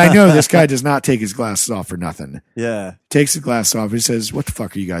that I know this guy does not take his glasses off for nothing. Yeah. Takes the glasses off. He says, what the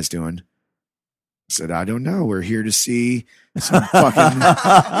fuck are you guys doing? I said, I don't know. We're here to see some fucking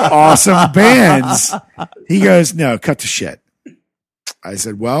awesome bands. He goes, no, cut the shit. I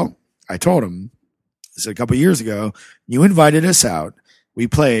said, well, I told him, I said, a couple of years ago, you invited us out. We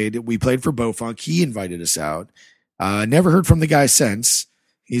played for Beaufunk. He invited us out. Never heard from the guy since.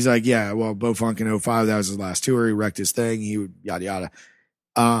 He's like, yeah, well, Beaufunk in 05, that was his last tour. He wrecked his thing. He yada,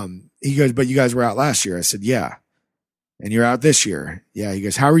 yada. He goes, but you guys were out last year. I said, yeah. And you're out this year. Yeah. He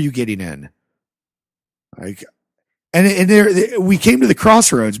goes, how are you getting in? Like, and there, we came to the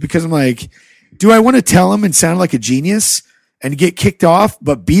crossroads because I'm like, do I want to tell him and sound like a genius and get kicked off,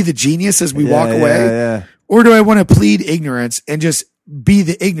 but be the genius as we walk away? Yeah. Or do I want to plead ignorance and just be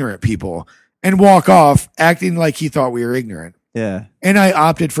the ignorant people and walk off acting like he thought we were ignorant? Yeah. And I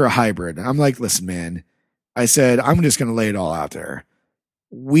opted for a hybrid. I'm like, listen, man, I said, I'm just going to lay it all out there.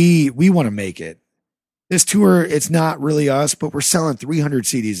 We want to make it. This tour, it's not really us, but we're selling 300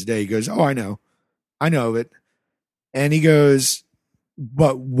 CDs a day. He goes, oh, I know of it. And he goes,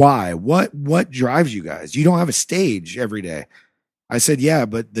 but why? What drives you guys? You don't have a stage every day. I said, yeah,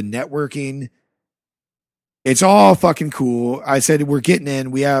 but the networking, it's all fucking cool. I said, we're getting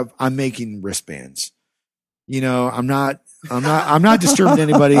in. I'm making wristbands. I'm not disturbing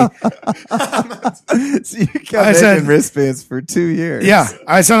anybody. So you kept making wristbands for 2 years. Yeah.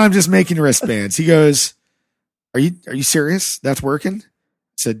 I said, I'm just making wristbands. He goes, are you serious? That's working? I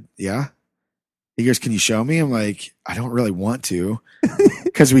said, yeah. He goes, can you show me? I'm like, I don't really want to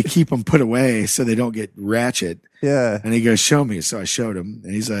because we keep them put away so they don't get ratchet. Yeah. And he goes, show me. So I showed him,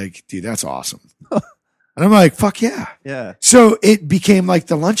 and he's like, dude, that's awesome. And I'm like, fuck yeah. Yeah. So it became like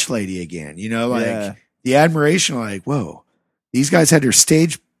the lunch lady again, the admiration, like, whoa, these guys had their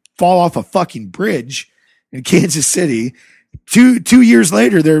stage fall off a fucking bridge in Kansas City. Two years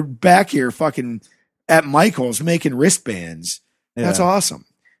later, they're back here fucking at Michael's making wristbands. Yeah. That's awesome.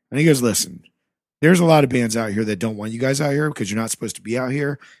 And he goes, listen, there's a lot of bands out here that don't want you guys out here because you're not supposed to be out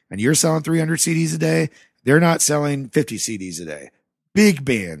here, and you're selling 300 CDs a day. They're not selling 50 CDs a day. Big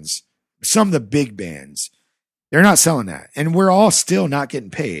bands, some of the big bands, they're not selling that. And we're all still not getting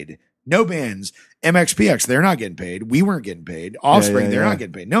paid. No bands, MXPX, they're not getting paid. We weren't getting paid. Offspring, they're not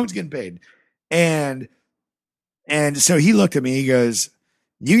getting paid. No one's getting paid. And so he looked at me, he goes,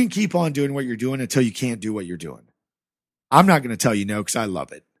 you can keep on doing what you're doing until you can't do what you're doing. I'm not going to tell you no because I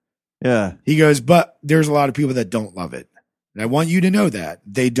love it. Yeah. He goes, but there's a lot of people that don't love it. And I want you to know that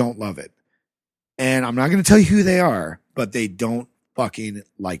they don't love it. And I'm not going to tell you who they are, but they don't fucking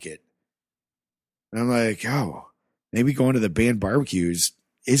like it. And I'm like, oh, maybe going to the band barbecues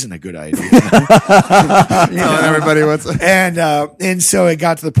isn't a good idea. Everybody wants and so it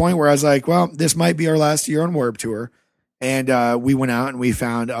got to the point where I was like, well, this might be our last year on Warped Tour. And we went out and we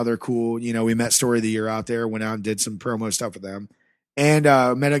found other cool, we met Story of the Year out there, went out and did some promo stuff with them, and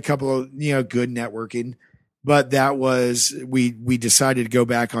met a couple of, good networking. But that was, we decided to go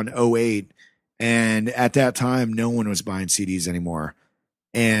back on '08. And at that time, no one was buying CDs anymore.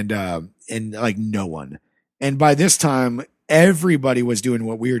 And like no one. And by this time, everybody was doing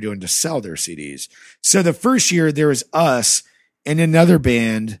what we were doing to sell their CDs. So the first year there was us and another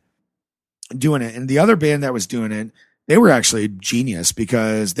band doing it. And the other band that was doing it, they were actually genius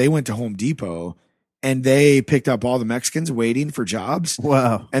because they went to Home Depot and they picked up all the Mexicans waiting for jobs.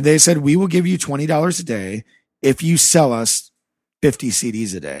 Wow. And they said, we will give you $20 a day if you sell us 50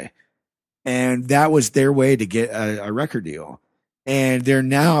 CDs a day. And that was their way to get a record deal. And they're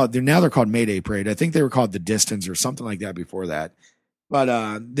called Mayday Parade. I think they were called The Distance or something like that before that.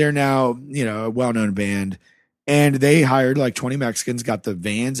 But they're now, a well-known band. And they hired like 20 Mexicans, got the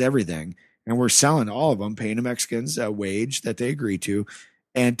vans, everything. And we're selling all of them, paying the Mexicans a wage that they agreed to,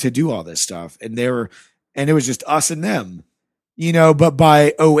 and to do all this stuff. And it was just us and them, but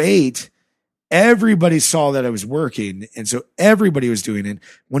by '08, everybody saw that I was working. And so everybody was doing it.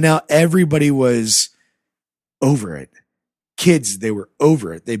 Well, now everybody was over it. Kids, they were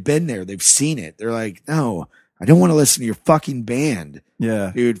over it. They've been there. They've seen it. They're like, no, I don't want to listen to your fucking band.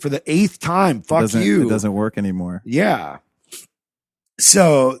 Yeah. Dude, for the 8th time, fuck you. It doesn't work anymore. Yeah.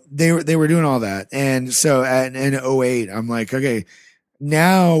 So they were doing all that. And so in '08, I'm like, okay,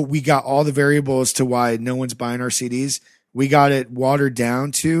 now we got all the variables to why no one's buying our CDs. We got it watered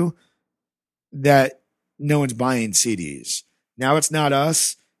down to that no one's buying CDs. Now it's not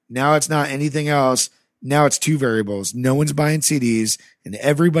us. Now it's not anything else. Now it's 2 variables. No one's buying CDs and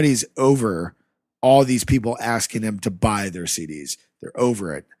everybody's over all these people asking them to buy their CDs. They're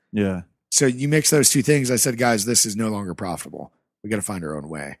over it. Yeah. So you mix those 2 things. I said, guys, this is no longer profitable. We got to find our own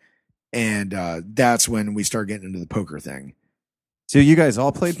way. And that's when we start getting into the poker thing. So you guys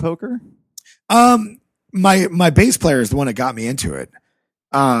all played poker? My bass player is the one that got me into it.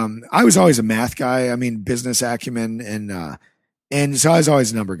 I was always a math guy. I mean, business acumen, and so I was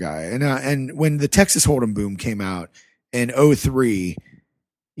always a number guy. And when the Texas Hold'em boom came out in '03,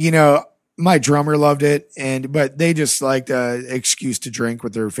 my drummer loved it, but they just liked an excuse to drink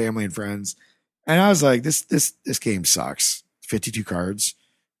with their family and friends. And I was like, this game sucks. 52 cards.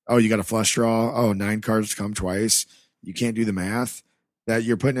 Oh, you got a flush draw. Oh, 9 cards come twice. You can't do the math that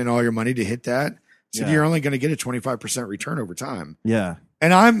you're putting in all your money to hit that. So you're only going to get a 25% return over time. Yeah.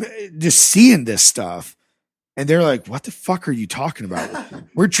 And I'm just seeing this stuff. And they're like, what the fuck are you talking about?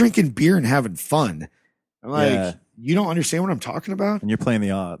 We're drinking beer and having fun. I'm like, you don't understand what I'm talking about? And you're playing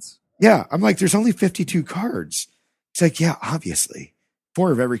the odds. Yeah. I'm like, there's only 52 cards. It's like, yeah, obviously.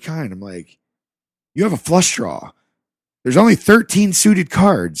 4 of every kind. I'm like, you have a flush draw. There's only 13 suited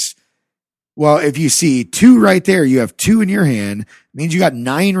cards. Well, if you see 2 right there, you have 2 in your hand, means you got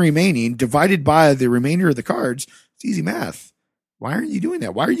 9 remaining divided by the remainder of the cards. It's easy math. Why aren't you doing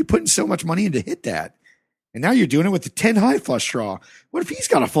that? Why are you putting so much money in to hit that? And now you're doing it with the 10 high flush draw. What if he's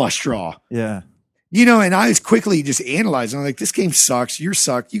got a flush draw? Yeah. And I was quickly just analyzing. I'm like, this game sucks. You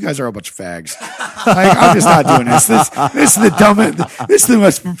suck. You guys are a bunch of fags. Like, I'm just not doing this. This is the dumbest. This is the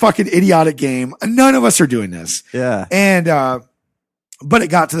most fucking idiotic game. None of us are doing this. Yeah. And, but it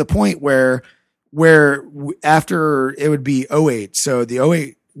got to the point where after it would be '08. So the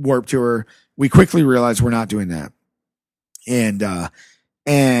 '08 Warped Tour, we quickly realized we're not doing that.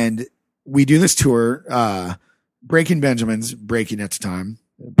 And we do this tour, Breaking Benjamin's breaking at the time,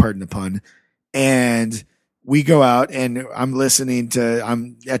 pardon the pun. And we go out and I'm listening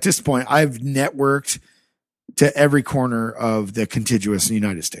to, at this point, I've networked to every corner of the contiguous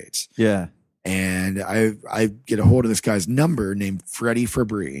United States. Yeah. And I get a hold of this guy's number named Freddie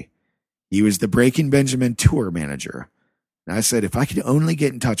Fabry. He was the Breaking Benjamin tour manager. And I said, if I could only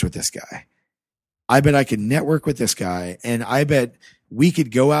get in touch with this guy, I bet I could network with this guy. And I bet we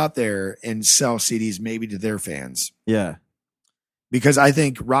could go out there and sell CDs maybe to their fans. Yeah. Because I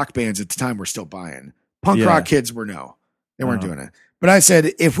think rock bands at the time were still buying. Punk rock kids were they weren't doing it. But I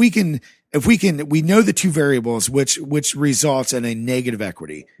said, if we we know the 2 variables, which results in a negative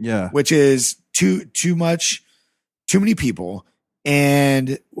equity. Yeah. Which is too many people.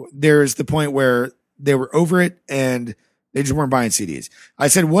 And there's the point where they were over it and they just weren't buying CDs. I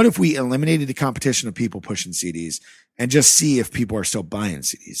said, what if we eliminated the competition of people pushing CDs and just see if people are still buying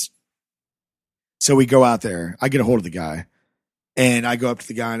CDs? So we go out there. I get a hold of the guy. And I go up to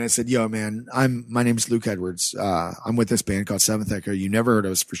the guy and I said, yo, man, my name's Luke Edwards. I'm with this band called Seventh Echo. You never heard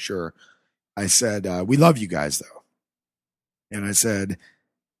of us for sure. I said, we love you guys though. And I said,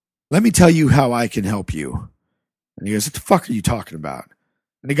 let me tell you how I can help you. And he goes, what the fuck are you talking about?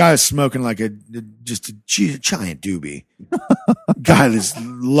 And the guy was smoking like just a giant doobie. Guy that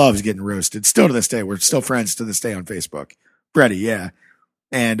loves getting roasted. Still to this day. We're still friends to this day on Facebook. Freddie, yeah.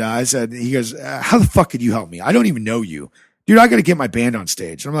 And I said, he goes, how the fuck could you help me? I don't even know you. Dude, I got to get my band on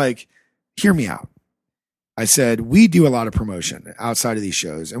stage. And I'm like, hear me out. I said, we do a lot of promotion outside of these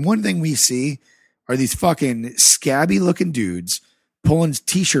shows. And one thing we see are these fucking scabby looking dudes pulling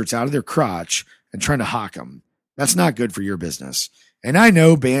t-shirts out of their crotch and trying to hawk them. That's not good for your business. And I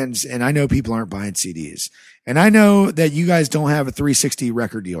know bands and I know people aren't buying CDs. And I know that you guys don't have a 360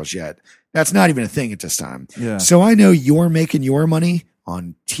 record deals yet. That's not even a thing at this time. Yeah. So I know you're making your money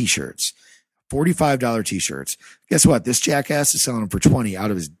on t-shirts, $45 t-shirts. Guess what? This jackass is selling them for 20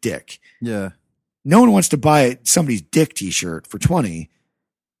 out of his dick. Yeah. No one wants to buy somebody's dick t-shirt for 20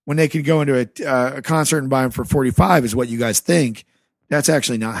 when they could go into a concert and buy them for 45 is what you guys think. That's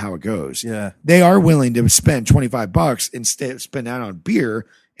actually not how it goes. Yeah. They are willing to spend $25 instead of spend that on beer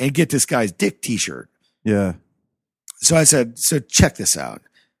and get this guy's dick t-shirt. Yeah. So I said, so check this out.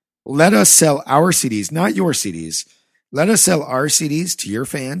 Let us sell our CDs, not your CDs. Let us sell our CDs to your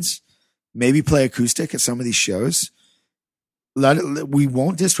fans. Maybe play acoustic at some of these shows. We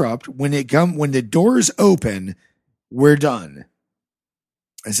won't disrupt. When the doors open, we're done.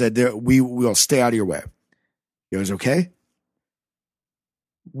 I said, we will stay out of your way. He goes, okay.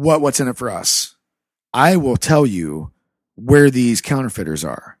 What's in it for us? I will tell you where these counterfeiters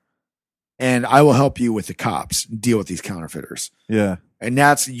are. And I will help you with the cops deal with these counterfeiters. Yeah. And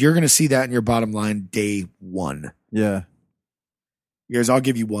you're going to see that in your bottom line day one. Yeah. He goes, I'll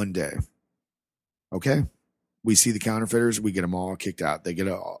give you 1 day. Okay. We see the counterfeiters. We get them all kicked out.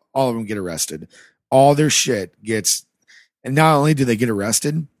 All of them get arrested. All their shit gets, and not only do they get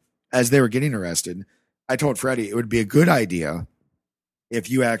arrested, as they were getting arrested, I told Freddie it would be a good idea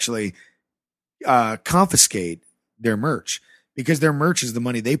if you actually confiscate their merch, because their merch is the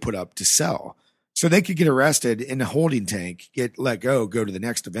money they put up to sell. So they could get arrested in a holding tank, get let go to the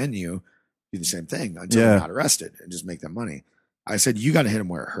next venue, do the same thing until they're not arrested and just make that money. I said, you got to hit them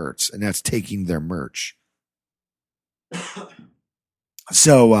where it hurts, and that's taking their merch.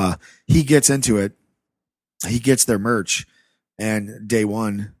 So he gets into it. He gets their merch, and day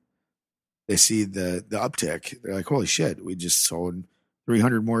one, they see the uptick. They're like, holy shit, we just sold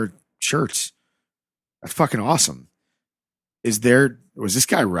 300 more shirts. That's fucking awesome. Was this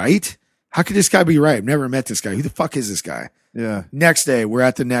guy right? How could this guy be right? I've never met this guy. Who the fuck is this guy? Yeah. Next day, we're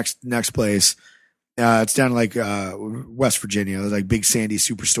at the next place. It's down like West Virginia. There's like Big Sandy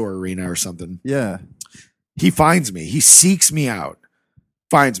Superstore Arena or something. Yeah. He finds me. He seeks me out.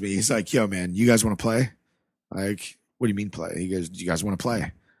 Finds me. He's like, yo, man, you guys want to play? Like, what do you mean play? He goes, do you guys want to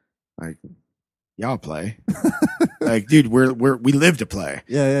play? Like, yeah, I'll play. Like, dude, we live to play.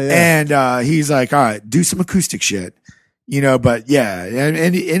 Yeah. And he's like, all right, do some acoustic shit. But yeah.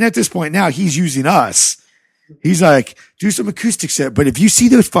 And at this point now, he's using us. He's like, do some acoustic shit. But if you see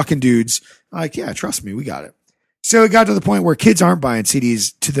those fucking dudes, I'm like, yeah, trust me, we got it. So it got to the point where kids aren't buying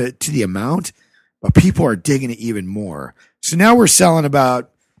CDs to the amount, but people are digging it even more. So now we're selling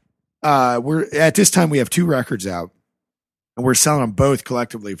about, at this time we have 2 records out, and we're selling them both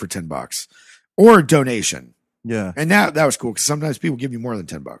collectively for $10 or donation. Yeah. And that was cool, because sometimes people give you more than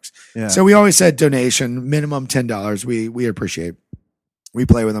 $10. Yeah. So we always said donation, minimum $10. We appreciate. We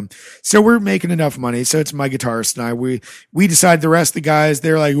play with them. So we're making enough money. So it's my guitarist and I. We decide, the rest of the guys,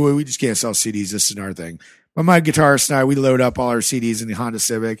 they're like, well, we just can't sell CDs. This is our thing. But my guitarist and I, we load up all our CDs in the Honda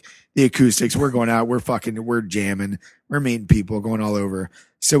Civic, the acoustics. We're going out. We're jamming. We're meeting people, going all over.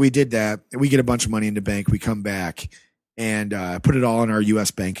 So we did that. We get a bunch of money in the bank. We come back and put it all in our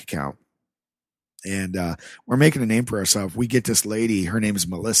U.S. bank account. And we're making a name for ourselves. We get this lady. Her name is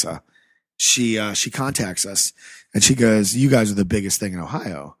Melissa. She contacts us and she goes, you guys are the biggest thing in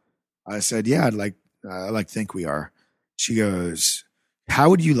Ohio. I said, yeah, I'd like to think we are. She goes, how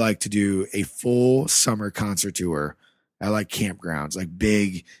would you like to do a full summer concert tour at like campgrounds, like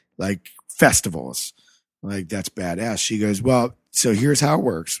big, like festivals? Like, that's badass. She goes, well, so here's how it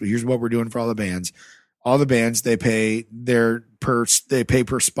works. Here's what we're doing for all the bands. All the bands, they pay per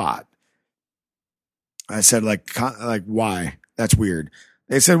spot. I said, like why? That's weird.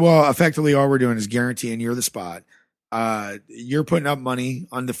 They said, well, effectively all we're doing is guaranteeing you're the spot. You're putting up money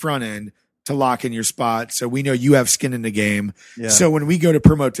on the front end to lock in your spot. So we know you have skin in the game. Yeah. So when we go to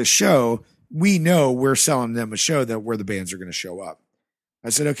promote the show, we know we're selling them a show where the bands are going to show up. I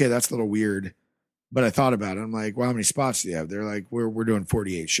said, okay, that's a little weird. But I thought about it. I'm like, well, how many spots do you have? They're like, we're doing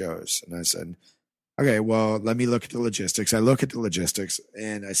 48 shows. And I said, okay, well, let me look at the logistics. I look at the logistics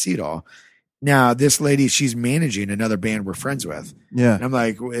and I see it all. Now, this lady, she's managing another band we're friends with. Yeah. And I'm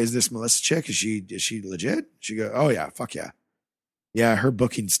like, is this Melissa chick? Is she legit? She goes, oh yeah, fuck yeah. Yeah, her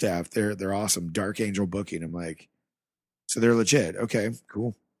booking staff, they're awesome. Dark Angel Booking. I'm like, so they're legit. Okay,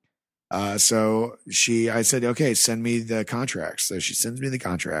 cool. So I said, okay, send me the contracts. So she sends me the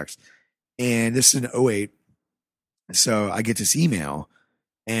contracts, and this is an '08. So I get this email,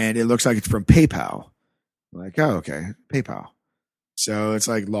 and it looks like it's from PayPal. I'm like, oh, okay, PayPal. So it's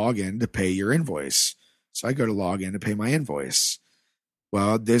like log in to pay your invoice. So I go to log in to pay my invoice.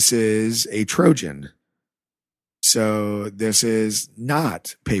 Well, this is a Trojan. So this is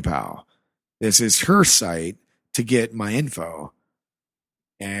not PayPal. This is her site to get my info.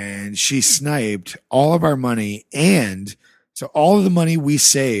 And she sniped all of our money. And so all of the money we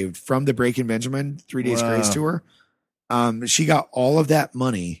saved from the Breaking Benjamin 3 Days Grace tour, she got all of that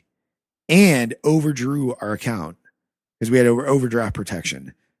money and overdrew our account because we had overdraft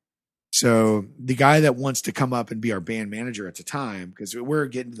protection. So the guy that wants to come up and be our band manager at the time, because we're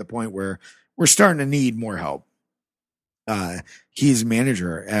getting to the point where we're starting to need more help. He's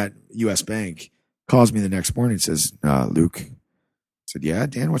manager at US Bank, calls me the next morning and says, Luke. I said, yeah,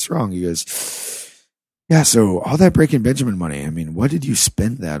 Dan, what's wrong? He goes, yeah, so all that Breaking Benjamin money, I mean, what did you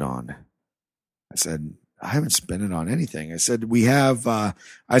spend that on? I said, I haven't spent it on anything. I said, we have, I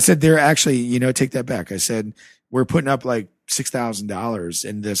said, they're actually, take that back. I said, we're putting up like $6,000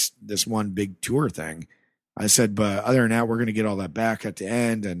 in this one big tour thing. I said, but other than that, we're going to get all that back at the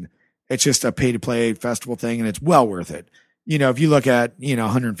end. And it's just a pay to play festival thing. And it's well worth it. If you look at,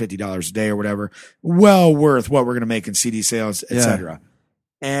 $150 a day or whatever, well worth what we're going to make in CD sales, et cetera.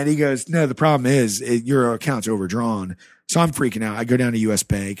 And he goes, no, the problem is your account's overdrawn. So I'm freaking out. I go down to US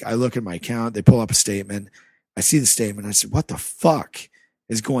Bank. I look at my account. They pull up a statement. I see the statement. I said, what the fuck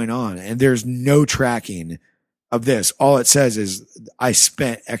is going on? And there's no tracking of this. All it says is I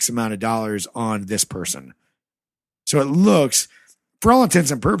spent X amount of dollars on this person. So it looks, for all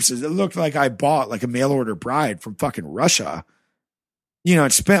intents and purposes, it looked like I bought like a mail order bride from fucking Russia,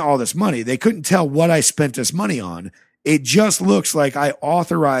 and spent all this money. They couldn't tell what I spent this money on. It just looks like I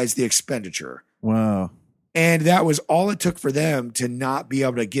authorized the expenditure. Wow. And that was all it took for them to not be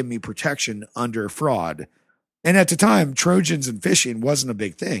able to give me protection under fraud. And at the time, Trojans and phishing wasn't a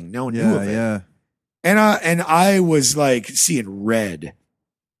big thing. No one knew of it. Yeah. And I was like seeing red.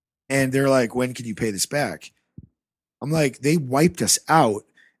 And they're like, when can you pay this back? I'm like, they wiped us out,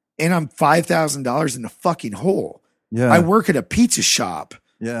 and I'm $5,000 in the fucking hole. Yeah. I work at a pizza shop.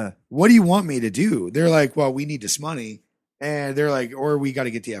 Yeah. What do you want me to do? They're like, well, we need this money. And they're like, or we got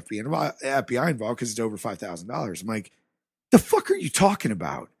to get the FBI involved because it's over $5,000. I'm like, the fuck are you talking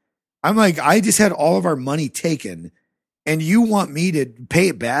about? I'm like, I just had all of our money taken, and you want me to pay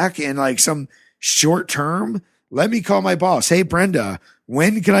it back in like some short term? Let me call my boss. Hey, Brenda,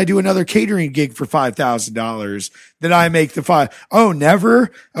 when can I do another catering gig for $5,000 that I make the $5,000? Oh,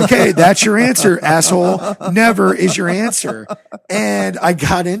 never? Okay, that's your answer, asshole. Never is your answer. And I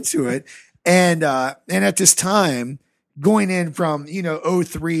got into it. And at this time, going in from,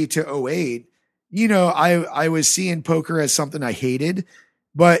 '03 to '08, I was seeing poker as something I hated,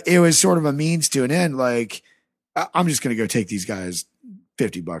 but it was sort of a means to an end. Like, I'm just going to go take these guys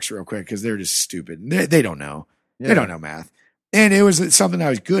 $50 real quick because they're just stupid. They don't know. Yeah. They don't know math. And it was something I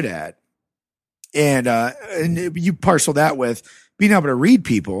was good at. And you parcel that with being able to read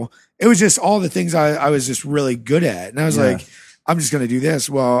people. It was just all the things I was just really good at. And I was like, I'm just going to do this.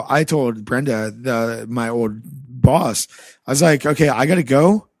 Well, I told Brenda, my old boss, I was like, okay, I got to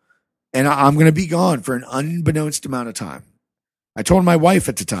go, and I'm going to be gone for an unbeknownst amount of time. I told my wife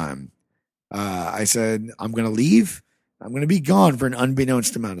at the time, I said, I'm going to leave. I'm going to be gone for an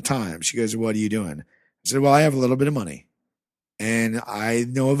unbeknownst amount of time. She goes, what are you doing? I said, well, I have a little bit of money, and I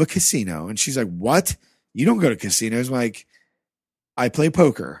know of a casino. And she's like, what? You don't go to casinos? I'm like, I play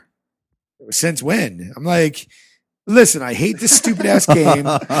poker. Since when? I'm like, listen, I hate this stupid ass game,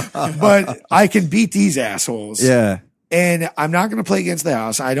 but I can beat these assholes. Yeah. And I'm not going to play against the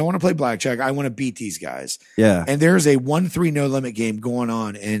house. I don't want to play blackjack. I want to beat these guys. Yeah. And there's a 1-3 no limit game going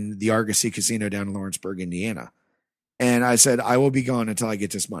on in the Argosy Casino down in Lawrenceburg, Indiana. And I said, I will be gone until I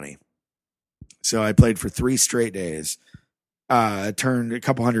get this money. So I played for 3 straight days, turned a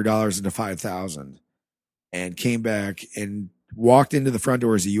couple $100 into $5,000, and came back and walked into the front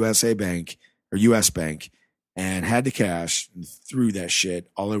doors of USA Bank or US Bank and had the cash and threw that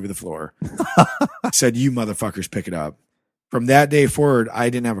shit all over the floor. Said, you motherfuckers pick it up. From that day forward, I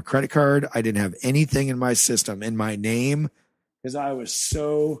didn't have a credit card. I didn't have anything in my system, in my name, because I was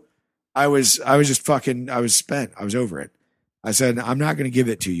spent. I was spent. I was over it. I said, I'm not going to give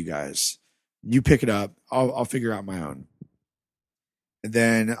it to you guys. You pick it up. I'll figure out my own. And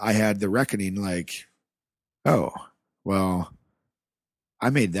then I had the reckoning like, oh, well, I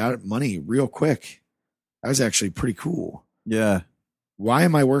made that money real quick. That was actually pretty cool. Yeah. why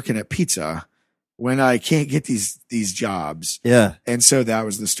am I working at pizza when I can't get these jobs? Yeah. And so that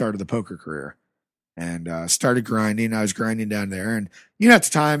was the start of the poker career, and started grinding. I was grinding down there, and at the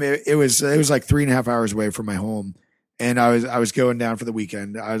time it was like 3.5 hours away from my home, and I was going down for the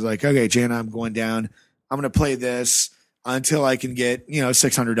weekend. I was like, okay, Jana, I'm going down. I'm going to play this until I can get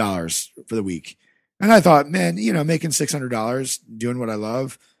 $600 for the week. And I thought, man, making $600 doing what I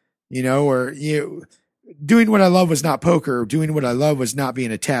love, doing what I love was not poker. Doing what I love was not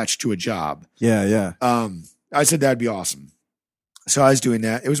being attached to a job. Yeah. Yeah. I said that'd be awesome. So I was doing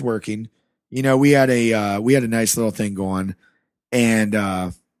that. It was working. We had a nice little thing going, and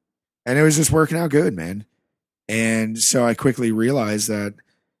it was just working out good, man. And so I quickly realized that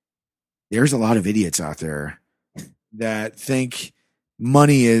there's a lot of idiots out there that think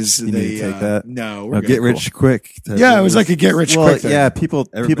money is You need to take that. No, Or get rich quick. Yeah, it was like a get rich quick thing. Yeah, people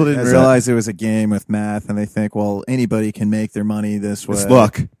didn't has realize it was a game with math, and they think, well, anybody can make their money this way. It's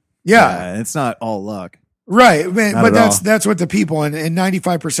luck. Yeah. It's not all luck. Right. Man, Not but at all. that's what the people, and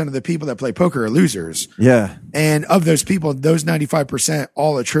 95% of the people that play poker are losers. Yeah. And of those people, those 95%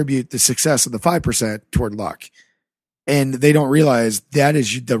 all attribute the success of the 5% toward luck. And they don't realize that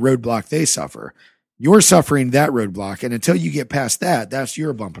is the roadblock they suffer. You're suffering that roadblock. And until you get past that, that's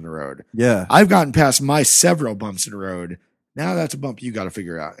your bump in the road. Yeah. I've gotten past my several bumps in the road. Now that's a bump you got to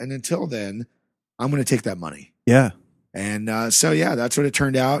figure out. And until then, I'm going to take that money. Yeah. And so, yeah, that's what it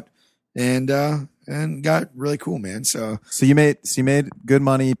turned out. And got really cool, man. So you made good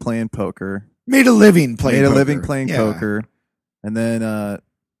money playing poker. made a living playing poker. poker. And then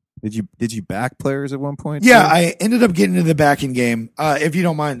did you back players at one point? Yeah, too? I ended up getting into the backing game. If you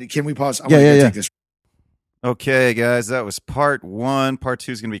don't mind, can we pause? I Yeah, want to yeah, take this. Okay, guys, that was part 1. Part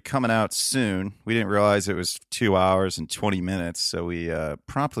 2 is going to be coming out soon. We didn't realize it was 2 hours and 20 minutes, so we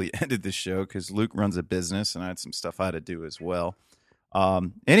promptly ended the show because Luke runs a business and I had some stuff I had to do as well.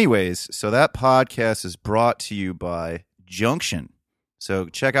 Anyways, so that podcast is brought to you by Junction. So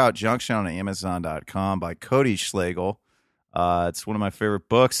check out Junction on Amazon.com by Cody Schlegel. It's one of my favorite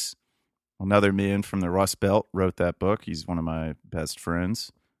books. Another man from the Rust Belt wrote that book. He's one of my best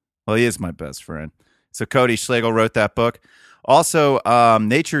friends. Well, he is my best friend. So Cody Schlegel wrote that book. Also,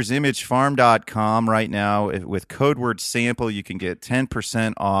 naturesimagefarm.com right now with code word sample, you can get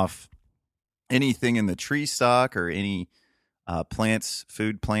 10% off anything in the tree stock or any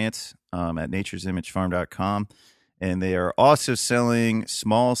food plants at naturesimagefarm.com. And they are also selling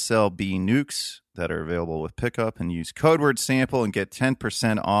small cell bee nukes that are available with pickup, and use code word sample and get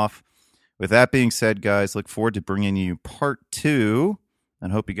 10% off. With that being said, guys, look forward to bringing you part 2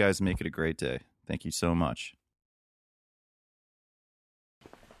 and hope you guys make it a great day. Thank you so much.